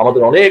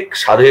আমাদের অনেক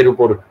সাধের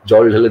উপর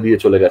জল ঢেলে দিয়ে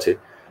চলে গেছে।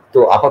 তো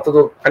আপাতত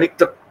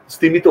খানিকটা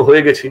স্তীমিত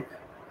হয়ে গেছি,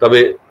 তবে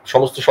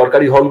সমস্ত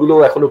সরকারি হলগুলো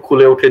এখনো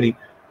খুলে ওঠেনি,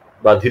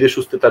 বা ধীরে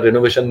সুস্থে তার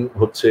রেনোভেশন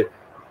হচ্ছে।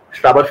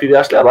 সেটা আবার ফিরে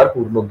আসলে আবার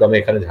পূর্ণোদ্যমে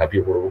এখানে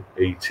ঝাঁপিয়ে পড়বো,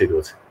 এই ইচ্ছে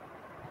রয়েছে।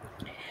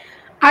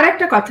 আর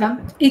একটা কথা,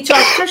 এই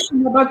চর্চার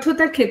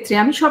সীমাবদ্ধতার ক্ষেত্রে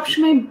আমি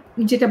সবসময়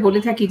যেটা বলে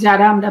থাকি,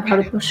 যারা আমরা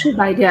ভারতবর্ষের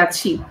বাইরে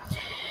আছি,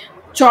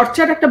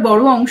 চর্চার একটা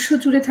বড় অংশ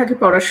জুড়ে থাকে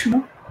পড়াশোনা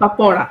বা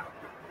পড়া।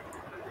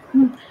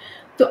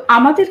 তো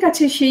আমাদের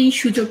কাছে সেই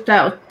সুযোগটা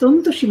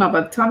অত্যন্ত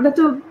সীমাবদ্ধ। আমরা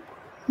তো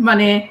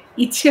মানে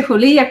ইচ্ছে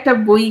হলেই একটা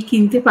বই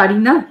কিনতে পারি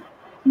না।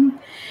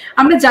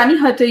 আমরা জানি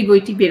হয়তো এই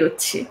বইটি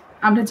বেরোচ্ছে,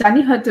 আমরা জানি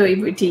হয়তো এই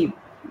বইটি,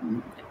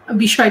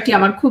 বিষয়টি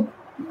আমার খুব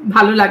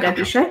ভালো লাগার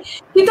বিষয়,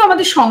 কিন্তু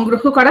আমাদের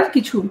সংগ্রহ করার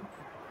কিছু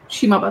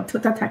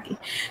সীমাবদ্ধতা থাকে।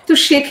 তো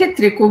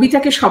সেক্ষেত্রে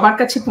কবিতাকে সবার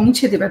কাছে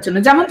পৌঁছে দেওয়ার জন্য,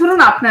 যেমন ধরুন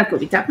আপনার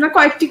কবিতা, আপনার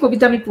কয়েকটি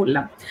কবিতা আমি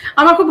পড়লাম,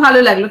 আমার খুব ভালো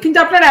লাগলো, কিন্তু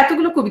আপনার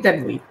এতগুলো কবিতার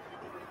বই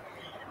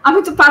আমি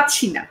তো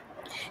পাচ্ছি না।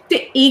 তো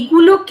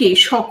এগুলোকে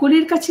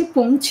সকলের কাছে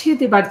পৌঁছে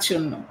দেবার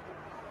জন্য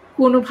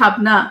কোনো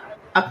ভাবনা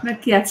আপনার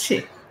কি আছে?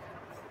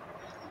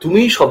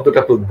 তুমি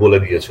শব্দটা বলে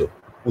দিয়েছো,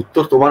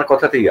 উত্তর তোমার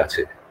কথাতেই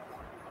আছে।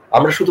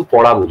 আমরা শুধু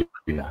পড়া বলি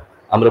না,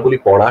 আমরা বলি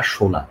পড়া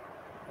শোনা।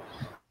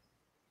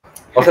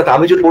 অর্থাৎ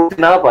আমি যদি পড়তে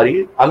না পারি,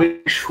 আমি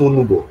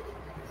শুনবো,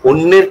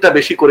 অন্যেরটা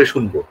বেশি করে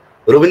শুনবো।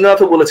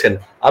 রবীন্দ্রনাথও বলেছেন,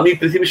 আমি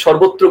পৃথিবীর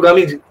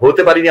সর্বত্রগামী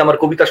হতে পারিনি, আমার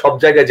কবিতা সব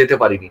জায়গায় যেতে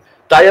পারিনি,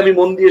 তাই আমি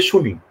মন দিয়ে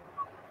শুনি।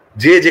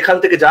 যে যেখান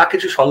থেকে যা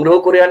কিছু সংগ্রহ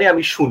করে আনি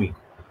আমি শুনি।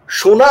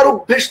 শোনার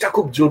অভ্যেসটা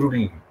খুব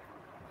জরুরি,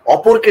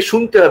 অপরকে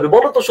শুনতে হবে।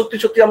 বলো তো সত্যি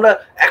সত্যি আমরা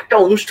একটা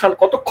অনুষ্ঠান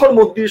কতক্ষণ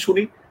মন দিয়ে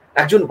শুনি,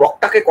 একজন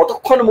বক্তাকে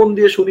কতক্ষণ মন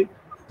দিয়ে শুনি?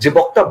 যে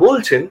বক্তা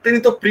বলছেন তিনি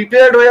তো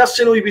প্রিপেয়ার্ড হয়ে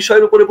আসছেন ওই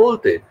বিষয়ের উপরে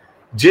বলতে,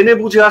 জেনে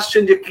বুঝে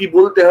আসছেন যে কি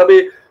বলতে হবে,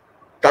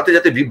 তাতে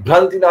যাতে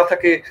বিভ্রান্তি না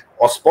থাকে,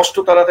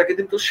 অস্পষ্টতা না থাকে,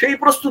 কিন্তু সেই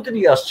প্রস্তুতি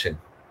নিয়ে আসছেন।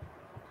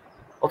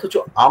 অথচ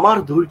আমার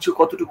ধৈর্য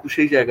কতটুকু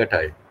সেই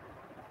জায়গাটায়?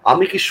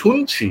 আমি কি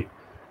শুনছি?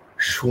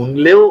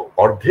 শুনলেও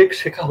অর্ধেক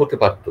শেখা হতে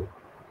পারত।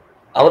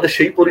 আমাদের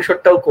সেই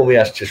পরিসরটাও কমে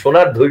আসছে,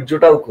 শোনার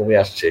ধৈর্যটাও কমে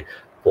আসছে।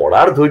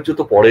 পড়ার ধৈর্য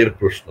তো পরের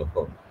প্রশ্ন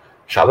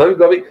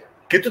স্বাভাবিকভাবে,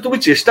 কিন্তু তুমি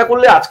চেষ্টা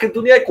করলে আজকের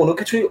দুনিয়ায় কোনো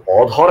কিছুই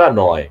অধরা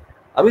নয়।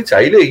 আমি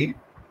চাইলেই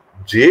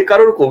যে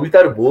কারোর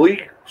কবিতার বই,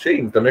 সেই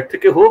ইন্টারনেট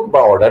থেকে হোক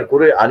বা অর্ডার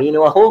করে আনিয়ে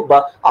নেওয়া হোক, বা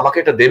আমাকে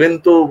এটা দেবেন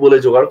তো বলে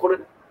জোগাড় করে,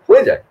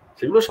 হয়ে যায়,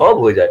 সেগুলো সব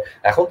হয়ে যায়।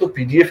 এখন তো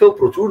পিডিএফেও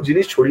প্রচুর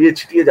জিনিস ছড়িয়ে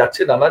ছিটিয়ে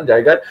যাচ্ছে নানান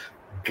জায়গায়।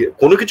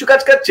 কোনো কিছু কাজ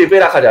চেপে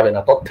রাখা যাবে না,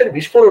 তথ্যের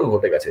বিস্ফোরণ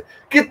ঘটে গেছে,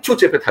 কিচ্ছু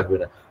চেপে থাকবে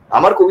না।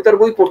 আমার কবিতার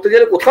বই পড়তে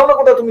গেলে কোথাও না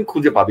কোথাও তুমি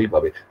খুঁজে পাবেই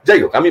পাবে। যাই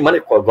হোক, আমি মানে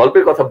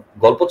গল্পের কথা,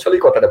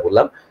 গল্পচ্ছলেই কথাটা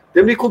বললাম।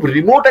 তেমনি খুব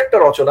রিমোট একটা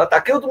রচনা,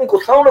 তাকেও তুমি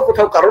কোথাও না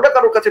কোথাও কারো না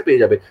কারোর কাছে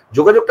পেয়ে যাবে।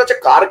 যোগাযোগটা আছে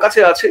কার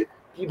কাছে আছে,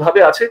 কিভাবে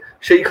আছে,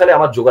 সেইখানে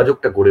আমার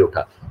যোগাযোগটা গড়ে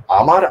ওঠা।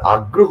 আমার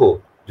আগ্রহ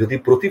যদি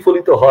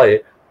প্রতিফলিত হয়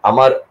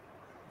আমার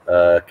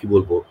কি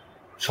বলবো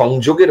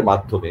সংযোগের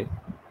মাধ্যমে,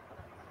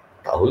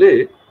 তাহলে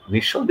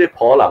নিঃসন্দেহে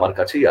ফল আমার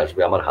কাছেই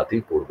আসবে, আমার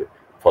হাতেই পড়বে,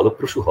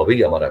 ফলপ্রসূ হবেই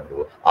আমার আগ্রহ।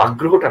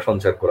 আগ্রহটা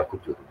সঞ্চার করা খুব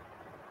জরুরি।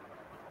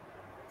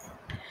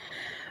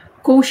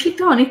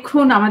 কৌশিকদা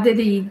অনেকক্ষণ আমাদের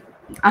এই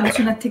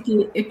আলোচনা থেকে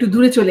একটু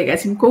দূরে চলে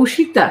গেছেন।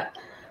 কৌশিকদা,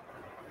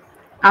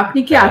 আপনি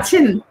কি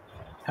আছেন?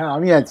 হ্যাঁ,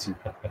 আমি আছি,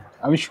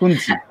 আমি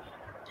শুনছি।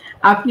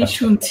 আপনি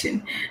শুনছেন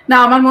না?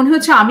 আমার মনে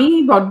হচ্ছে আমি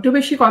বড্ড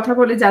বেশি কথা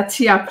বলে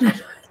যাচ্ছি, আপনার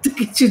তো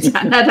কিছু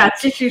জানার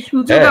আছে, সে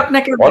সুযোগ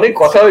আপনাকে অনেক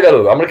কথা হয়ে গেল।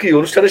 আমরা কি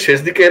অনুষ্ঠানের শেষ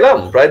দিকে এলাম?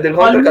 প্রায় 1.5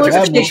 ঘন্টার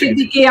কাছাকাছি শেষের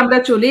দিকে আমরা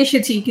চলে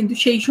এসেছি, কিন্তু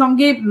সেই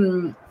সঙ্গে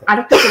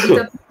আরেকটা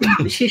কবিতা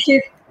শেষে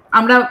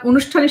আমরা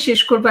অনুষ্ঠানে শেষ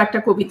করব একটা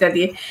কবিতা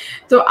দিয়ে।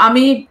 তো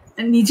আমি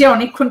নিজে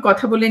অনেকক্ষণ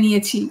কথা বলে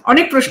নিয়েছি,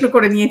 অনেক প্রশ্ন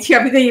করে নিয়েছি।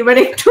 আমি তো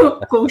এবারে একটু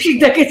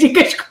কৌশিকদাকে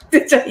জিজ্ঞেস করতে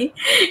চাই।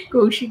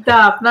 কৌশিকদা,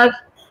 আপনার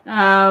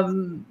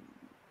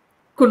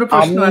কোনো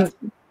প্রশ্ন আছে?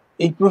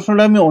 এই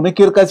প্রশ্নটা আমি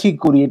অনেকের কাছেই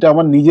করি, এটা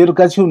আমার নিজের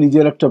কাছেও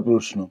নিজের একটা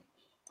প্রশ্ন।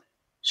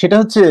 সেটা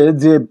হচ্ছে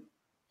যে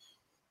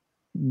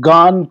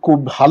গান, খুব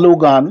ভালো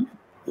গান,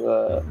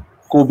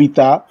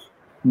 কবিতা,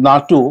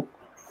 নাটক,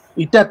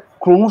 এটা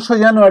ক্রমশ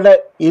যেন একটা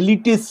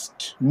এলিটিস্ট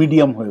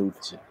মিডিয়াম হয়ে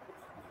উঠছে,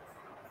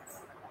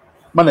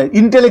 মানে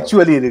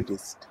ইন্টেলেকচুয়ালি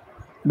এলিটিস্ট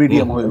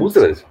মিডিয়াম হয়ে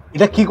উঠছে।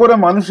 এটা কি করে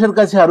মানুষের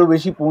কাছে আরো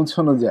বেশি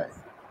পৌঁছানো যায়?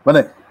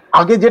 মানে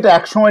আগে যেটা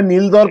একসময়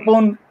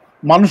নীলদর্পণ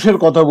মানুষের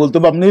কথা বলতো,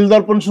 বা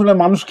নীলদর্পণ শুনে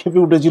মানুষ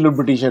খেপে উঠেছিল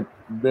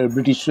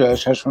ব্রিটিশ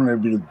শাসনের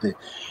বিরুদ্ধে,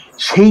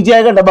 সেই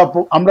জায়গাটা, বা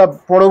আমরা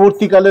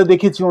পরবর্তীকালে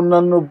দেখেছি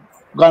অন্যান্য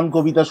গান,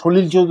 কবিতা,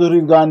 সলিল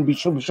চৌধুরীর গান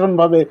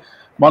ভীষণভাবে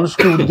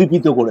মানুষকে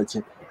উদ্দীপিত করেছে।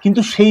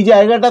 কিন্তু সেই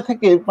জায়গাটা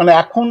থেকে মানে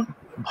এখন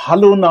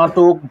ভালো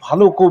নাটক,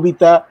 ভালো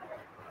কবিতা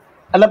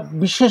একটা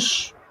বিশেষ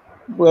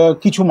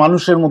কিছু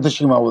মানুষের মধ্যে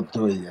সীমাবদ্ধ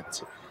হয়ে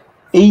যাচ্ছে।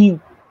 এই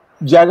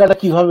জায়গাটা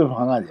কিভাবে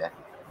ভাঙা যায়?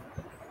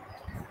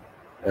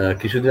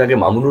 কিছুদিন আগে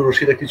মামুনুর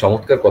রশিদ একটি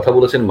চমৎকার কথা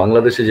বলেছেন,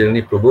 বাংলাদেশে যেটা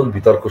নিয়ে প্রবল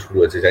বিতর্ক শুরু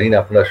হয়েছে, জানি না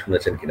আপনারা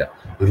শুনেছেন কিনা,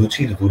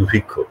 রুচির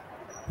দুর্ভিক্ষ।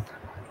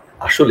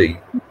 আসলেই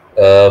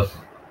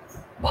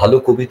ভালো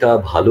কবিতা,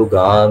 ভালো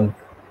গান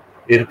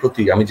এর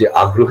প্রতি আমি যে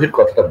আগ্রহের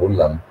কথাটা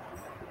বললাম,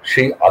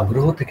 সেই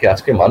আগ্রহ থেকে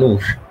আজকে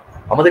মানুষ,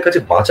 আমাদের কাছে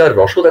বাঁচার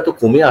রসদ এত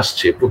কমে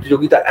আসছে,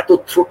 প্রতিযোগিতা এত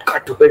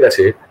থ্রোটকাট হয়ে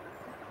গেছে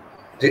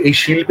যে এই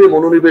শিল্পে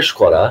মনোনিবেশ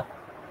করা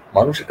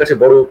মানুষের কাছে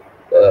বড়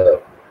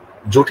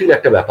জটিল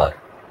একটা ব্যাপার।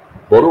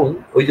 বরং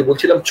ওই যে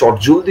বলছিলাম,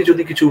 চটজলদি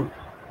যদি কিছু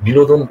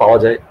বিনোদন পাওয়া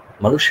যায়,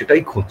 মানুষ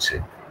সেটাই খুঁজছে।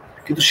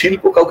 কিন্তু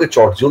শিল্প কাউকে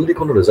চটজলদি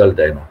কোনো রেজাল্ট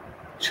দেয় না।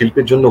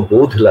 শিল্পের জন্য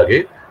বোধ লাগে,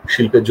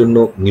 শিল্পের জন্য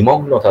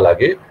নিমগ্নতা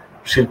লাগে,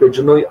 শিল্পের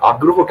জন্য ওই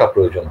আগ্রহটা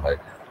প্রয়োজন হয়।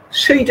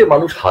 সেই যে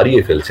মানুষ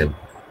হারিয়ে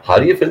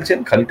ফেলছেন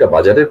খানিকটা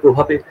বাজারের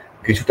প্রভাবে,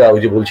 কিছুটা ওই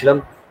যে বলছিলাম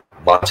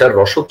বাঁচার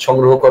রসদ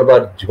সংগ্রহ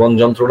করবার জীবন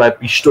যন্ত্রণায়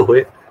পিষ্ট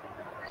হয়ে,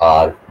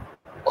 আর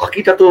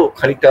বাকিটা তো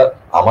খানিকটা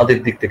আমাদের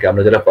দিক থেকে,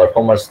 আমরা যারা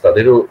পারফর্মার্স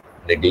তাদেরও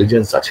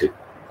নেগলিজেন্স আছে।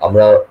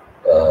 আমরা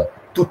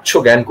তুচ্ছ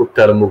জ্ঞান করতে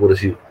আরম্ভ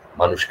করেছি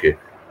মানুষকে।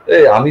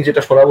 আমি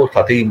যেটা শোনাবো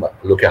তাতেই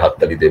লোকে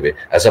হাততালি দেবে,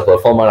 অ্যাজ আ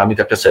পারফর্মার আমি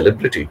তো একটা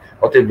সেলিব্রিটি,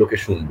 অতএব লোকে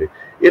শুনবে,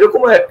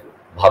 এরকমও এক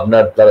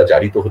ভাবনার দ্বারা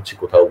জারিত হচ্ছে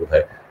কোথাও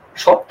বোধহয়।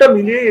 সবটা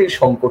মিলিয়ে এই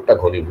সংকটটা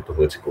ঘনীভূত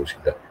হয়েছে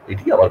কৌশিকদা,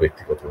 এটি আমার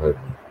ব্যক্তিগতভাবে।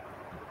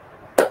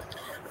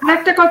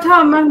 একটা কথা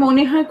আমার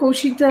মনে হয়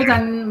কৌশিকদা,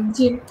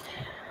 যে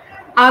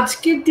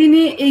আজকের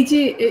দিনে এই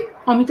যে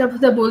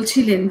অমিতাভদা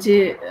বলছিলেন যে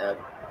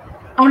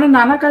আমরা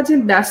নানা কাজে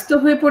ব্যস্ত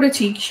হয়ে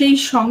পড়েছি, সেই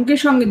সঙ্গে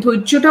সঙ্গে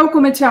ধৈর্যটাও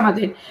কমেছে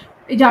আমাদের।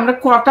 এই যে আমরা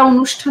কটা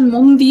অনুষ্ঠান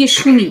মন দিয়ে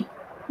শুনি,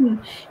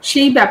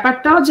 সেই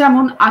ব্যাপারটাও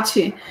যেমন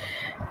আছে,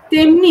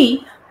 তেমনি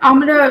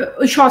আমরা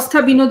ওই সস্তা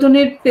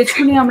বিনোদনের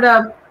পেছনে আমরা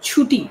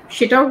ছুটি,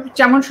 সেটাও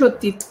যেমন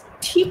সত্যি,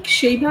 ঠিক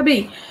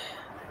সেইভাবেই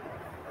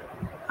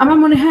আমার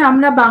মনে হয়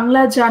আমরা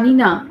বাংলা জানি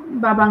না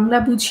বা বাংলা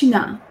বুঝি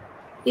না,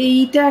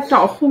 এইটা একটা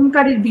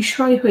অহংকারের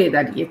বিষয় হয়ে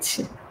দাঁড়িয়েছে,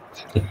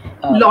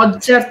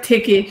 লজ্জার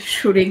থেকে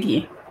সরে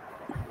গিয়ে।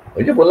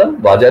 ওই যে বললাম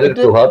বাজারের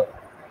প্রভাব,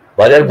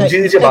 বাজার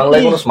বুঝিয়ে দিচ্ছে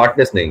বাংলায় কোনো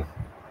স্মার্টনেস নেই।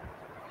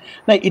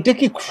 না, এটা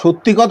কি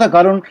সত্যি কথা?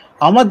 কারণ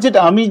আমার যেটা,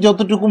 আমি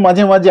যতটুকু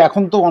মাঝে মাঝে,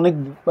 এখন তো অনেক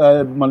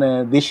মানে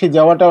দেশে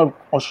যাওয়াটা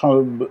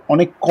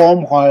অনেক কম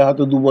হয়,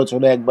 হয়তো 2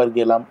 বছরে একবার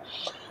গেলাম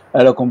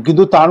এরকম,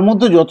 কিন্তু তার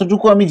মধ্যে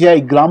যতটুকু আমি যাই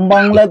গ্রাম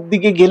বাংলার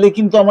দিকে গেলে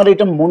কিন্তু আমার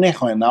এটা মনে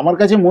হয় না। আমার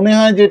কাছে মনে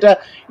হয় যে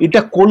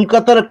এটা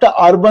কলকাতার একটা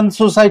আরবান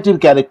সোসাইটির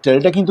ক্যারেক্টার,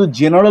 এটা কিন্তু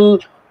জেনারেল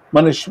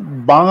মানে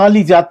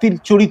বাঙালি জাতির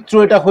চরিত্র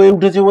এটা হয়ে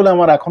উঠেছে বলে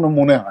আমার এখনো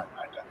মনে হয়।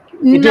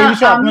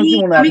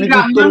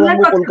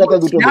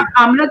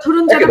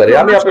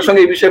 আমি আপনার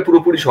সঙ্গে এই বিষয়ে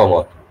পুরোপুরি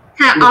সহমত।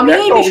 হ্যাঁ, আমি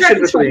এই বিষয়ে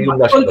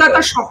কলকাতা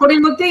শহরের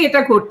মধ্যে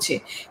এটা ঘটছে,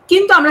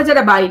 কিন্তু আমরা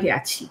যারা বাইরে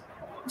আছি,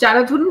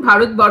 যারা ধরুন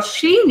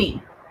ভারতবর্ষেই নেই,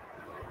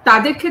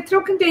 তাদের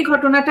ক্ষেত্রেও কিন্তু এই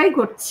ঘটনাটাই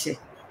ঘটছে।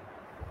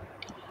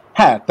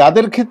 হ্যাঁ,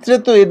 তাদের ক্ষেত্রে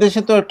তো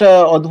এদেশে তো একটা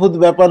অদ্ভুত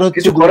ব্যাপার হচ্ছে,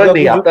 কিছু করার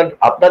নেই।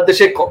 আপনার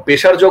দেশে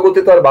পেশার জগতে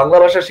তো আর বাংলা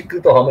ভাষা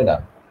স্বীকৃত হবে না।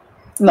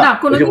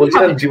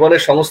 বলছিলেন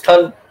জীবনের সংস্থান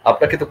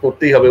আপনাকে তো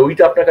করতেই হবে,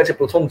 ওইটা আপনার কাছে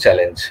প্রথম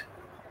চ্যালেঞ্জ।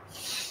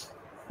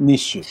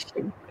 নিশ্চয়ই।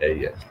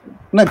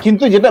 না,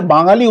 কিন্তু যেটা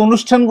বাঙালি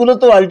অনুষ্ঠানগুলো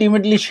তো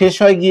আলটিমেটলি শেষ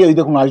হয় গিয়ে, ওই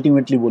দেখুন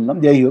আলটিমেটলি বললাম,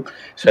 যাই হোক,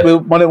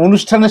 মানে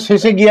অনুষ্ঠানের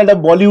শেষে গিয়ে একটা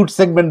বলিউড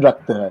সেগমেন্ট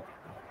রাখতে হয়।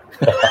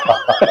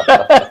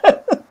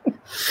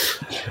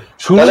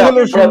 শুরু হলো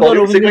সুন্দর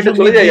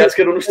চলে যাই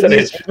আজকের অনুষ্ঠানে,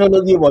 শেষ হলো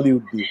গিয়ে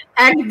বলিউড দিয়ে।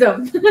 একদম।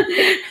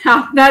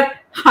 আপনার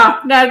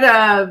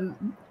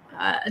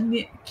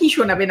কি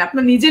শোনাবেন?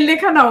 আপনার নিজের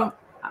লেখা না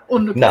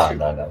অন্য না কিছু?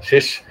 না না,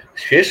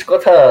 শেষ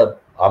কথা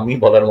আমি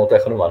বলার মতো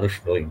এখনো মানুষ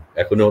নই,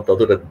 এখনো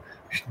ততটা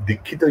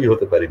দীক্ষিতই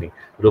হতে পারিনি।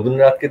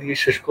 রবীন্দ্রনাথকে দিয়ে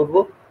শেষ করব,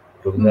 বাহ,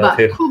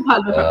 রবীন্দ্রনাথের খুব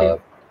ভালো হবে।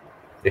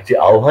 একটি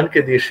আহ্বানকে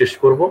দিয়ে শেষ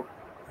করব।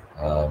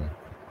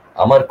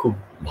 আমার খুব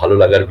ভালো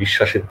লাগার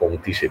বিশ্বাসের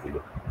পংক্তি সেগুলো।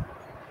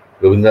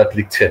 রবীন্দ্রনাথ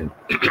লিখছেন,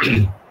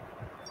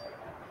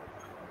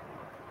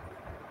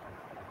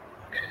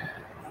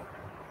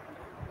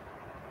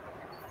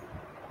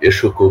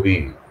 এসো কবি,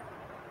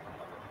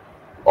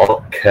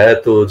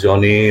 অখ্যাত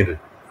জনের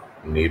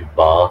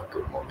নির্বাক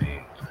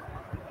মনের,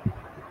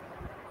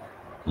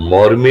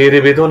 মর্মের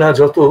বেদনা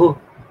যত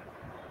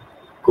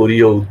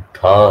করিও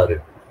উদ্ধার,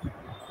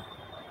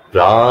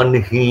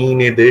 প্রাণহীন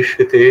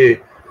দেশেতে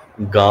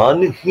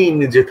গানহীন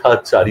যেথা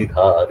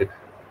চারিধার,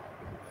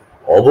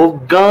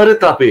 অবজ্ঞার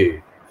তাপে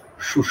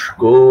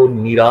শুষ্ক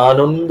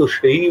নিরানন্দ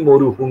সেই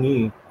মরুভূমি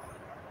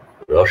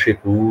রসে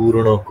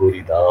পূর্ণ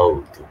করি দাও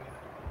তুমি।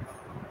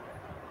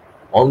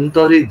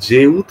 অন্তরে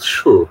যে উৎস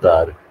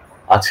তার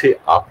আছে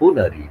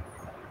আপনারই,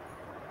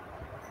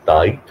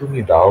 তাই তুমি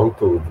দাও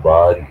তো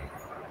উদ্বারী।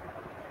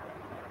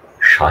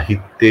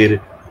 সাহিত্যের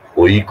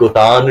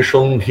ঐকতান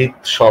সঙ্গীত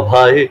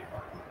সভায়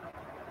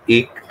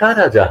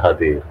একতারা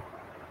যাহাদের,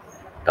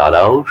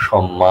 তারাও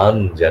সম্মান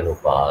যেন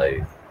পায়।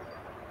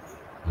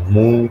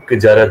 মুখ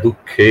যারা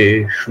দুঃখে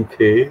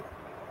সুখে,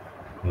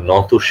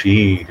 নত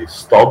শির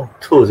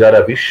স্তব্ধ যারা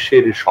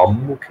বিশ্বের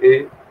সম্মুখে,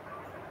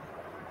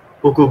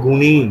 ওগো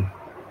গুণী,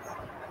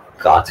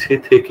 কাছে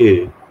থেকে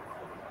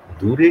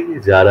দূরে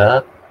যারা,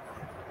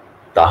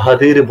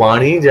 তাহাদের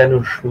বাণী যেন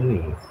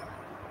শুনি।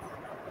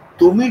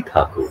 তুমি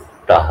থাকো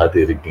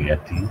তাহাদের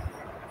জ্ঞাতি,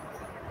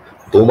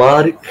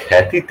 তোমার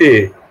খ্যাতিতে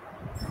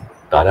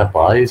তারা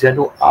পায় যেন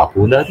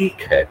আপনারই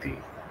খ্যাতি।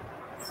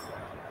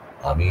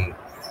 আমি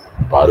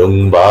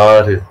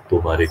বারংবার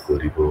তোমারে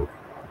করিব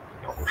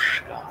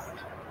নমস্কার।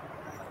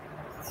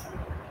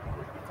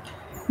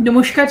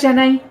 নমস্কার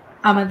জানাই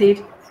আমাদের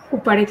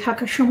ওপারে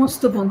থাকা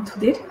সমস্ত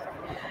বন্ধুদের।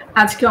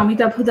 আজকে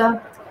অমিতাভদা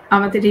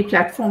আমাদের এই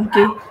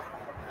প্ল্যাটফর্মকে,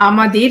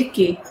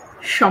 আমাদেরকে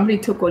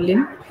সমৃদ্ধ করলেন।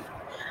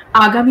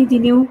 আগামী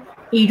দিনেও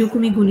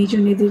এইরকমই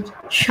গুণীজনেদের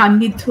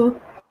সান্নিধ্য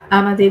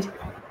আমাদের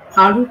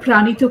আরো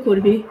প্রাণিত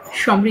করবে,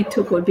 সমৃদ্ধ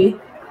করবে।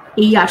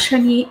 এই আশা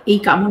নিয়ে, এই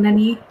কামনা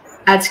নিয়ে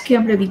আজকে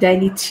আমরা বিদায়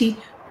নিচ্ছি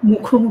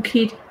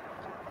মুখোমুখির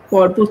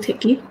পর্ব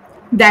থেকে।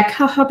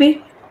 দেখা হবে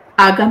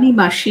আগামী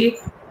মাসে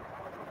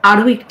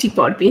আরো একটি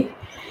পর্বে।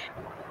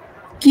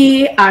 কে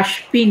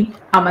আসবেন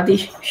আমাদের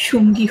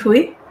সঙ্গী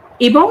হয়ে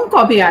এবং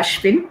কবে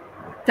আসবেন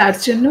তার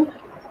জন্য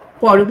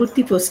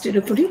পরবর্তী পোস্টের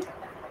উপরে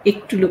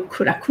একটু লক্ষ্য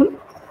রাখুন,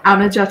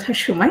 আমরা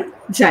যথাসময়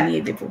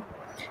জানিয়ে দেব।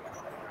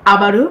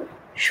 আবারও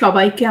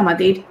সবাইকে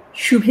আমাদের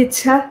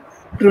শুভেচ্ছা,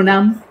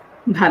 প্রণাম,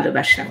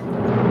 ভালোবাসা।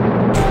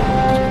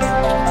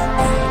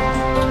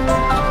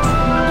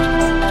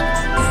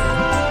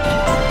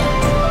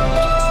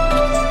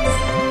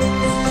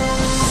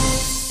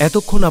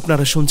 এতক্ষণ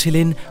আপনারা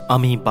শুনছিলেন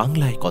আমি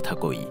বাংলায় কথা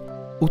কই,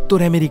 উত্তর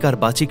আমেরিকার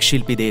বাচিক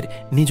শিল্পীদের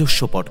নিজস্ব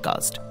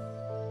পডকাস্ট।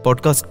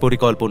 পডকাস্ট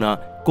পরিকল্পনা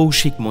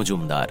কৌশিক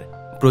মজুমদার,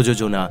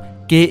 প্রযোজনা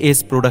KS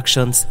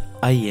প্রোডাকশনস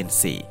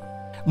INC,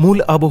 মূল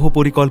আবহ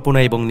পরিকল্পনা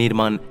এবং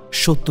নির্মাণ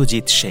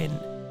সত্যজিৎ সেন।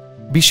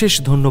 বিশেষ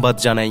ধন্যবাদ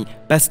জানাই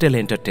প্যাস্টেল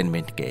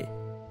এন্টারটেনমেন্টকে।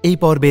 এই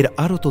পর্বের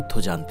আরও তথ্য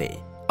জানতে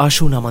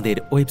আসুন আমাদের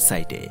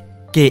ওয়েবসাইটে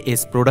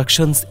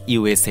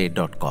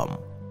ksproductionsusa.com।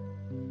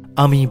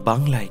 আমি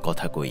বাংলায়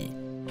কথা কই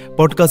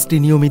পডকাস্টটি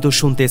নিয়মিত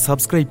শুনতে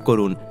সাবস্ক্রাইব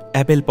করুন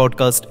Apple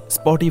podcast,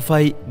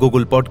 Spotify,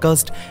 Google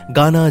podcast,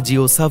 গানা,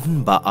 জিও সাভন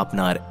বা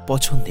আপনার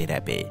পছন্দের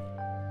অ্যাপে।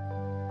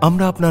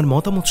 আমরা আপনার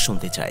মতামত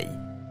শুনতে চাই,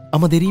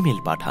 আমাদের ইমেল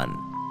পাঠান।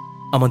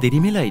 আমাদের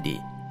ইমেল আইডি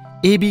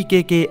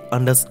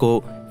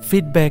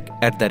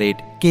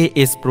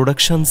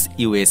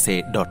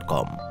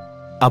abkk_feedback@ksproductionsusa.com।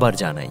 আবার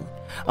জানাই,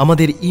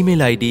 আমাদের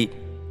ইমেল আইডি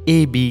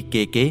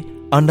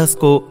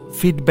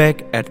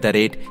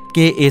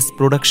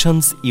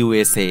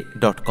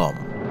abkk_feedback@ksproductionsusa.com।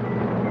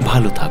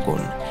 ভালো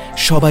থাকুন,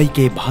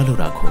 সবাইকে ভালো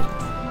রাখুন।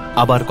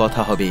 আবার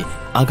কথা হবে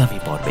আগামী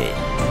পর্বে।